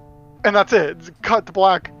 and that's it. It's cut to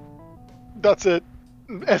black. That's it.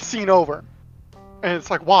 Scene over. And it's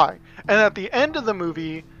like, why? And at the end of the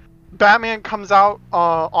movie, Batman comes out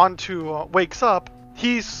wakes up.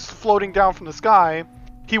 He's floating down from the sky.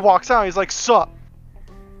 He walks out. He's like, sup?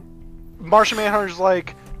 Martian Manhunter's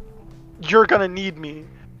like, you're gonna need me.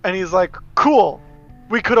 And he's like, cool.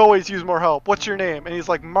 We could always use more help. What's your name? And he's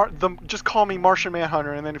like, just call me Martian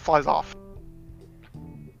Manhunter. And then he flies off.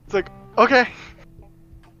 It's like, okay.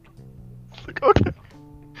 It's like, okay.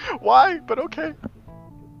 Why? But okay.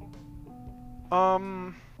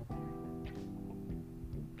 I'm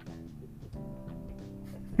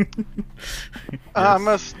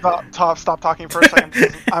gonna stop talking for a second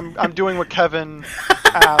because I'm doing what Kevin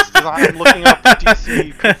asked. Is I'm looking up the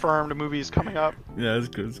DC confirmed movies coming up. Yeah, it's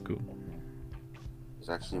good. It's cool. There's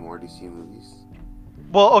actually more DC movies.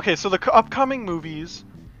 Well, okay, so the upcoming movies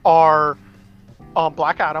are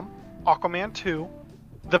Black Adam, Aquaman 2,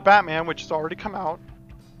 The Batman, which has already come out,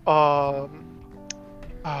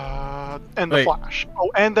 and The Flash.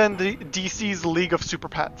 Oh, and then the DC's League of Super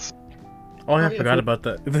Pets. Oh, yeah, I forgot about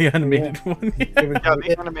that. The animated one. Yeah,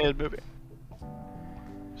 the animated movie.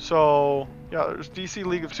 So, yeah, there's DC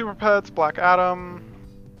League of Super Pets, Black Adam.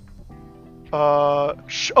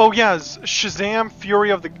 Shazam! Fury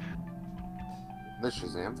of the. The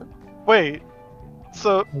Shazam thing? Wait.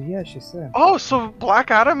 So. Oh, yeah, Shazam. Oh, so Black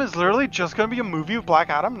Adam is literally just gonna be a movie of Black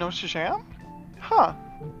Adam, no Shazam? Huh.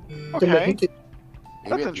 Okay. Maybe That's at the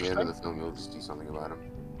end of interesting. the film you'll just do something about him.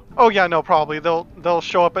 Oh yeah, no, probably they'll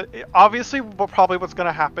show up. Obviously, probably what's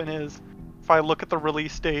gonna happen is, if I look at the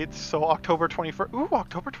release dates, so October 21st. Ooh,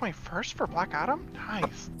 October 21st for Black Adam.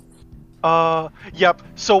 Nice. Yep.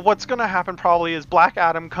 So what's gonna happen probably is Black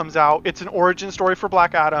Adam comes out. It's an origin story for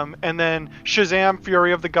Black Adam, and then Shazam: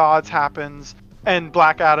 Fury of the Gods happens, and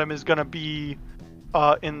Black Adam is gonna be,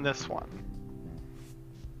 in this one.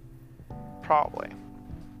 Probably.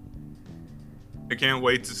 I can't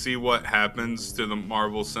wait to see what happens to the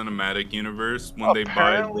Marvel Cinematic Universe when they buy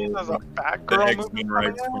Apparently, there's a the Batgirl movie X-Men coming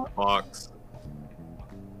rights out. from Fox.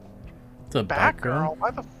 It's a Batgirl? background.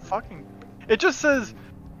 Why the fucking? It just says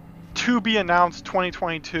to be announced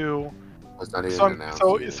 2022. It's not even So, announced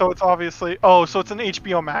so, yet. so it's obviously. Oh, so it's an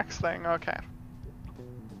HBO Max thing. Okay.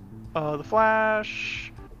 The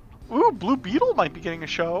Flash. Ooh, Blue Beetle might be getting a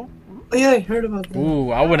show. Oh yeah, I heard about that.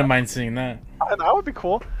 Ooh, I wouldn't mind seeing that. That would be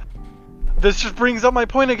cool. This just brings up my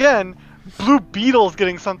point again. Blue Beetle's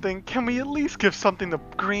getting something. Can we at least give something to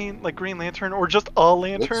Green Lantern, or just a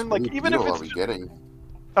Lantern? Which Like Blue even if Beetle it's are we getting?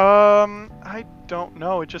 I don't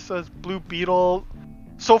know. It just says Blue Beetle.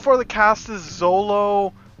 So far, the cast is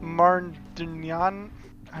Zolo Mardinian.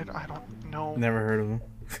 I don't know. Never heard of him.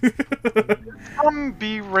 Some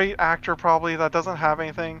B-rate actor probably that doesn't have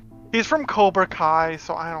anything. He's from Cobra Kai,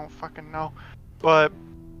 so I don't fucking know. But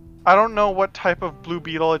I don't know what type of Blue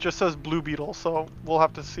Beetle. It just says Blue Beetle, so we'll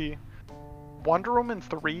have to see. Wonder Woman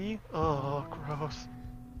 3? Ugh, gross.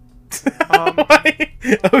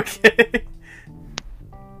 Okay.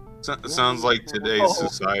 Sounds like today's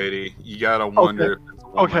society. You gotta wonder if it's a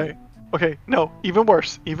woman. Okay, no, even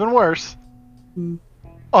worse.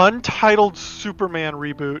 Untitled Superman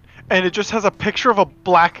reboot, and it just has a picture of a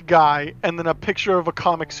black guy and then a picture of a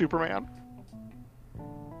comic Superman.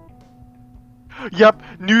 Yep,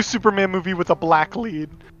 new Superman movie with a black lead.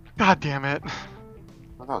 God damn it. I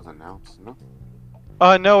thought it was announced, no?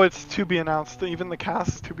 No, it's to be announced. Even the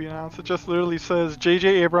cast is to be announced. It just literally says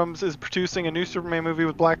J.J. Abrams is producing a new Superman movie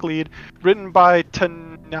with black lead, written by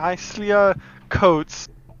Tanislia Coates.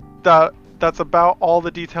 That's about all the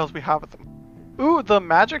details we have of them. Ooh, the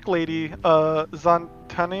Magic Lady,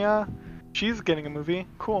 Zantania, she's getting a movie.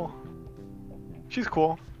 Cool. She's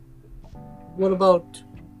cool. What about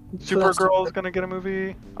Supergirl is gonna get a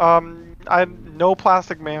movie. No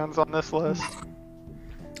Plastic Man's on this list.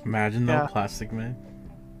 Imagine Yeah. though, Plastic Man.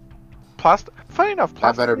 Funny enough, That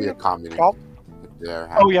Plastic better be Man a comedy. prob- If they're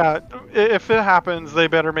Oh happy. yeah, if it happens, they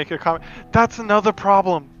better make a comment. That's another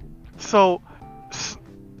problem. So,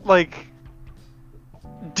 like,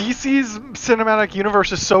 DC's cinematic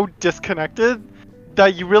universe is so disconnected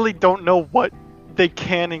that you really don't know what they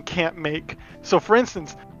can and can't make. So, for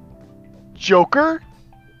instance, Joker,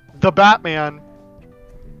 the Batman,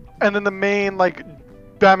 and then the main, like,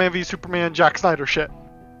 Batman v Superman Jack Snyder shit.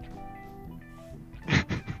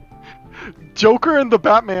 Joker and the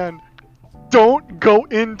Batman don't go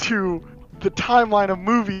into the timeline of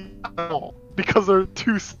movie at all because they're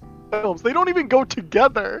too films. They don't even go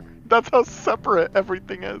together. That's how separate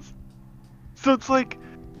everything is. So it's like,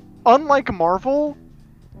 unlike Marvel,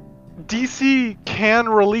 DC can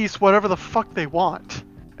release whatever the fuck they want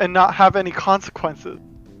and not have any consequences.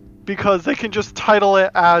 Because they can just title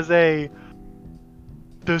it as this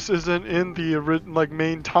isn't in the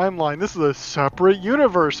main timeline. This is a separate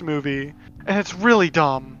universe movie. And it's really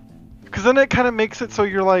dumb. Because then it kind of makes it so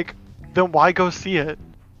you're like, then why go see it?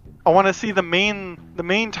 I want to see the main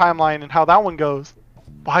timeline and how that one goes.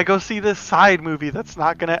 Why go see this side movie that's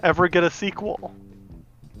not going to ever get a sequel?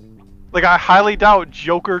 Like, I highly doubt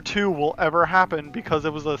Joker 2 will ever happen because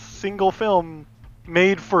it was a single film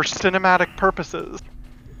made for cinematic purposes.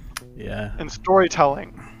 Yeah. And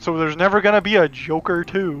storytelling. So there's never going to be a Joker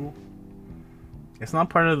 2. It's not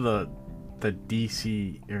part of the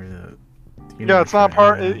DC or the universe. Yeah, it's not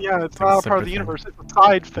part. Right? It's like not a part of the universe. It's a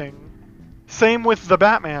side thing. Same with the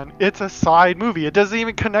Batman. It's a side movie. It doesn't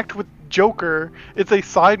even connect with Joker. It's a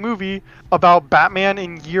side movie about Batman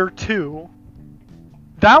in year 2.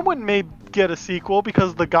 That one may get a sequel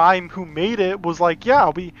because the guy who made it was like, yeah,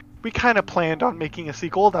 we kind of planned on making a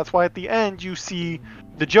sequel. That's why at the end you see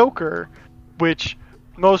the Joker, which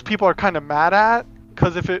most people are kind of mad at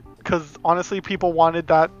because honestly people wanted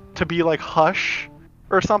that to be like Hush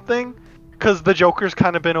or something. Because the Joker's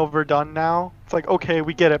kind of been overdone now. It's like, okay,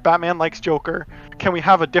 we get it. Batman likes Joker. Can we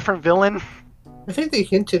have a different villain? I think they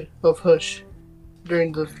hinted of Hush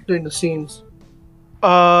during the scenes.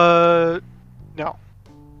 No.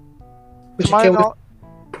 Which you can't-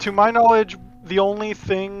 To my knowledge, the only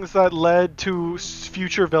things that led to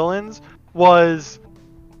future villains was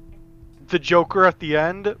the Joker at the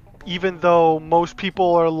end. Even though most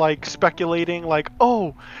people are like speculating, like,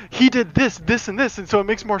 oh, he did this, this, and this, and so it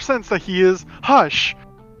makes more sense that he is Hush.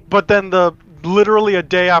 But then literally a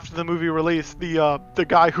day after the movie released, the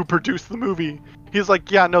guy who produced the movie, he's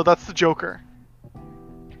like, yeah, no, that's the Joker.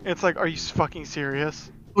 It's like, are you fucking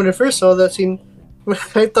serious? When I first saw that scene,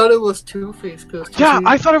 I thought it was Two-Face. Yeah,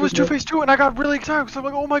 I thought it was Two-Face too, and I got really excited because I'm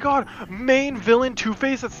like, oh my god, main villain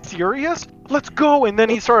Two-Face, that's serious? Let's go! And then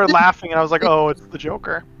he started laughing, and I was like, oh, it's the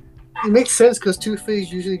Joker. It makes sense because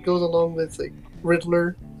Two-Face usually goes along with like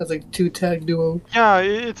Riddler as like two-tag duo. Yeah,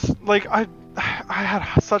 it's like I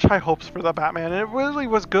had such high hopes for the Batman, and it really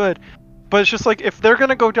was good. But it's just like, if they're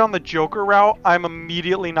gonna go down the Joker route, I'm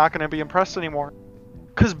immediately not gonna be impressed anymore.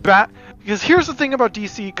 Because here's the thing about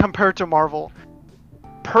DC compared to Marvel.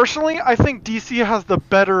 Personally, I think DC has the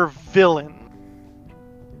better villain.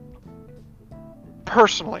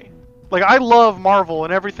 Personally. Like, I love Marvel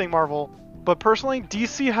and everything Marvel. But personally,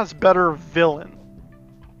 DC has better villain.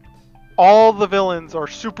 All the villains are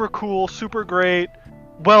super cool, super great,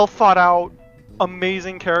 well thought out,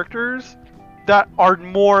 amazing characters that are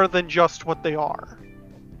more than just what they are.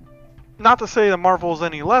 Not to say that Marvel is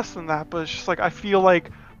any less than that, but it's just like, I feel like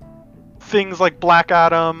things like Black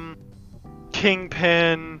Adam,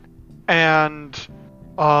 Kingpin, and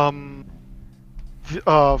fucking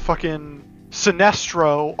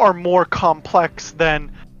Sinestro are more complex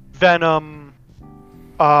than Venom,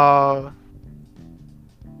 fucking,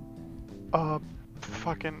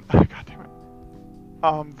 goddamn it,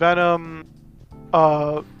 Venom,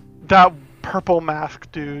 that purple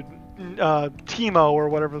mask dude, Timo or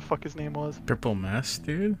whatever the fuck his name was. Purple Mask,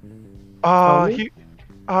 dude?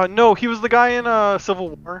 No, he was the guy in Civil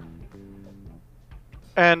War.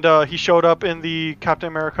 And he showed up in the Captain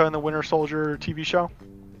America and the Winter Soldier TV show.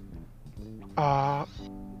 I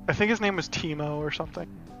think his name was Timo or something.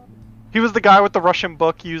 He was the guy with the Russian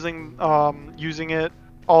book using it,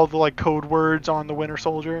 all the like code words on the Winter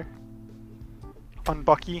Soldier, on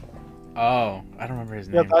Bucky. Oh, I don't remember his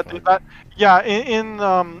name.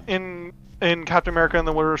 In Captain America and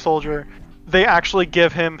the Winter Soldier, they actually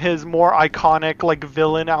give him his more iconic like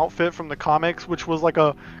villain outfit from the comics, which was like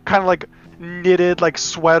a kind of like knitted like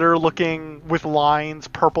sweater looking with lines,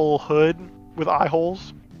 purple hood with eye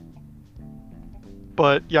holes.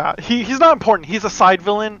 But yeah, he's not important. He's a side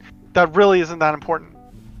villain that really isn't that important.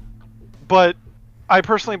 But I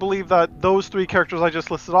personally believe that those three characters I just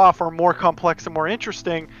listed off are more complex and more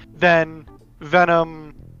interesting than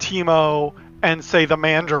Venom, Timo, and say the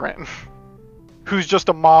Mandarin, who's just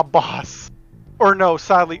a mob boss. Or no,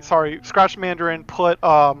 sorry, scratch Mandarin, put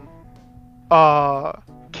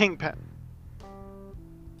Kingpin,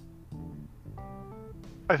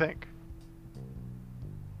 I think.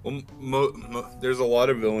 Well, there's a lot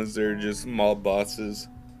of villains that are just mob bosses.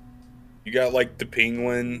 You got like the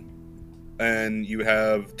Penguin, and you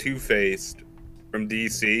have Two-Faced from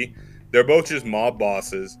DC. They're both just mob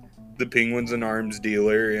bosses. the Penguin's an arms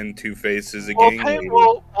dealer and Two-Face is a Well, gang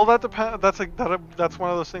leader. that depends. That's one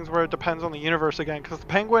of those things where it depends on the universe again, because the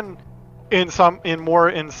Penguin in some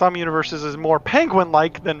universes is more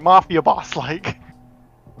Penguin-like than Mafia boss-like.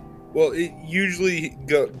 Well, it usually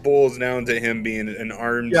boils down to him being an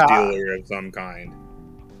arms dealer of some kind.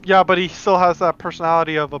 Yeah, but he still has that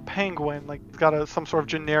personality of a penguin. Like, he's got some sort of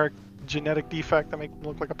genetic defect that makes him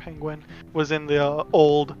look like a penguin. Was in the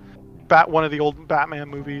one of the old Batman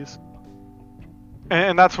movies,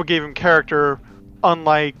 and that's what gave him character.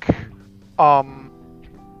 Unlike,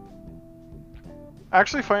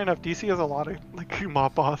 actually, funny enough, DC has a lot of like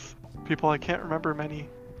mob boss people. I can't remember many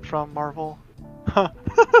from Marvel.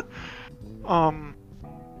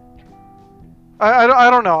 I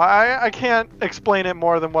don't know. I can't explain it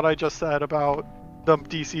more than what I just said about the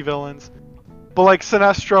DC villains. But like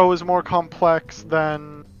Sinestro is more complex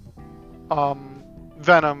than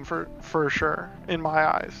Venom for sure in my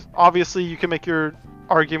eyes. Obviously, you can make your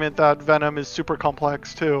argument that Venom is super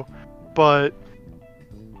complex too, but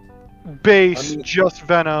just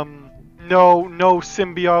Venom, no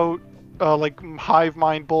symbiote, like hive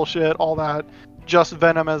mind bullshit, all that. Just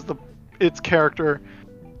Venom as its character.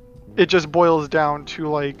 It just boils down to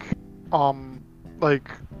like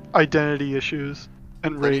identity issues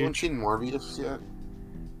and Have rage. anyone seen Morbius yet?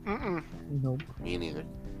 Mm-mm. Nope. Me neither.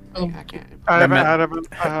 Oh. I can't. I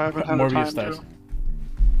haven't had the Morbius time dies. to.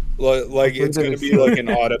 Like it's gonna be like an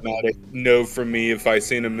automatic no for me if I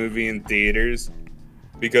seen a movie in theaters,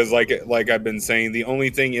 because like I've been saying, the only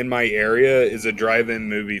thing in my area is a drive-in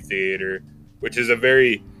movie theater, which is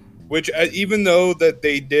even though that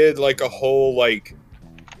they did like a whole like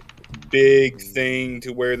big thing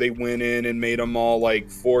to where they went in and made them all like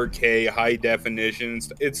 4K high definition,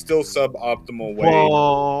 it's still suboptimal way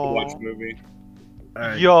to watch a movie.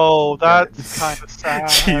 Alright. Yo, that's kind of sad.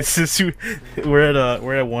 Jesus, we're at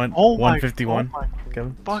 151.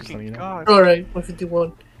 Kevin, just Fucking letting you know. god. All right,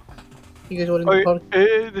 151. You guys want to do the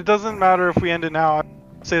podcast? It doesn't matter if we end it now. I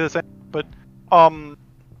say the same, but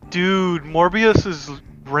dude, Morbius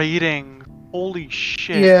rating. Holy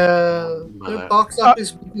shit. Yeah, their box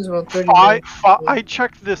office is around 30 million. I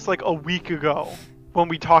checked this like a week ago when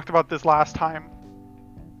we talked about this last time,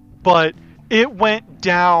 but it went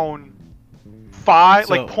down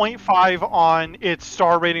 0.5 on its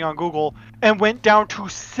star rating on Google and went down to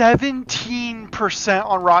 17%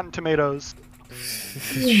 on Rotten Tomatoes.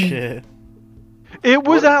 Shit. It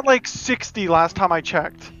was at like 60 last time I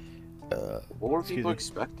checked. What were people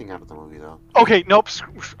expecting out of the movie, though? Okay, nope.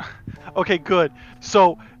 Okay, good.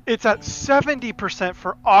 So it's at 70%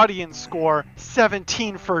 for audience score,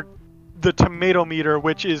 17 for the tomato meter,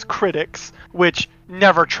 which is critics, which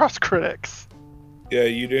never trust critics. Yeah,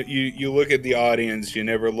 you look at the audience, you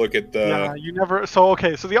never look at the. Yeah, you never. So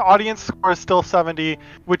the audience score is still 70,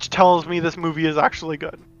 which tells me this movie is actually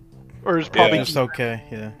good, or is probably just okay.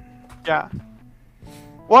 Yeah. Yeah.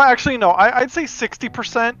 Well, actually, no. I'd say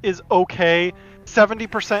 60% is okay.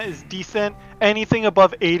 70% is decent. Anything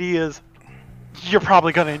above 80 is you're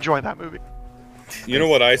probably gonna enjoy that movie. You know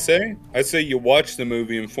what I say? I say you watch the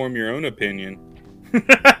movie and form your own opinion.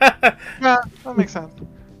 Yeah, that makes sense.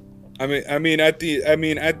 I mean, at the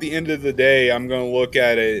end of the day, I'm gonna look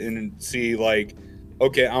at it and see like,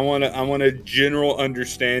 okay, I want a general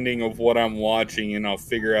understanding of what I'm watching, and I'll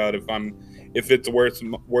figure out if it's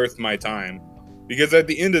worth my time. Because at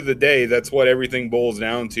the end of the day, that's what everything boils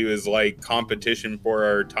down to, is like competition for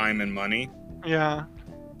our time and money. Yeah.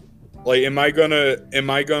 Like, am I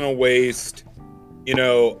gonna waste,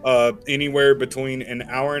 anywhere between an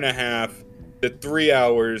hour and a half to 3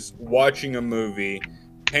 hours watching a movie,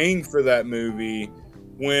 paying for that movie,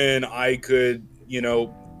 when I could, I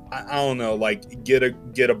don't know, like get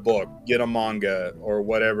a book, get a manga or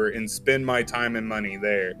whatever, and spend my time and money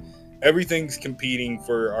there. Everything's competing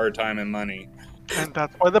for our time and money. And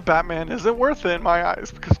that's why the Batman isn't worth it in my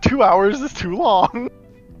eyes, because 2 hours is too long.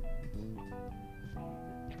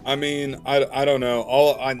 I mean, I don't know.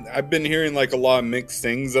 I've been hearing like a lot of mixed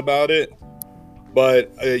things about it,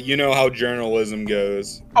 but you know how journalism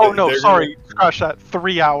goes. Oh no, sorry, scratch that.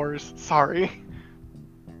 3 hours. Sorry.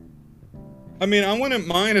 I mean, I wouldn't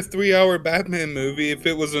mind a 3-hour Batman movie if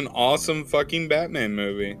it was an awesome fucking Batman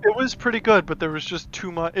movie. It was pretty good, but there was just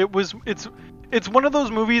too much. It's one of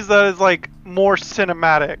those movies that is like more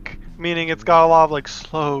cinematic, meaning it's got a lot of like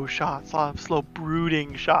slow shots, a lot of slow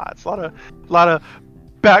brooding shots, a lot of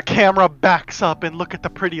back camera backs up and look at the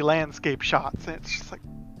pretty landscape shots. And it's just like,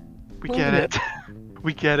 we get it.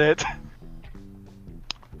 We get it.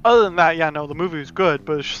 Other than that, yeah, no, the movie was good,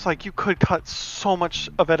 but it's just like you could cut so much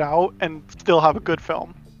of it out and still have a good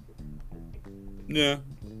film. Yeah,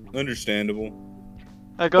 understandable.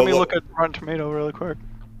 Let Well, me look- look at Rotten Tomato really quick.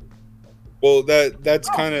 Well, that's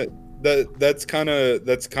kind of that's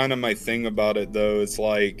kind of my thing about it, though. It's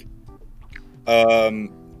like,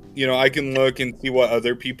 you know, I can look and see what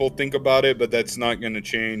other people think about it, but that's not going to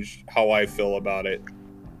change how I feel about it.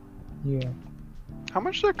 Yeah. How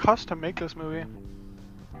much did it cost to make this movie?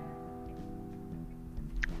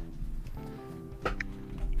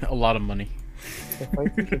 A lot of money. The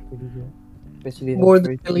fight scenes are pretty good. Especially More the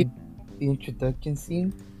than first Billy. scene, the introduction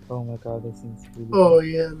scene. Oh my god, that scene's really Oh good.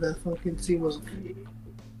 yeah, that fucking scene was.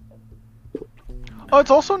 Oh,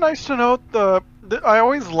 it's also nice to note I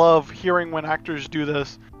always love hearing when actors do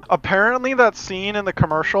this. Apparently, that scene in the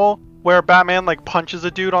commercial where Batman like punches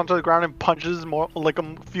a dude onto the ground and punches more like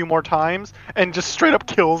a few more times and just straight up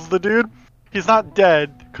kills the dude. He's not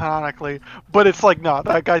dead canonically, but it's like, no,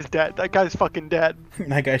 that guy's dead. That guy's fucking dead.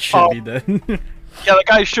 That guy should be dead. Yeah, that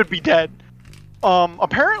guy should be dead.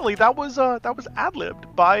 Apparently that was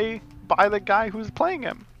ad-libbed by the guy who's playing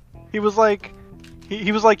him. He was like,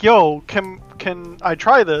 he was like, "Yo, can I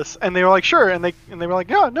try this?" And they were like, "Sure." And they were like,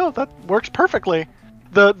 "Yeah, no, that works perfectly."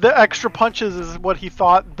 The extra punches is what he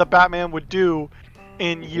thought the Batman would do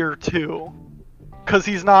in year 2, because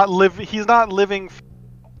he's not living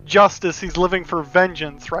justice. He's living for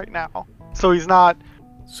vengeance right now. So he's not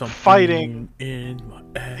Something fighting in my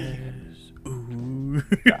ass. Ooh.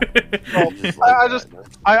 Well, Just like I that, just man.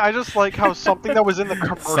 I just like how something that was in the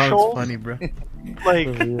Sounds commercial funny, bro.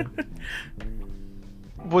 like For real.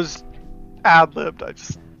 was ad-libbed.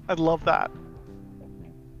 I love that.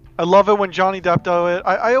 I love it when Johnny Depp does it.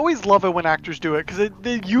 I always love it when actors do it because it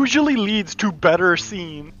usually leads to better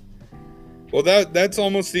scenes. Well, that's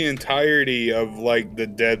almost the entirety of like the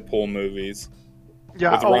Deadpool movies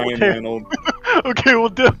Yeah. with Oh, Ryan okay. Reynolds. Okay. Well,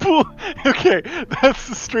 Deadpool. Okay, that's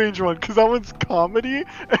a strange one because that one's comedy,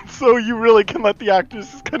 and so you really can let the actors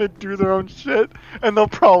just kind of do their own shit, and they'll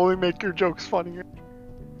probably make your jokes funnier.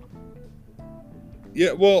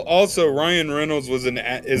 Yeah, well, also Ryan Reynolds is an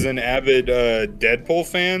avid Deadpool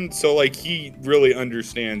fan, so like he really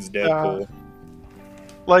understands Deadpool.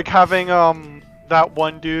 Like having that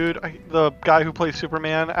one dude, the guy who plays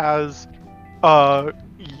Superman as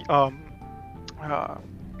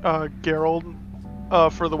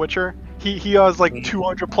Geralt for The Witcher. He has like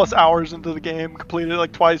 200 plus hours into the game, completed it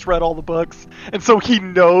like twice, read all the books, and so he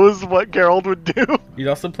knows what Geralt would do. He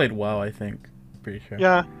also played WoW, I think. Pretty sure.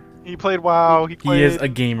 Yeah, he played WoW. He played He is a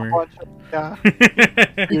gamer. yeah. Yeah,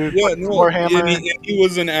 no, Warhammer. and he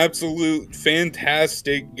was an absolute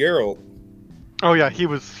fantastic Geralt. Oh yeah, he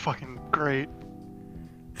was fucking great.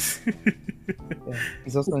 Yeah.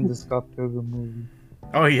 He's also in the Scott Pilgrim movie.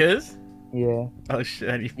 Oh, he is? Yeah. Oh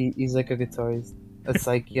shit. He's like a guitarist.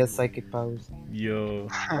 He has psychic powers. Yo.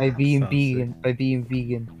 By being Sounds vegan. By being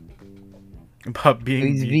vegan. About So being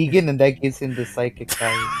he's vegan and that gives him the psychic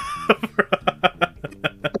powers.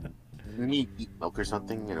 Didn't he eat milk or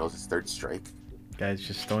something and it was his third strike? Guys,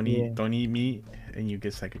 just don't Yeah. eat meat and you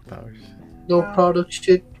get psychic powers. No product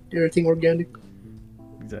shit, everything organic.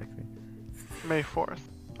 Exactly. May 4th.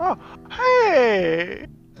 Oh, hey,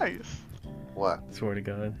 nice. What? Swear to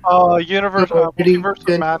God. Multiverse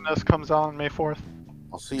Good. of Madness comes out on May 4th.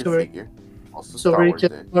 Also your Sorry. figure. Also So Star ready Wars to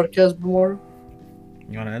Day. podcast more?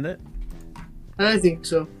 You wanna end it? I think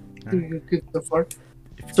so. I think we're good so far.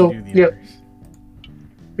 If you So, do the yeah. honors.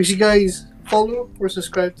 Make sure you guys follow or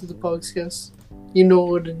subscribe to the PogsCast. You know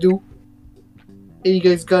what to do. And you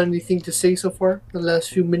guys got anything to say so far? The last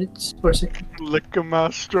few minutes or seconds? Lick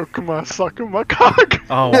my, stroke my, suck my cock.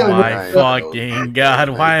 Oh Yeah, my right. fucking God!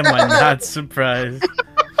 Why am I not surprised?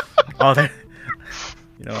 Oh, there.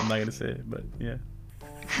 You know, I'm not gonna say it, but yeah.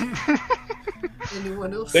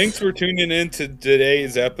 Anyone else? Thanks for tuning in to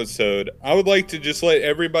today's episode. I would like to just let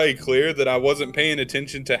everybody clear that I wasn't paying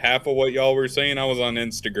attention to half of what y'all were saying. I was on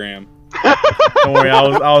Instagram. Don't worry, I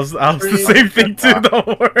was the same thing too.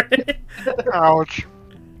 Don't worry. Ouch.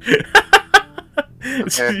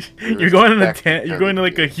 Okay. You're going on a Respect you're going to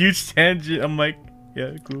like a everybody. huge tangent. I'm like,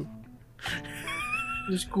 yeah, cool.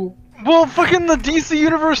 It's cool. Well, fucking the DC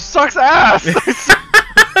universe sucks ass.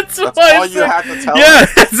 That's That's why all I you said- had to tell Yeah,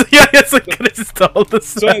 us. it's like could have just told us.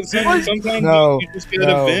 Sometimes No, you just gotta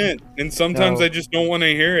no, vent, and sometimes no. I just don't want to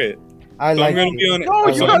hear it. I So like I'm gonna it. be on.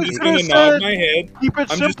 No, so you I'm guys just could've gonna nod said- my head. Keep it I'm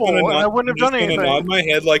just simple, gonna and nod. I wouldn't have done I'm just gonna anything. nod my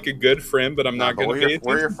head like a good friend, but I'm not But gonna pay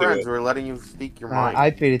we're your attention friends. to it. We're letting you speak your Nah, mind.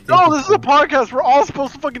 I paid attention. No, this is a podcast. We're all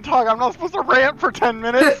supposed to fucking talk. I'm not supposed to rant for 10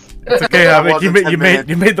 minutes. It's okay, That Havoc. You wasn't made 10 you made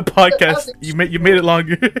you made the podcast. You made it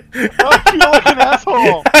longer. I feel like an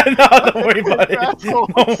asshole. No, don't worry about it. Asshole.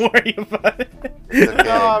 Don't worry about it. It's okay.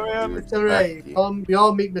 Nah, man. We It's alright. respect you. We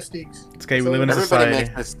all make mistakes. It's okay. We So live in a Everybody society.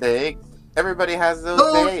 makes mistakes. Everybody has those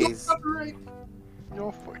No, days. not right. You're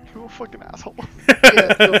a fucking asshole.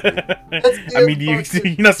 I mean, you're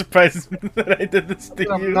not surprised that I did this to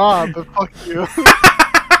I'm you. not, but fuck you.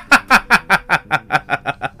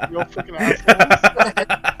 You're a fucking asshole.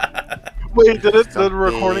 Wait, did the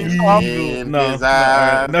recording stop?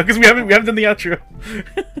 No, because we haven't done the outro.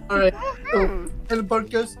 Alright, so end the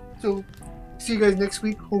podcast. So see you guys next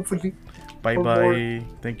week, hopefully. Bye Or bye. more.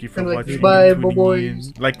 Thank you for And, like, watching. bye, and tuning boys.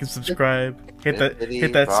 in. Like and subscribe. Hit that.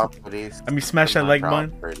 I mean, smash that like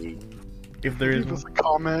button if there is Leave one. us a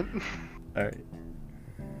comment. All right.